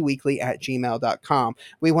 kaijuweekly@gmail.com.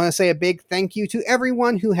 We want to say a big thank you to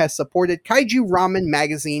everyone who has supported Kaiju Ramen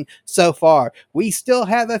Magazine so far. We still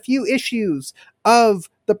have a few issues of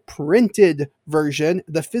the printed version,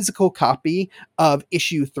 the physical copy of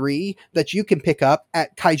issue 3 that you can pick up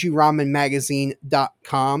at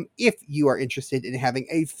kaijuramenmagazine.com if you are interested in having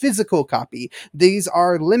a physical copy. These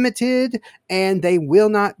are limited and they will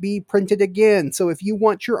not be printed again. So if you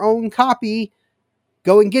want your own copy,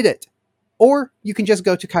 go and get it. Or you can just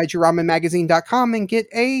go to kaijuramenmagazine.com and get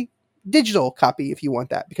a digital copy if you want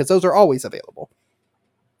that, because those are always available.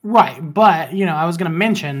 Right, but I was going to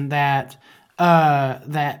mention that they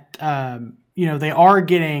are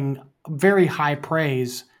getting very high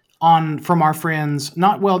praise from our friends,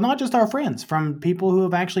 not just our friends, from people who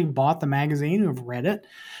have actually bought the magazine, who have read it.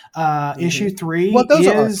 Issue 3 Well, those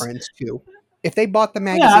are our friends too. If they bought the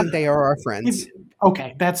magazine, they are our friends.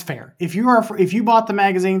 Okay, that's fair. If you bought the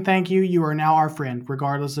magazine, thank you. You are now our friend,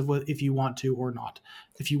 regardless of if you want to or not.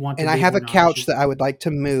 If you want to, and I have a couch that I would like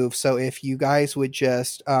to move. So if you guys would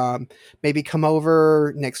just maybe come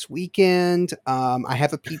over next weekend, I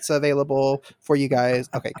have a pizza available for you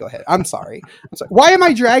guys. Okay, go ahead. I'm sorry. Why am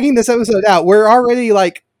I dragging this episode out? We're already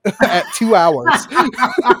like at 2 hours.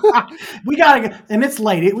 We gotta go, and it's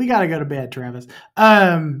late. We gotta go to bed, Travis.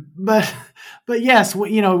 But yes,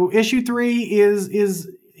 issue 3 is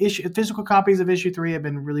physical copies of issue 3 have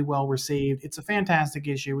been really well received. It's a fantastic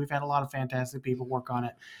issue. We've had a lot of fantastic people work on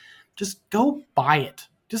it. Just go buy it.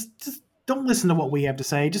 Just don't listen to what we have to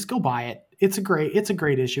say. Just go buy it. It's a great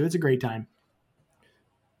issue. It's a great time.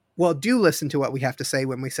 Well, do listen to what we have to say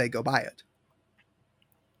when we say go buy it.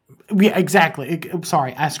 Yeah, exactly.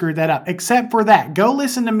 Sorry, I screwed that up. Except for that, go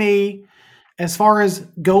listen to me. As far as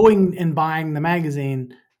going and buying the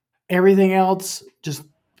magazine, everything else, just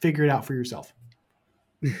figure it out for yourself.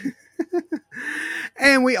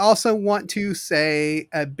 And we also want to say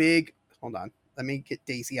a big hold on. Let me get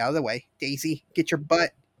Daisy out of the way. Daisy, get your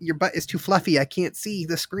butt. Your butt is too fluffy. I can't see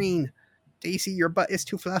the screen. Daisy, your butt is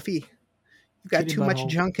too fluffy. You got too much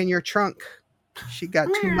junk in your trunk. She got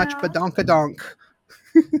too much badonkadonk.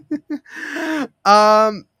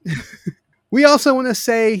 We also want to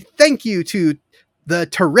say thank you to the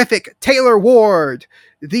terrific Taylor Ward,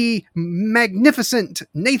 the magnificent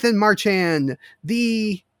Nathan Marchand,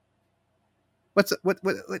 the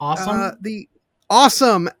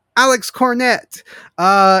awesome Alex Cornett,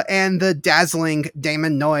 and the dazzling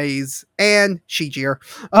Damon Noyes and Shijir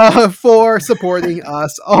for supporting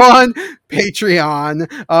us on Patreon.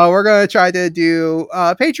 We're going to try to do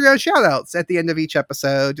Patreon shoutouts at the end of each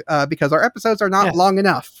episode because our episodes are not long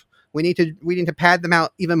enough. We need to pad them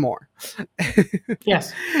out even more.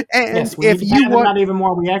 Yes. And yes, if you want out even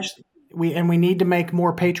more, we need to make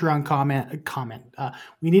more Patreon comment.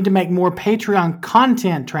 We need to make more Patreon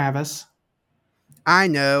content, Travis. I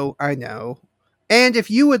know. And if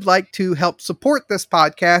you would like to help support this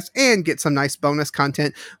podcast and get some nice bonus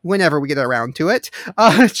content whenever we get around to it,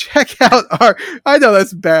 check out I know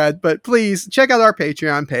that's bad, but please check out our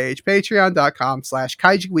Patreon page,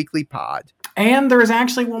 patreon.com/kaijuweeklypod. And there's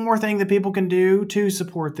actually one more thing that people can do to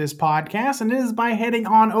support this podcast, and it is by heading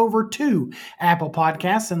on over to Apple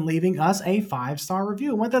Podcasts and leaving us a 5-star review.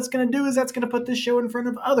 And what that's going to do is that's going to put this show in front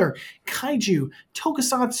of other kaiju,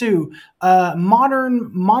 tokusatsu,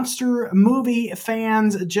 modern monster movie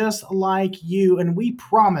fans just like you. And we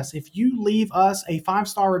promise, if you leave us a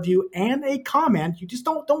 5-star review and a comment, you just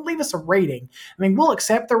don't leave us a rating. I mean, we'll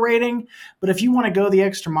accept the rating, but if you want to go the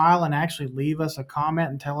extra mile and actually leave us a comment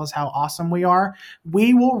and tell us how awesome we are,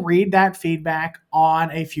 we will read that feedback on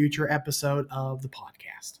a future episode of the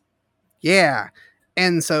podcast. Yeah.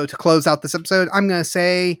 And so to close out this episode, I'm going to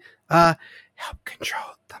say, help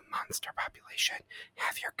control the monster population.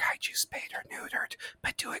 Have your kaiju spayed or neutered,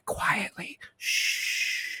 but do it quietly.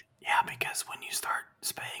 Shh. Yeah, because when you start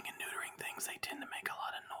spaying and neutering things, they tend to make a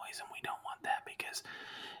lot of noise, and we don't want that, because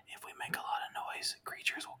if we make a lot of noise,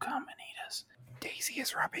 creatures will come and eat us. Daisy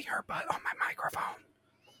is rubbing her butt on my microphone.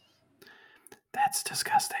 That's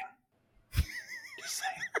disgusting. Just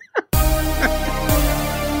saying.